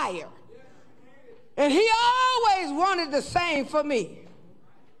desire. And he always wanted the same for me.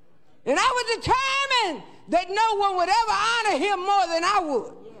 And I was determined that no one would ever honor him more than I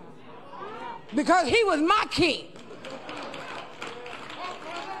would, because he was my king.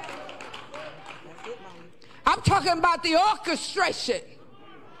 I'm talking about the orchestration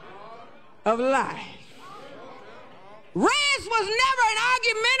of life. Rance was never an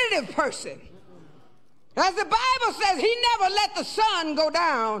argumentative person. As the Bible says, he never let the sun go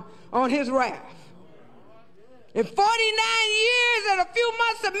down on his wrath. In 49 years and a few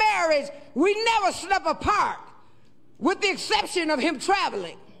months of marriage, we never slept apart, with the exception of him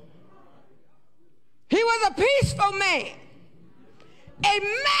traveling. He was a peaceful man, a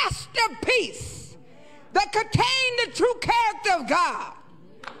masterpiece that contained the true character of God,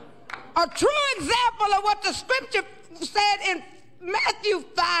 a true example of what the scripture said in Matthew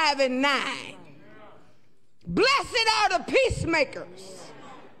 5 and 9. Blessed are the peacemakers,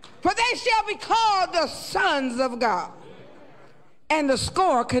 for they shall be called the sons of God. And the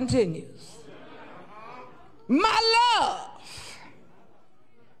score continues. My love.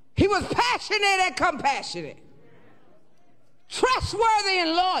 He was passionate and compassionate, trustworthy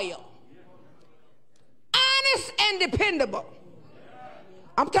and loyal, honest and dependable.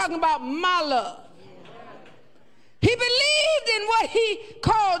 I'm talking about my love. He believed in what he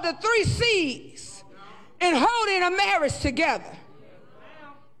called the 3 C's in holding a marriage together: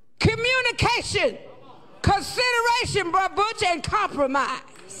 communication, consideration, Brother Butch, and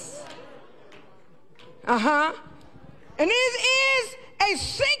compromise. And it is a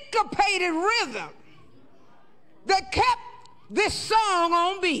syncopated rhythm that kept this song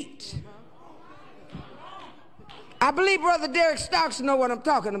on beat. I believe Brother Derek Starks know what I'm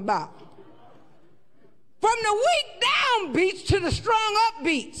talking about. From the weak down beats to the strong up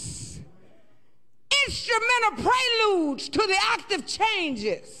beats, instrumental preludes to the octave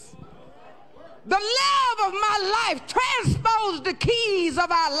changes. The love of my life transposed the keys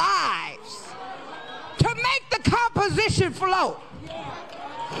of our lives to make the composition flow.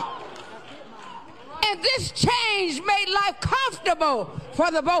 And this change made life comfortable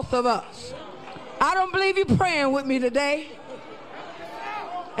for the both of us. I don't believe you're praying with me today.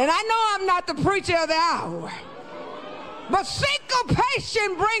 And I know I'm not the preacher of the hour. But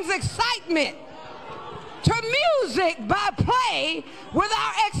syncopation brings excitement to music by play with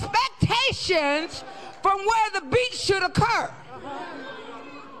our expectations from where the beat should occur.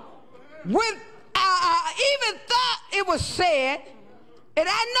 When I even thought it was said, and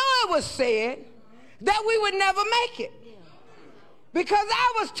I know it was said, that we would never make it. Because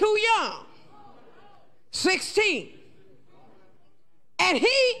I was too young, 16. And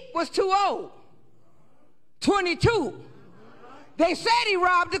he was too old, 22. They said he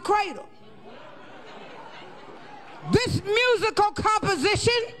robbed the cradle. This musical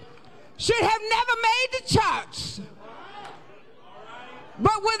composition should have never made the charts.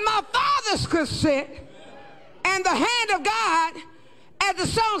 But with my father's consent and the hand of God, as the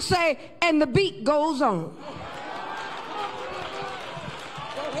song say, and the beat goes on.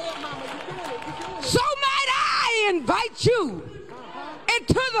 So might I invite you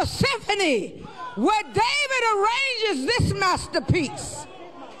into the symphony where David arranges this masterpiece,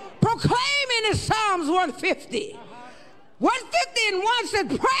 proclaiming in Psalms 150. 150 and 1 said,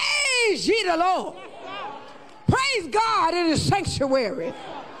 praise ye the Lord. Praise God in his sanctuary.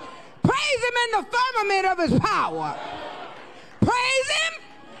 Praise him in the firmament of his power. Praise him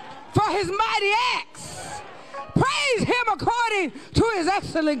for his mighty acts. Praise him according to his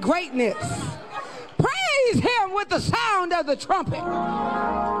excellent greatness. Praise him with the sound of the trumpet.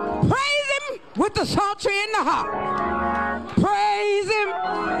 Praise him with the psaltery and the harp. Praise him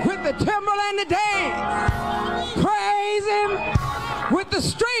with the timbrel and the dance. Praise him with the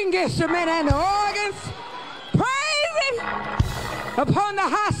string instrument and the organs. Praise him upon the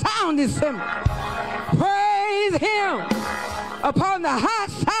high sounding cymbal. Praise him upon the high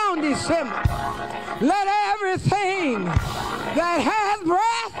sounding cymbal. Let everything that has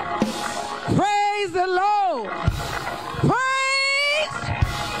breath praise the Lord.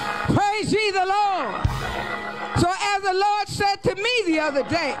 Praise ye the Lord. So as the Lord said to me the other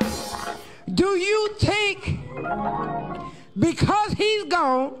day, do you think because he's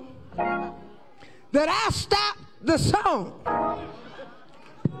gone that I stopped the song?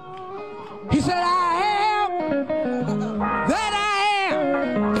 He said, I am that I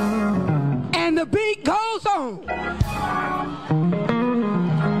am. And the beat goes on.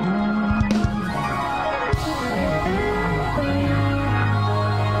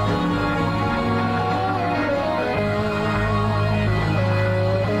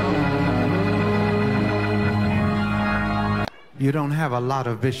 You don't have a lot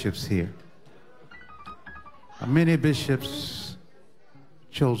of bishops here. Many bishops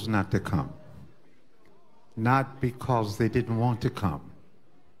chose not to come. Not because they didn't want to come,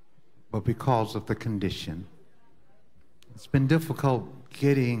 but because of the condition. It's been difficult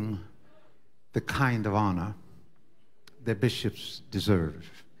getting the kind of honor that bishops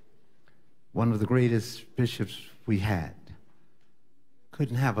deserve. One of the greatest bishops we had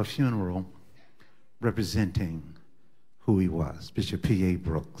couldn't have a funeral representing who he was, Bishop P.A.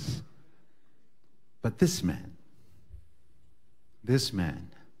 Brooks. But this man,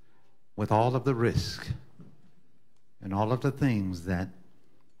 with all of the risk and all of the things that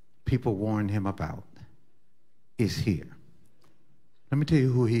people warned him about, is here. Let me tell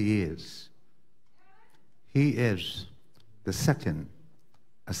you who he is. He is the second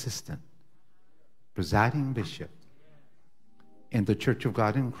assistant presiding bishop in the Church of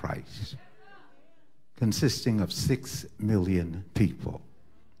God in Christ, consisting of 6 million people.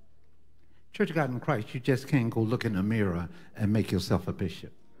 Church of God in Christ, you just can't go look in the mirror and make yourself a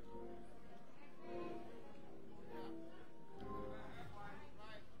bishop.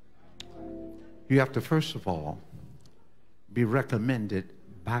 You have to, first of all, be recommended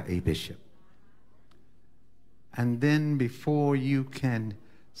by a bishop. And then before you can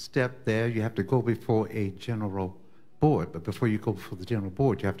step there, you have to go before a general board. But before you go before the general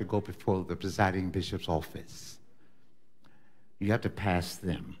board, you have to go before the presiding bishop's office. You have to pass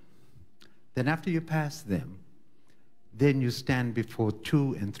them. Then after you pass them, then you stand before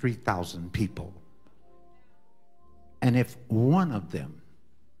 2,000 and 3,000 people. And if one of them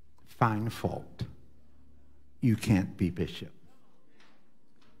find fault, you can't be bishop.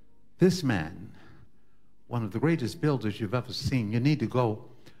 This man, one of the greatest builders you've ever seen, you need to go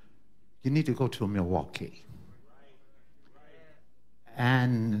to Milwaukee.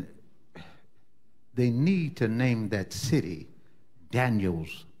 And they need to name that city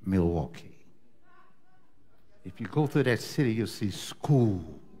Daniel's Milwaukee. If you go through that city, you'll see schools,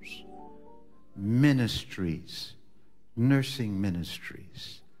 ministries, nursing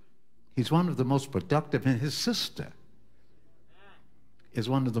ministries. He's one of the most productive, and his sister is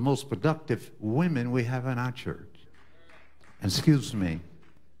one of the most productive women we have in our church. And excuse me,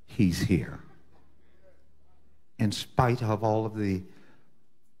 he's here. In spite of all of the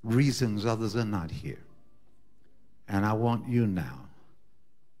reasons others are not here. And I want you now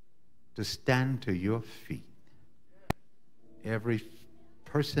to stand to your feet. Every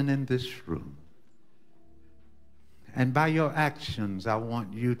person in this room. And by your actions, I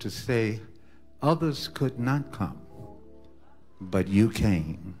want you to say, others could not come, but you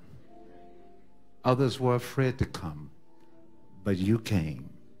came. Others were afraid to come, but you came.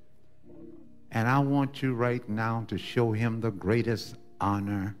 And I want you right now to show him the greatest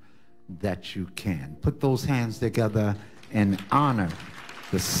honor that you can. Put those hands together and honor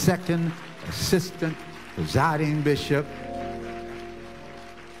the second assistant presiding bishop.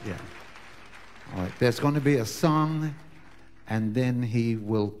 Yeah. All right. There's going to be a song, and then he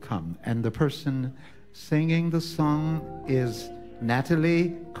will come. And the person singing the song is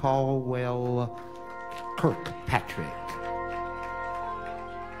Natalie Caldwell Kirkpatrick.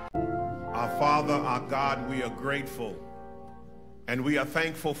 Our Father, our God, we are grateful, and we are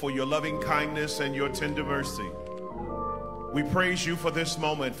thankful for your loving kindness and your tender mercy. We praise you for this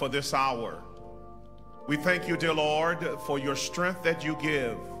moment, for this hour. We thank you, dear Lord, for your strength that you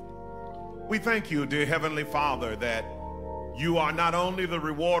give. We thank you, dear Heavenly Father, that you are not only the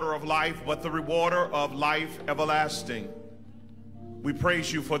rewarder of life, but the rewarder of life everlasting. We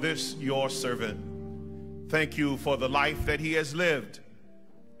praise you for this, your servant. Thank you for the life that he has lived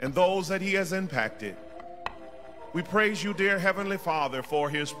and those that he has impacted. We praise you, dear Heavenly Father, for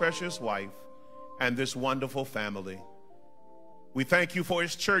his precious wife and this wonderful family. We thank you for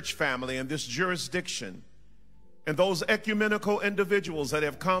his church family and this jurisdiction and those ecumenical individuals that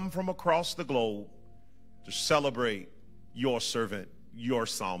have come from across the globe to celebrate your servant, your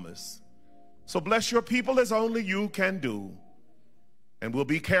psalmist. So bless your people as only you can do. And we'll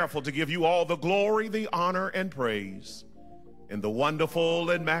be careful to give you all the glory, the honor, and praise. In the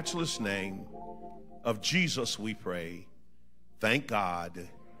wonderful and matchless name of Jesus we pray. Thank God.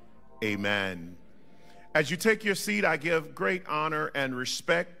 Amen. As you take your seat, I give great honor and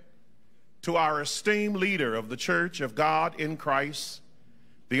respect to our esteemed leader of the Church of God in Christ,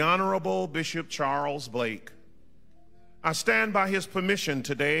 the Honorable Bishop Charles Blake. I stand by his permission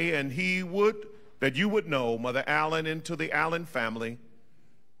today, and he would that you would know Mother Allen and to the Allen family,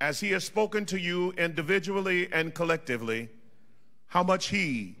 as he has spoken to you individually and collectively, how much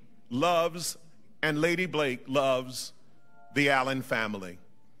he loves and Lady Blake loves the Allen family.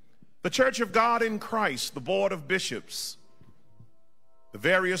 The Church of God in Christ, the Board of Bishops, the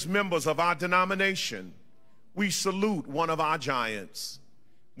various members of our denomination, we salute one of our giants.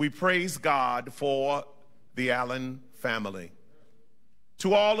 We praise God for the Allen family.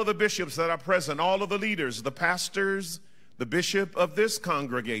 To all of the bishops that are present, all of the leaders, the pastors, the bishop of this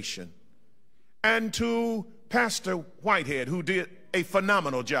congregation, and to Pastor Whitehead, who did a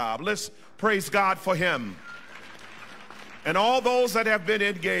phenomenal job. Let's praise God for him. And all those that have been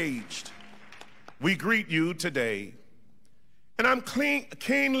engaged, we greet you today. And I'm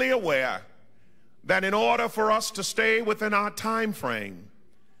keenly aware that in order for us to stay within our time frame,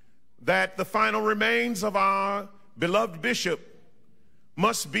 that the final remains of our beloved bishop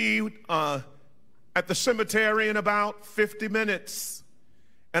must be at the cemetery in about 50 minutes.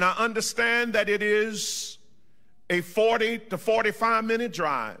 And I understand that it is a 40 to 45-minute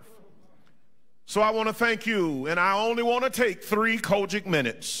drive. So I want to thank you, and I only want to take 3 Kojic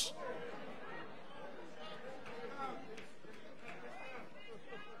minutes.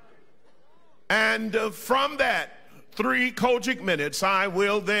 And from that 3 Kojic minutes, I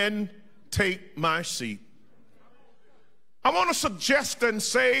will then take my seat. I want to suggest and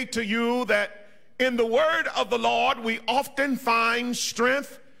say to you that in the word of the Lord, we often find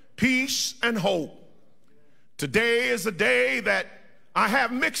strength, peace, and hope. Today is a day that I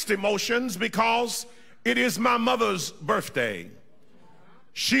have mixed emotions because it is my mother's birthday.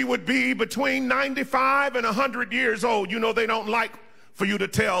 She would be between 95 and 100 years old. You know, they don't like for you to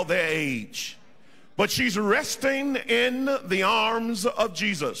tell their age. But she's resting in the arms of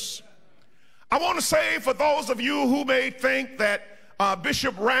Jesus. I want to say, for those of you who may think that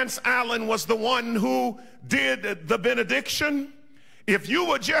Bishop Rance Allen was the one who did the benediction, if you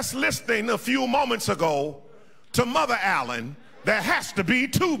were just listening a few moments ago to Mother Allen, there has to be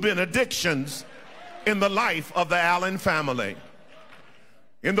 2 benedictions in the life of the Allen family.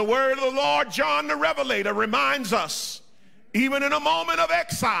 In the word of the Lord, John the Revelator reminds us, even in a moment of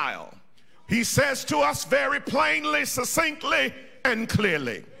exile, he says to us very plainly, succinctly, and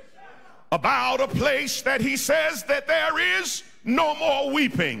clearly about a place that he says that there is no more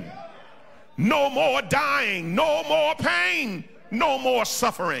weeping, no more dying, no more pain, no more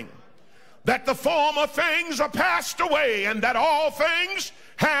suffering, that the former things are passed away and that all things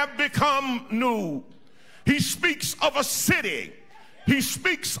have become new. He speaks of a city. He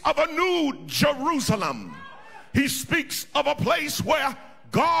speaks of a new Jerusalem. He speaks of a place where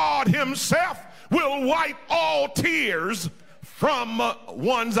God himself will wipe all tears from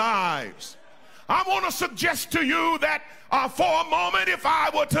one's eyes. I want to suggest to you that for a moment, if I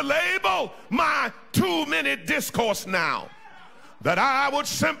were to label my 2-minute discourse now, that I would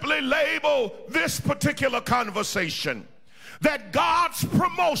simply label this particular conversation, that God's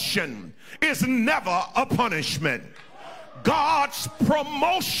promotion is never a punishment. God's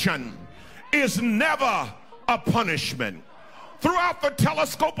promotion is never a punishment. Throughout the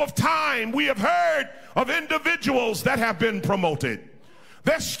telescope of time, we have heard of individuals that have been promoted.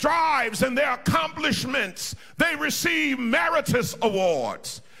 Their strives and their accomplishments, they receive meritorious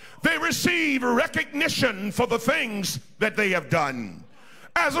awards. They receive recognition for the things that they have done,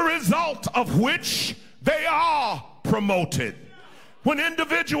 as a result of which they are promoted. When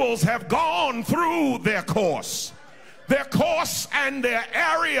individuals have gone through their course and their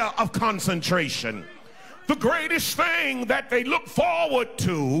area of concentration, the greatest thing that they look forward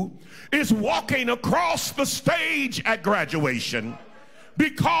to is walking across the stage at graduation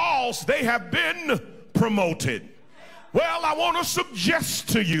because they have been promoted. Well, I want to suggest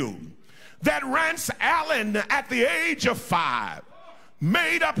to you that Rance Allen, at the age of 5,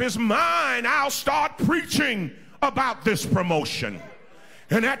 made up his mind, I'll start preaching about this promotion.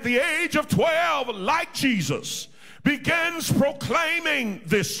 And at the age of 12, like Jesus, begins proclaiming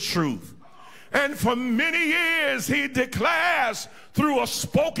this truth. And for many years, he declares through a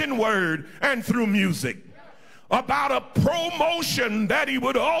spoken word and through music about a promotion that he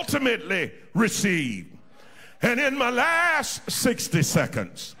would ultimately receive. And in my last 60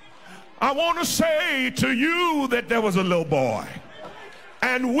 seconds, I want to say to you that there was a little boy.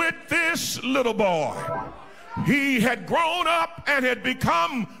 And with this little boy, he had grown up and had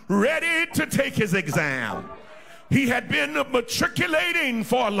become ready to take his exam. He had been matriculating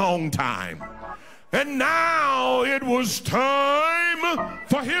for a long time. And now it was time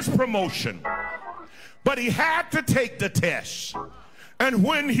for his promotion. But he had to take the test. And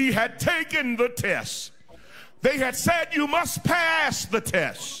when he had taken the test, they had said, you must pass the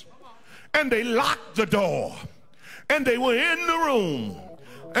test. And they locked the door. And they were in the room.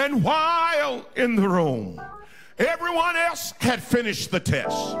 And while in the room, everyone else had finished the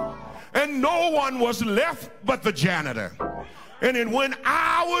test. And no one was left but the janitor. And it went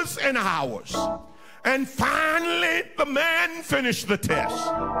hours and hours. And finally, the man finished the test.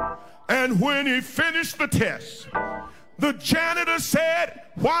 And when he finished the test, the janitor said,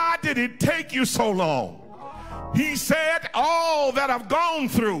 why did it take you so long? He said, all that I've gone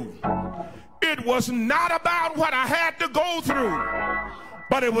through, it was not about what I had to go through,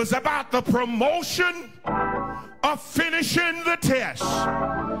 but it was about the promotion of finishing the test.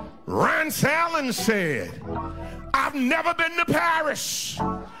 Rance Allen said, I've never been to Paris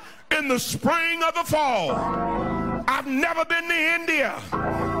in the spring or the fall. I've never been to India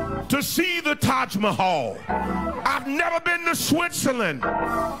to see the Taj Mahal. I've never been to Switzerland.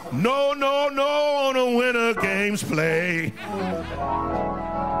 No, on a Winter Games play.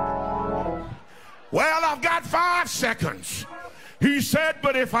 Well, I've got 5 seconds. He said,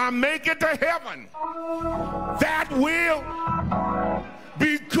 but if I make it to heaven, that will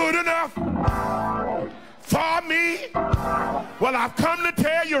be good enough for me. Well, I've come to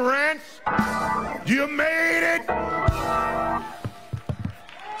tell you, Rance, you made it.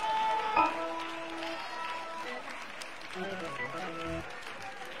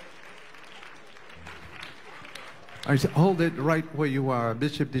 All right, hold it right where you are.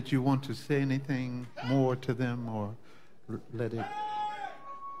 Bishop, did you want to say anything more to them, or let it?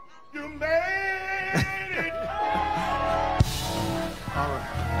 You made it. All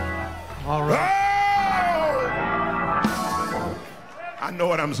right. All right. Oh! I know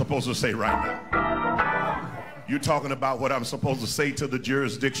what I'm supposed to say right now. You're talking about what I'm supposed to say to the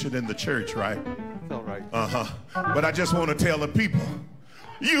jurisdiction in the church, right? It's all right. But I just want to tell the people,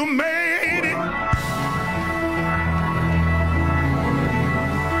 you made it.